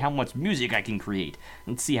see how much music I can create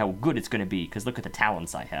and see how good it's going to be, because look at the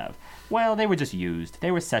talents I have. Well, they were just used.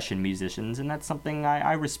 They were session musicians, and that's something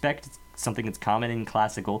I respect. It's something that's common in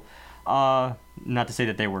classical. Not to say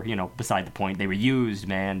that they were, beside the point. They were used,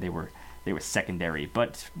 man. They were secondary,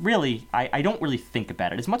 but really, I don't really think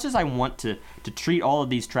about it. As much as I want to treat all of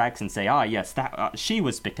these tracks and say, yes, that she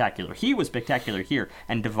was spectacular, he was spectacular here,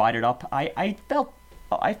 and divide it up, I felt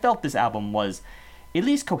this album was at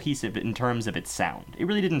least cohesive in terms of its sound. It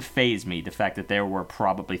really didn't faze me, the fact that there were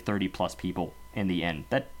probably 30 plus people in the end.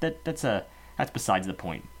 That's besides the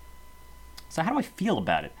point. So how do I feel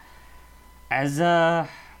about it? As a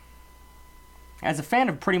fan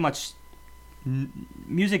of pretty much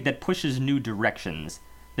music that pushes new directions,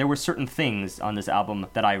 there were certain things on this album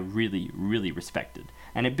that I really, really respected.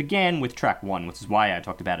 And it began with track 1, which is why I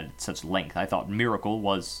talked about it at such length. I thought Miracle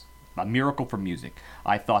was a miracle for music.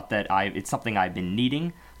 I thought that it's something I've been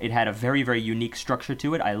needing. It had a very, very unique structure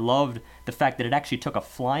to it. I loved the fact that it actually took a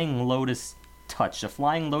Flying Lotus touch, a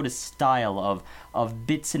Flying Lotus style of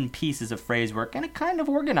bits and pieces of phrase work, and it kind of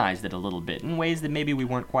organized it a little bit in ways that maybe we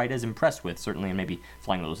weren't quite as impressed with, certainly in maybe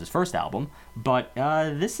Flying Lotus's first album. But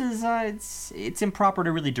this is it's improper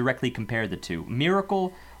to really directly compare the two.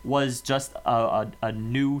 Miracle was just a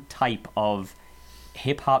new type of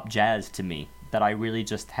hip-hop jazz to me that I really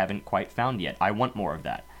just haven't quite found yet. I want more of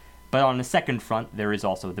that. But on the second front, there is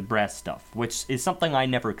also the brass stuff, which is something I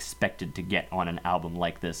never expected to get on an album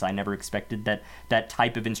like this. I never expected that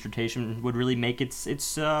type of instrumentation would really make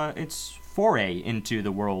its foray into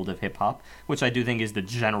the world of hip-hop, which I do think is the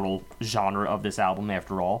general genre of this album,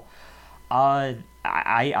 after all. I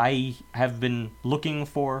have been looking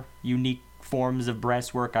for unique forms of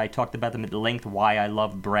brass work. I talked about them at length, why I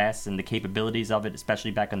love brass and the capabilities of it,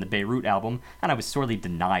 especially back on the Beirut album, and I was sorely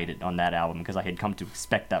denied it on that album because I had come to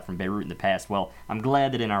expect that from Beirut in the past. Well, I'm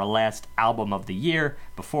glad that in our last album of the year,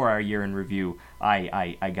 before our year in review,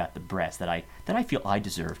 I got the brass that I feel I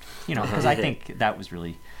deserved, because I think that was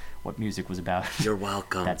really what music was about. You're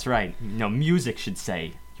welcome. That's right. Music should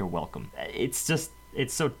say you're welcome. It's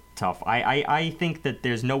so tough. I think that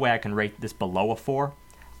there's no way I can rate this below a 4.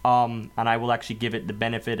 And I will actually give it the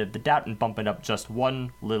benefit of the doubt and bump it up just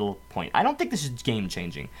one little point. I don't think this is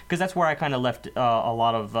game-changing, because that's where I kind of left a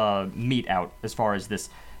lot of meat out as far as this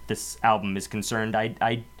album is concerned.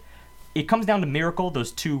 It comes down to Miracle,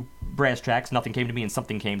 those 2 brass tracks, Nothing Came to Me and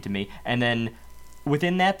Something Came to Me, and then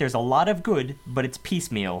within that there's a lot of good, but it's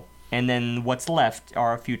piecemeal, and then what's left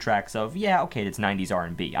are a few tracks of, it's 90s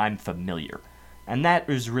R&B, I'm familiar. And that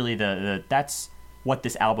is really that's what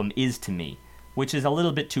this album is to me, which is a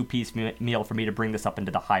little bit too piecemeal for me to bring this up into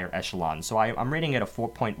the higher echelon. So I'm rating it a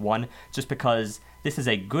 4.1 just because this is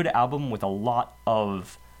a good album with a lot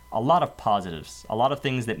of positives, a lot of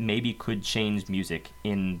things that maybe could change music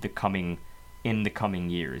in the coming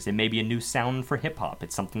years. It may be a new sound for hip-hop.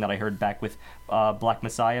 It's something that I heard back with Black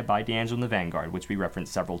Messiah by D'Angelo and the Vanguard, which we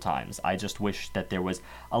referenced several times. I just wish that there was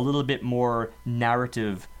a little bit more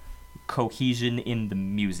narrative cohesion in the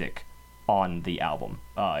music on the album.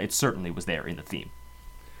 It certainly was there in the theme.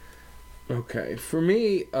 Okay, for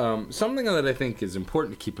me, something that I think is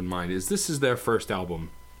important to keep in mind is this is their first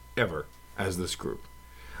album ever as this group,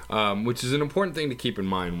 which is an important thing to keep in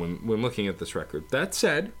mind when looking at this record. That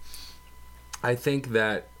said, I think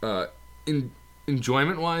that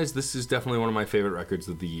enjoyment-wise, this is definitely one of my favorite records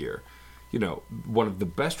of the year. You know, one of the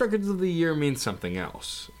best records of the year means something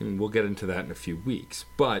else, and we'll get into that in a few weeks,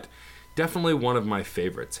 but definitely one of my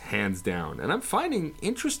favorites, hands down. And I'm finding,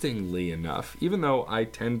 interestingly enough, even though I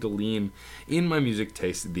tend to lean in my music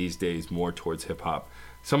taste these days more towards hip-hop,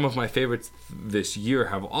 some of my favorites this year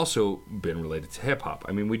have also been related to hip-hop.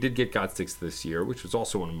 I mean, we did get Godsticks this year, which was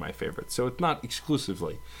also one of my favorites, so it's not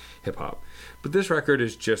exclusively hip-hop. But this record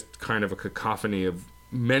is just kind of a cacophony of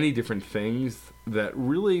many different things that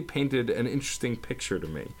really painted an interesting picture to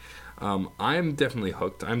me. I'm definitely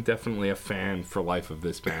hooked. I'm definitely a fan for life of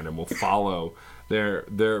this band and will follow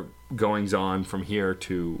their goings on from here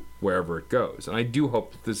to wherever it goes. And I do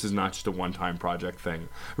hope that this is not just a one-time project thing.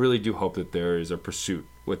 I really do hope that there is a pursuit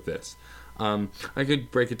with this. I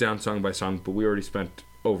could break it down song by song, but we already spent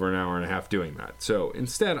over an hour and a half doing that. So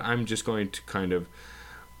instead, I'm just going to kind of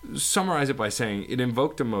summarize it by saying it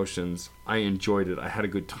invoked emotions. I enjoyed it. I had a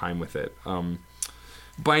good time with it.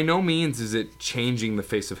 By no means is it changing the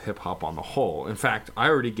face of hip-hop on the whole. In fact, I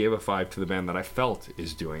already gave a 5 to the band that I felt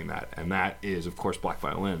is doing that, and that is, of course, Black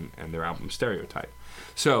Violin and their album Stereotype.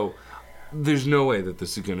 So there's no way that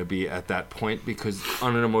this is going to be at that point, because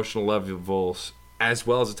on an emotional level, as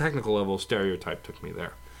well as a technical level, Stereotype took me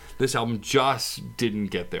there. This album just didn't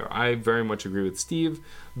get there. I very much agree with Steve,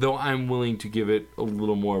 though I'm willing to give it a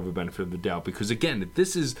little more of a benefit of the doubt, because, again,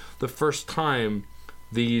 this is the first time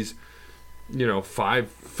these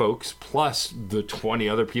 5 folks plus the 20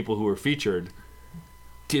 other people who were featured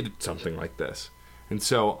did something like this. And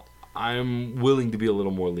so I'm willing to be a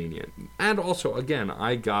little more lenient. And also, again,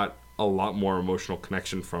 I got a lot more emotional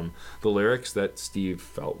connection from the lyrics that Steve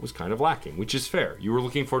felt was kind of lacking, which is fair. You were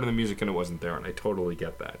looking forward to the music and it wasn't there, and I totally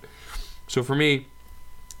get that. So for me,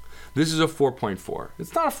 this is a 4.4.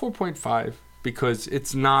 It's not a 4.5 because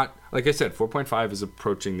it's not, like I said, 4.5 is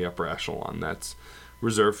approaching the upper echelon. That's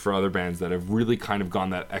reserved for other bands that have really kind of gone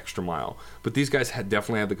that extra mile. But these guys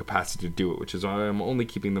definitely had the capacity to do it, which is why I'm only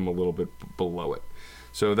keeping them a little bit below it.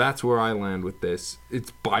 So that's where I land with this. It's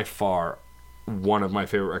by far one of my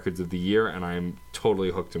favorite records of the year, and I am totally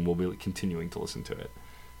hooked and will be continuing to listen to it.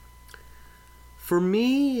 For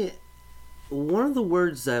me, one of the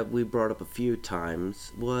words that we brought up a few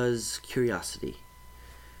times was curiosity.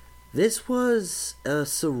 This was a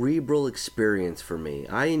cerebral experience for me.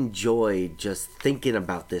 I enjoyed just thinking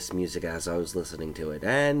about this music as I was listening to it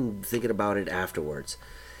and thinking about it afterwards.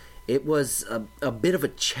 It was a bit of a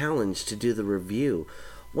challenge to do the review.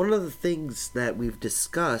 One of the things that we've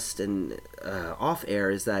discussed and off air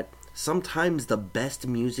is that sometimes the best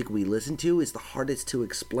music we listen to is the hardest to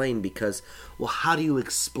explain because, well, how do you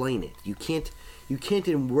explain it? You can't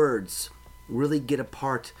in words really get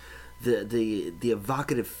apart the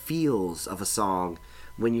evocative feels of a song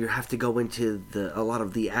when you have to go into a lot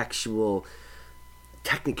of the actual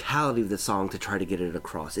technicality of the song to try to get it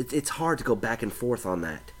across. It's hard to go back and forth on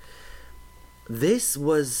that. This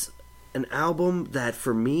was an album that,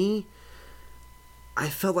 for me, I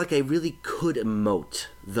felt like I really could emote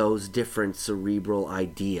those different cerebral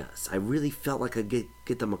ideas. I really felt like I could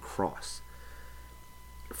get them across.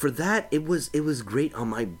 For that, it was great on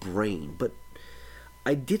my brain, but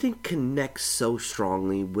I didn't connect so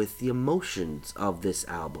strongly with the emotions of this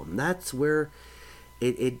album. That's where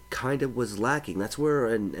it kind of was lacking. That's where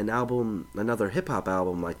an album, another hip-hop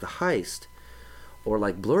album like The Heist or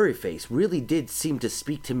like Blurryface really did seem to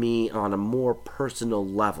speak to me on a more personal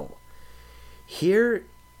level. Here,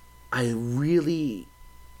 I really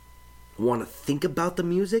want to think about the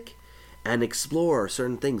music and explore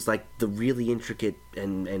certain things like the really intricate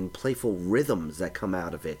and playful rhythms that come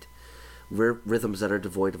out of it. Rhythms that are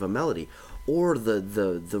devoid of a melody, or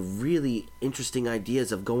the really interesting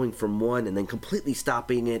ideas of going from one and then completely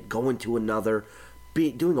stopping it, going to another,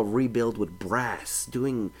 doing a rebuild with brass,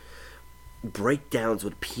 doing breakdowns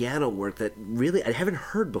with piano work that really I haven't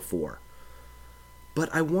heard before.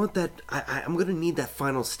 But I want that. I'm going to need that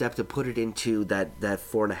final step to put it into that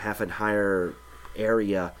 4.5 and higher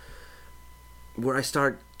area, where I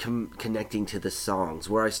start connecting to the songs,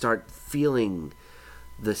 where I start feeling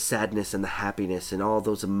the sadness and the happiness and all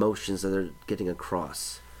those emotions that they're getting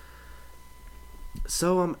across.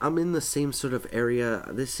 So I'm in the same sort of area.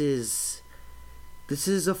 This is a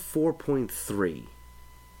 4.3.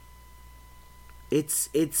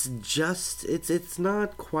 It's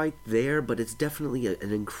not quite there, but it's definitely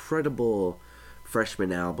an incredible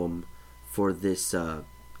freshman album for this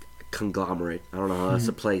conglomerate. I don't know how else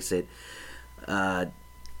to place it. And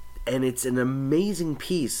it's an amazing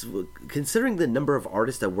piece. Considering the number of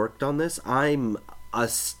artists that worked on this, I'm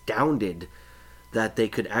astounded that they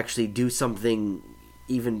could actually do something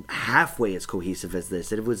even halfway as cohesive as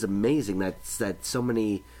this. It was amazing that so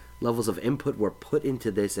many levels of input were put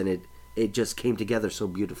into this, and it just came together so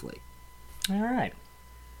beautifully. All right.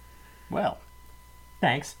 Well,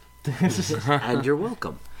 thanks. And you're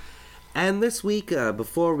welcome. And this week,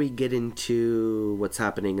 before we get into what's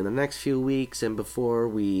happening in the next few weeks, and before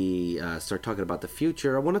we start talking about the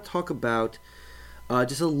future, I want to talk about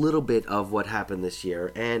just a little bit of what happened this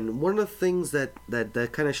year. And one of the things that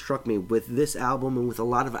kind of struck me with this album and with a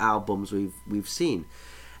lot of albums we've seen,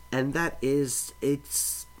 and that is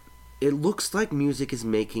it looks like music is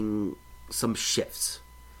making some shifts.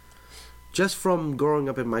 Just from growing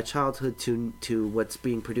up in my childhood to what's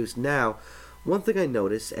being produced now, one thing I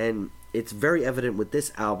noticed, and it's very evident with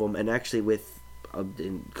this album, and actually with,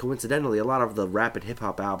 coincidentally, a lot of the rapid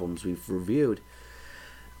hip-hop albums we've reviewed,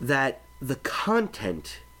 that the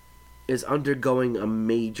content is undergoing a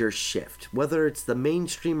major shift. Whether it's the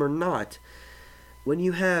mainstream or not, when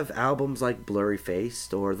you have albums like Blurry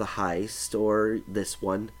Faced, or The Heist, or this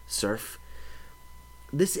one, Surf,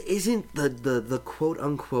 this isn't the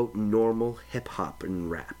quote-unquote normal hip-hop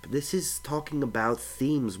and rap. This is talking about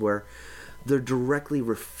themes where they're directly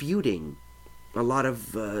refuting a lot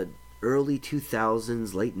of early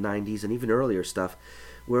 2000s, late 90s, and even earlier stuff,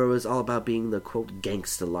 where it was all about being the, quote,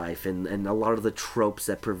 gangsta life, and a lot of the tropes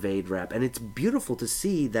that pervade rap. And it's beautiful to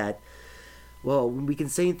see that, well, we can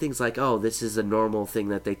say things like, oh, this is a normal thing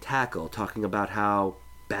that they tackle, talking about how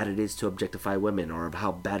bad it is to objectify women, or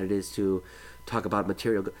how bad it is to talk about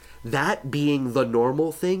material. That being the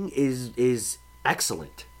normal thing is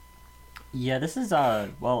excellent. Yeah, this is,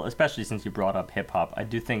 well, especially since you brought up hip-hop, I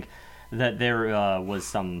do think that there was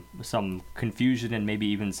some confusion and maybe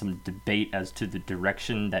even some debate as to the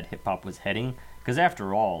direction that hip-hop was heading. Because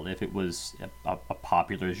after all, if it was a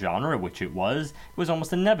popular genre, which it was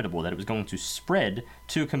almost inevitable that it was going to spread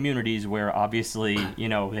to communities where obviously, you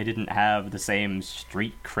know, they didn't have the same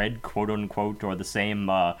street cred, quote-unquote, or the same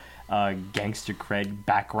gangster cred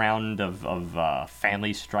background of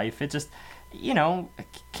family strife. It just, you know,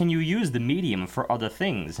 can you use the medium for other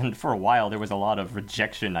things? And for a while, there was a lot of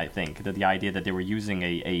rejection, I think, that the idea that they were using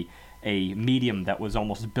a medium that was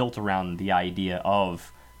almost built around the idea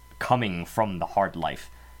of coming from the hard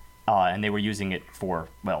life, and they were using it for,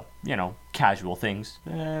 well, you know, casual things.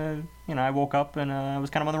 You know, I woke up and I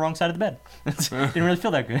was kind of on the wrong side of the bed. Didn't really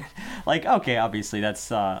feel that good. Like, okay, obviously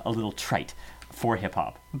that's a little trite for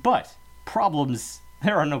hip-hop, but problems,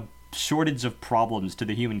 there are no shortage of problems to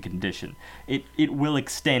the human condition. It will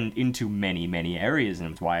extend into many, many areas,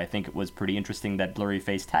 and it's why I think it was pretty interesting that Blurry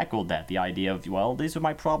Face tackled that, the idea of, well, these are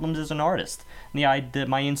my problems as an artist, the idea,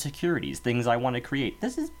 my insecurities, things I want to create.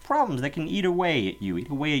 This is problems that can eat away at you, eat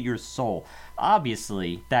away at your soul.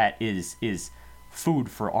 Obviously, that is food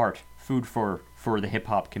for art, food for the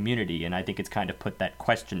hip-hop community, and I think it's kind of put that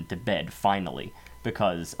question to bed, finally,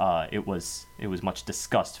 because it was much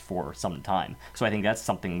discussed for some time. So I think that's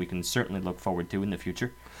something we can certainly look forward to in the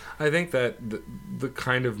future. I think that the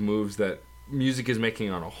kind of moves that music is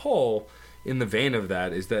making on a whole, in the vein of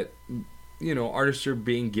that, is that, you know, artists are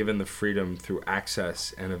being given the freedom through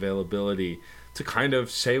access and availability to kind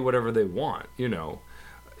of say whatever they want, you know.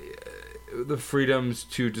 The freedoms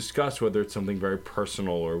to discuss whether it's something very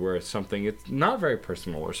personal or where it's something it's not very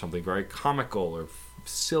personal, or something very comical or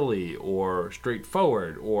silly or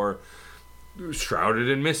straightforward or shrouded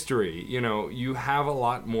in mystery. You know, you have a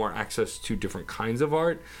lot more access to different kinds of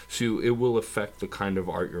art, so it will affect the kind of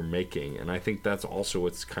art you're making. And I think that's also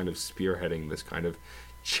what's kind of spearheading this kind of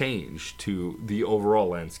change to the overall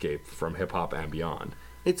landscape from hip-hop and beyond.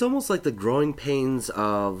 It's almost like the growing pains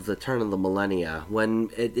of the turn of the millennia, when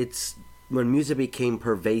when music became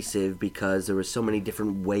pervasive because there were so many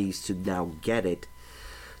different ways to now get it.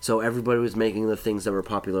 So everybody was making the things that were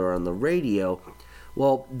popular on the radio.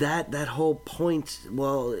 Well, that whole point,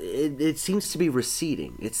 well, it seems to be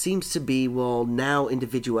receding. It seems to be, well, now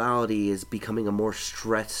individuality is becoming a more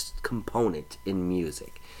stressed component in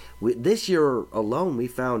music. This year alone, we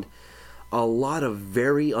found a lot of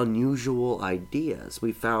very unusual ideas.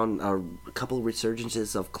 We found a couple of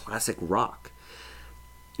resurgences of classic rock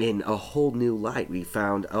in a whole new light. We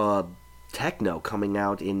found techno coming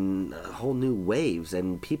out in whole new waves,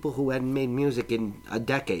 and people who hadn't made music in a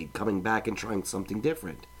decade coming back and trying something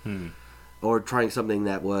different. Or trying something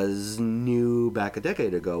that was new back a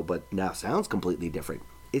decade ago but now sounds completely different.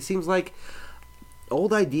 It seems like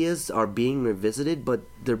old ideas are being revisited, but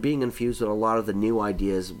they're being infused with a lot of the new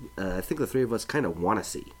ideas I think the three of us kind of want to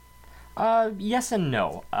see. Yes and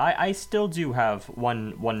no. I still do have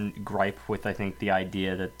one gripe with, I think, the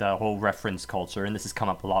idea that the whole reference culture, and this has come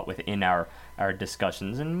up a lot within our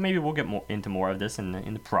discussions, and maybe we'll get into more of this in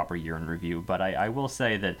the proper year in review, but I will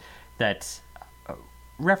say that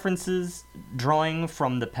references, drawing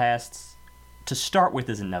from the past, to start with,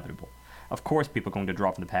 is inevitable. Of course, people are going to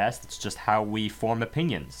draw from the past. It's just how we form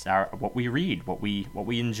opinions, what we read, what we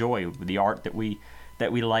enjoy, the art that we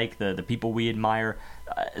like, the people we admire.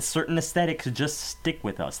 Certain aesthetics just stick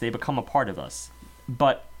with us. They become a part of us.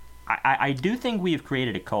 But I do think we've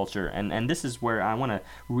created a culture, and this is where I want to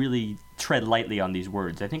really tread lightly on these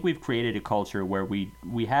words. I think we've created a culture where we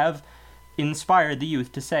have inspired the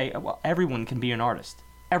youth to say, well, everyone can be an artist.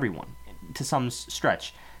 Everyone, to some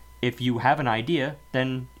stretch. If you have an idea,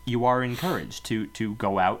 then you are encouraged to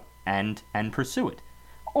go out and pursue it.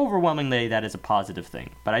 Overwhelmingly, that is a positive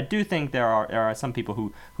thing. But I do think there are some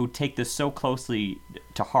people who take this so closely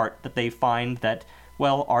to heart that they find that,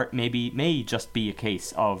 well, art may just be a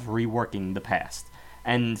case of reworking the past.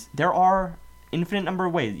 And there are infinite number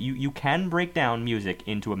of ways. You can break down music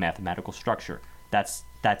into a mathematical structure. That's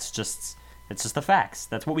just the facts.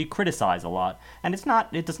 That's what we criticize a lot. And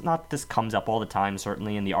this comes up all the time,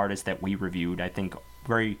 certainly in the artists that we reviewed. I think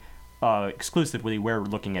very exclusively we're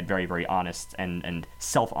looking at very, very honest and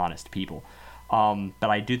self-honest people. But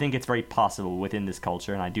I do think it's very possible within this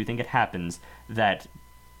culture, and I do think it happens, that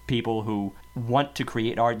people who want to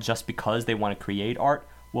create art just because they want to create art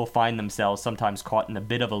will find themselves sometimes caught in a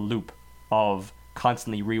bit of a loop of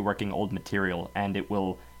constantly reworking old material, and it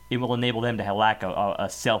will enable them to lack a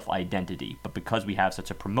self-identity. But because we have such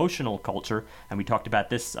a promotional culture, and we talked about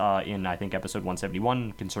this in, I think, episode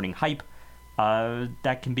 171 concerning hype,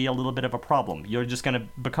 that can be a little bit of a problem. You're just going to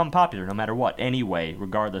become popular no matter what, anyway,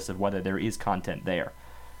 regardless of whether there is content there.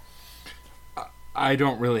 I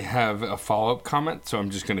don't really have a follow-up comment, so I'm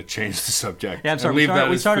just going to change the subject. Yeah, I'm sorry.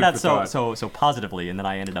 We started out so positively, and then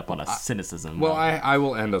I ended up on a cynicism. Well, I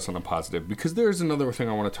will end us on a positive, because there's another thing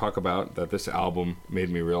I want to talk about that this album made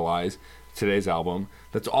me realize, today's album,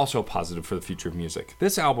 that's also positive for the future of music.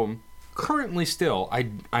 This album, currently still, I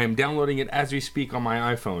am downloading it as we speak on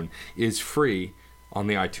my iPhone, is free on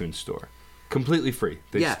the iTunes Store. Completely free.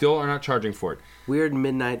 They still are not charging for it. Weird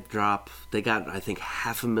midnight drop. They got, I think,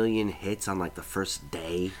 500,000 hits on like the first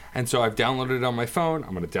day. And so I've downloaded it on my phone.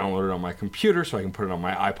 I'm going to download it on my computer so I can put it on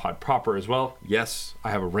my iPod proper as well. Yes,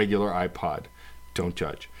 I have a regular iPod. Don't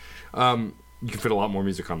judge. You can fit a lot more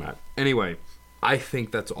music on that. Anyway, I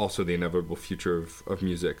think that's also the inevitable future of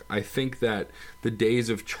music. I think that the days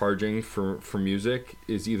of charging for music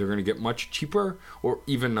is either going to get much cheaper or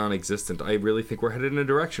even non-existent. I really think we're headed in a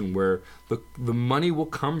direction where the money will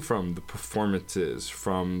come from the performances,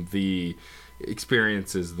 from the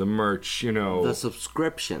experiences, the merch, the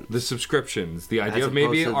subscriptions. The idea of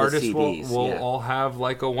maybe artists CDs, will all have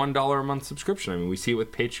like a $1 a month subscription. I mean, we see it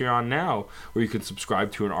with Patreon now, where you can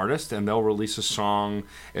subscribe to an artist and they'll release a song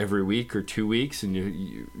every week or 2 weeks, and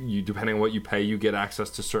you depending on what you pay, you get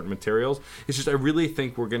access to certain materials. It's just, I really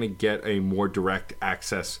think we're going to get a more direct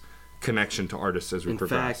access connection to artists as we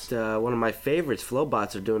progress. In fact, one of my favorites,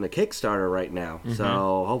 Flowbots, are doing a Kickstarter right now,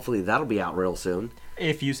 so hopefully that'll be out real soon.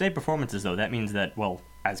 If you say performances, though, that means that, well,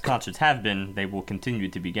 as concerts have been, they will continue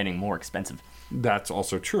to be getting more expensive. That's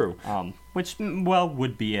also true. Which, well,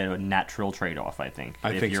 would be a natural trade-off, I think.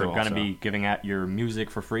 If you're going to be giving out your music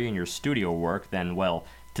for free and your studio work, then, well,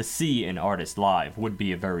 to see an artist live would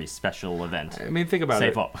be a very special event. I mean, think about it.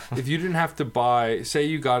 Save up. If you didn't have to buy, say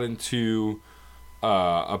you got into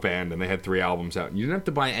a band and they had 3 albums out, and you didn't have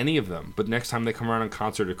to buy any of them, but next time they come around on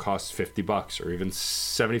concert, it costs $50 or even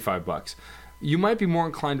 $75. You might be more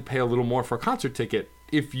inclined to pay a little more for a concert ticket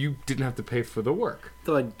if you didn't have to pay for the work.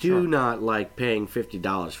 Though I do not like paying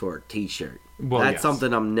 $50 for a T-shirt. Well, that's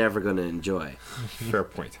something I'm never going to enjoy. Fair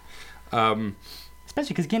point. Especially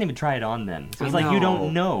because you can't even try it on then. So it's like you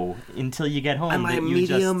don't know until you get home. Am I a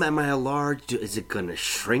medium? Am I a large? Is it going to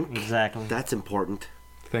shrink? Exactly. That's important.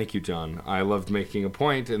 Thank you, John. I loved making a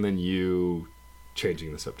point and then you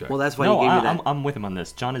changing the subject. Well, that's why you gave me that. I'm with him on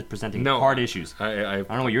this. John is presenting hard issues. I don't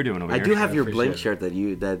know what you're doing over here. I do have your Blink shirt that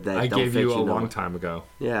I don't gave fit you a long time ago.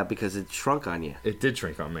 Yeah, because it shrunk on you. It did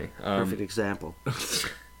shrink on me. Perfect example.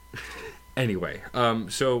 Anyway,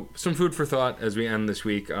 so some food for thought as we end this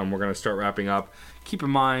week. We're going to start wrapping up. Keep in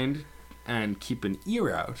mind and keep an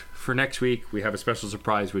ear out for next week. We have a special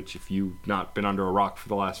surprise, which if you've not been under a rock for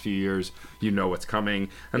the last few years, you know what's coming.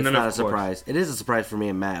 And it's then, not a surprise. It is a surprise for me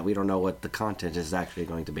and Matt. We don't know what the content is actually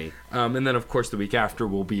going to be. And then, of course, the week after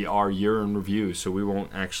will be our year in review, so we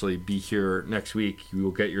won't actually be here next week. You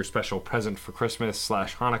will get your special present for Christmas /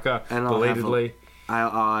 Hanukkah, and belatedly.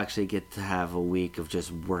 I'll actually get to have a week of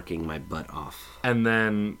just working my butt off. And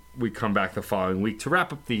then we come back the following week to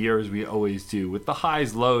wrap up the year as we always do, with the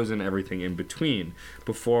highs, lows, and everything in between.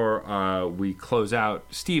 Before we close out,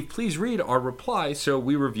 Steve, please read our reply. So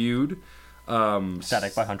we reviewed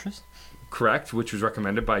Static by Huntress. Correct, which was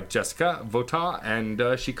recommended by Jessica Vota,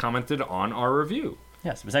 and she commented on our review.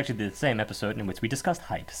 Yes, it was actually the same episode in which we discussed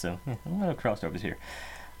height, so a lot of crossovers here.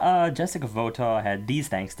 Jessica Vota had these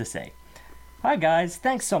thanks to say. Hi guys,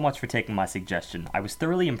 thanks so much for taking my suggestion. I was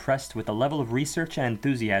thoroughly impressed with the level of research and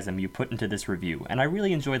enthusiasm you put into this review, and I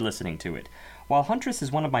really enjoyed listening to it. While Huntress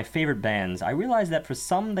is one of my favorite bands, I realize that for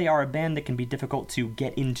some they are a band that can be difficult to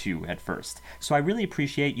get into at first, so I really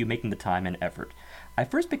appreciate you making the time and effort. I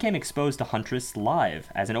first became exposed to Huntress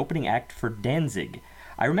live as an opening act for Danzig.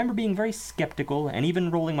 I remember being very skeptical and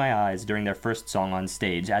even rolling my eyes during their first song on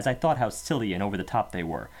stage, as I thought how silly and over the top they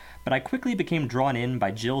were. But I quickly became drawn in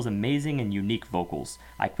by Jill's amazing and unique vocals.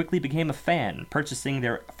 I quickly became a fan, purchasing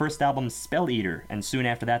their first album Spell Eater, and soon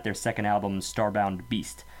after that their second album Starbound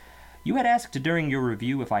Beast. You had asked during your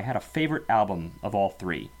review if I had a favorite album of all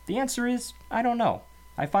three. The answer is, I don't know.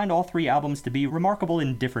 I find all three albums to be remarkable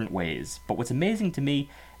in different ways, but what's amazing to me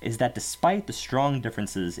is that despite the strong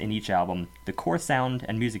differences in each album, the core sound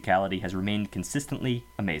and musicality has remained consistently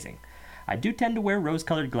amazing. I do tend to wear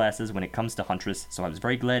rose-colored glasses when it comes to Huntress, so I was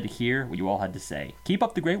very glad to hear what you all had to say. Keep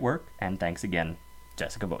up the great work, and thanks again,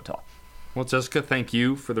 Jessica Vota. Well, Jessica, thank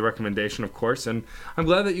you for the recommendation, of course, and I'm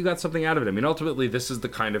glad that you got something out of it. I mean, ultimately, this is the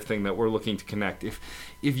kind of thing that we're looking to connect. If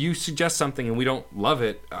you suggest something and we don't love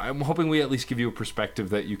it, I'm hoping we at least give you a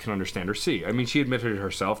perspective that you can understand or see. I mean, she admitted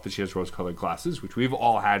herself that she has rose-colored glasses, which we've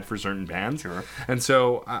all had for certain bands. Sure. And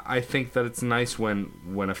so I think that it's nice when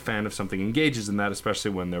a fan of something engages in that,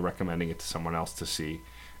 especially when they're recommending it to someone else to see,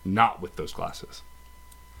 not with those glasses.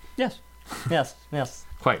 Yes.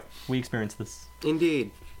 Quite. We experienced this.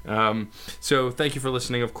 Indeed. So thank you for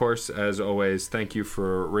listening, of course, as always. Thank you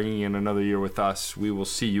for ringing in another year with us. We will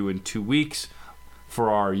see you in 2 weeks for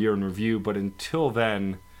our year in review, but until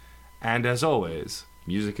then, and as always,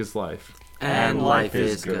 music is life. And life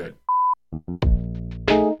is good.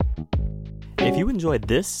 If you enjoyed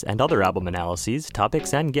this and other album analyses,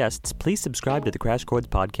 topics, and guests, please subscribe to the Crash Chords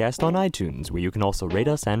podcast on iTunes, where you can also rate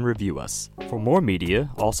us and review us. For more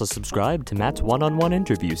media, also subscribe to Matt's one-on-one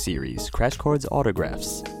interview series, Crash Chords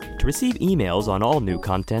Autographs. To receive emails on all new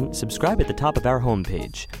content, subscribe at the top of our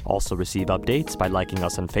homepage. Also receive updates by liking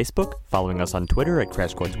us on Facebook, following us on Twitter at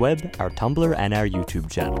Crash Chords Web, our Tumblr, and our YouTube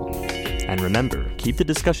channel. And remember, keep the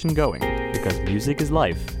discussion going, because music is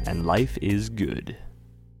life, and life is good.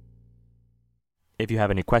 If you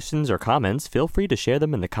have any questions or comments, feel free to share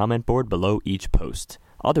them in the comment board below each post.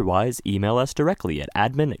 Otherwise, email us directly at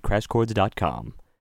admin@crashchords.com.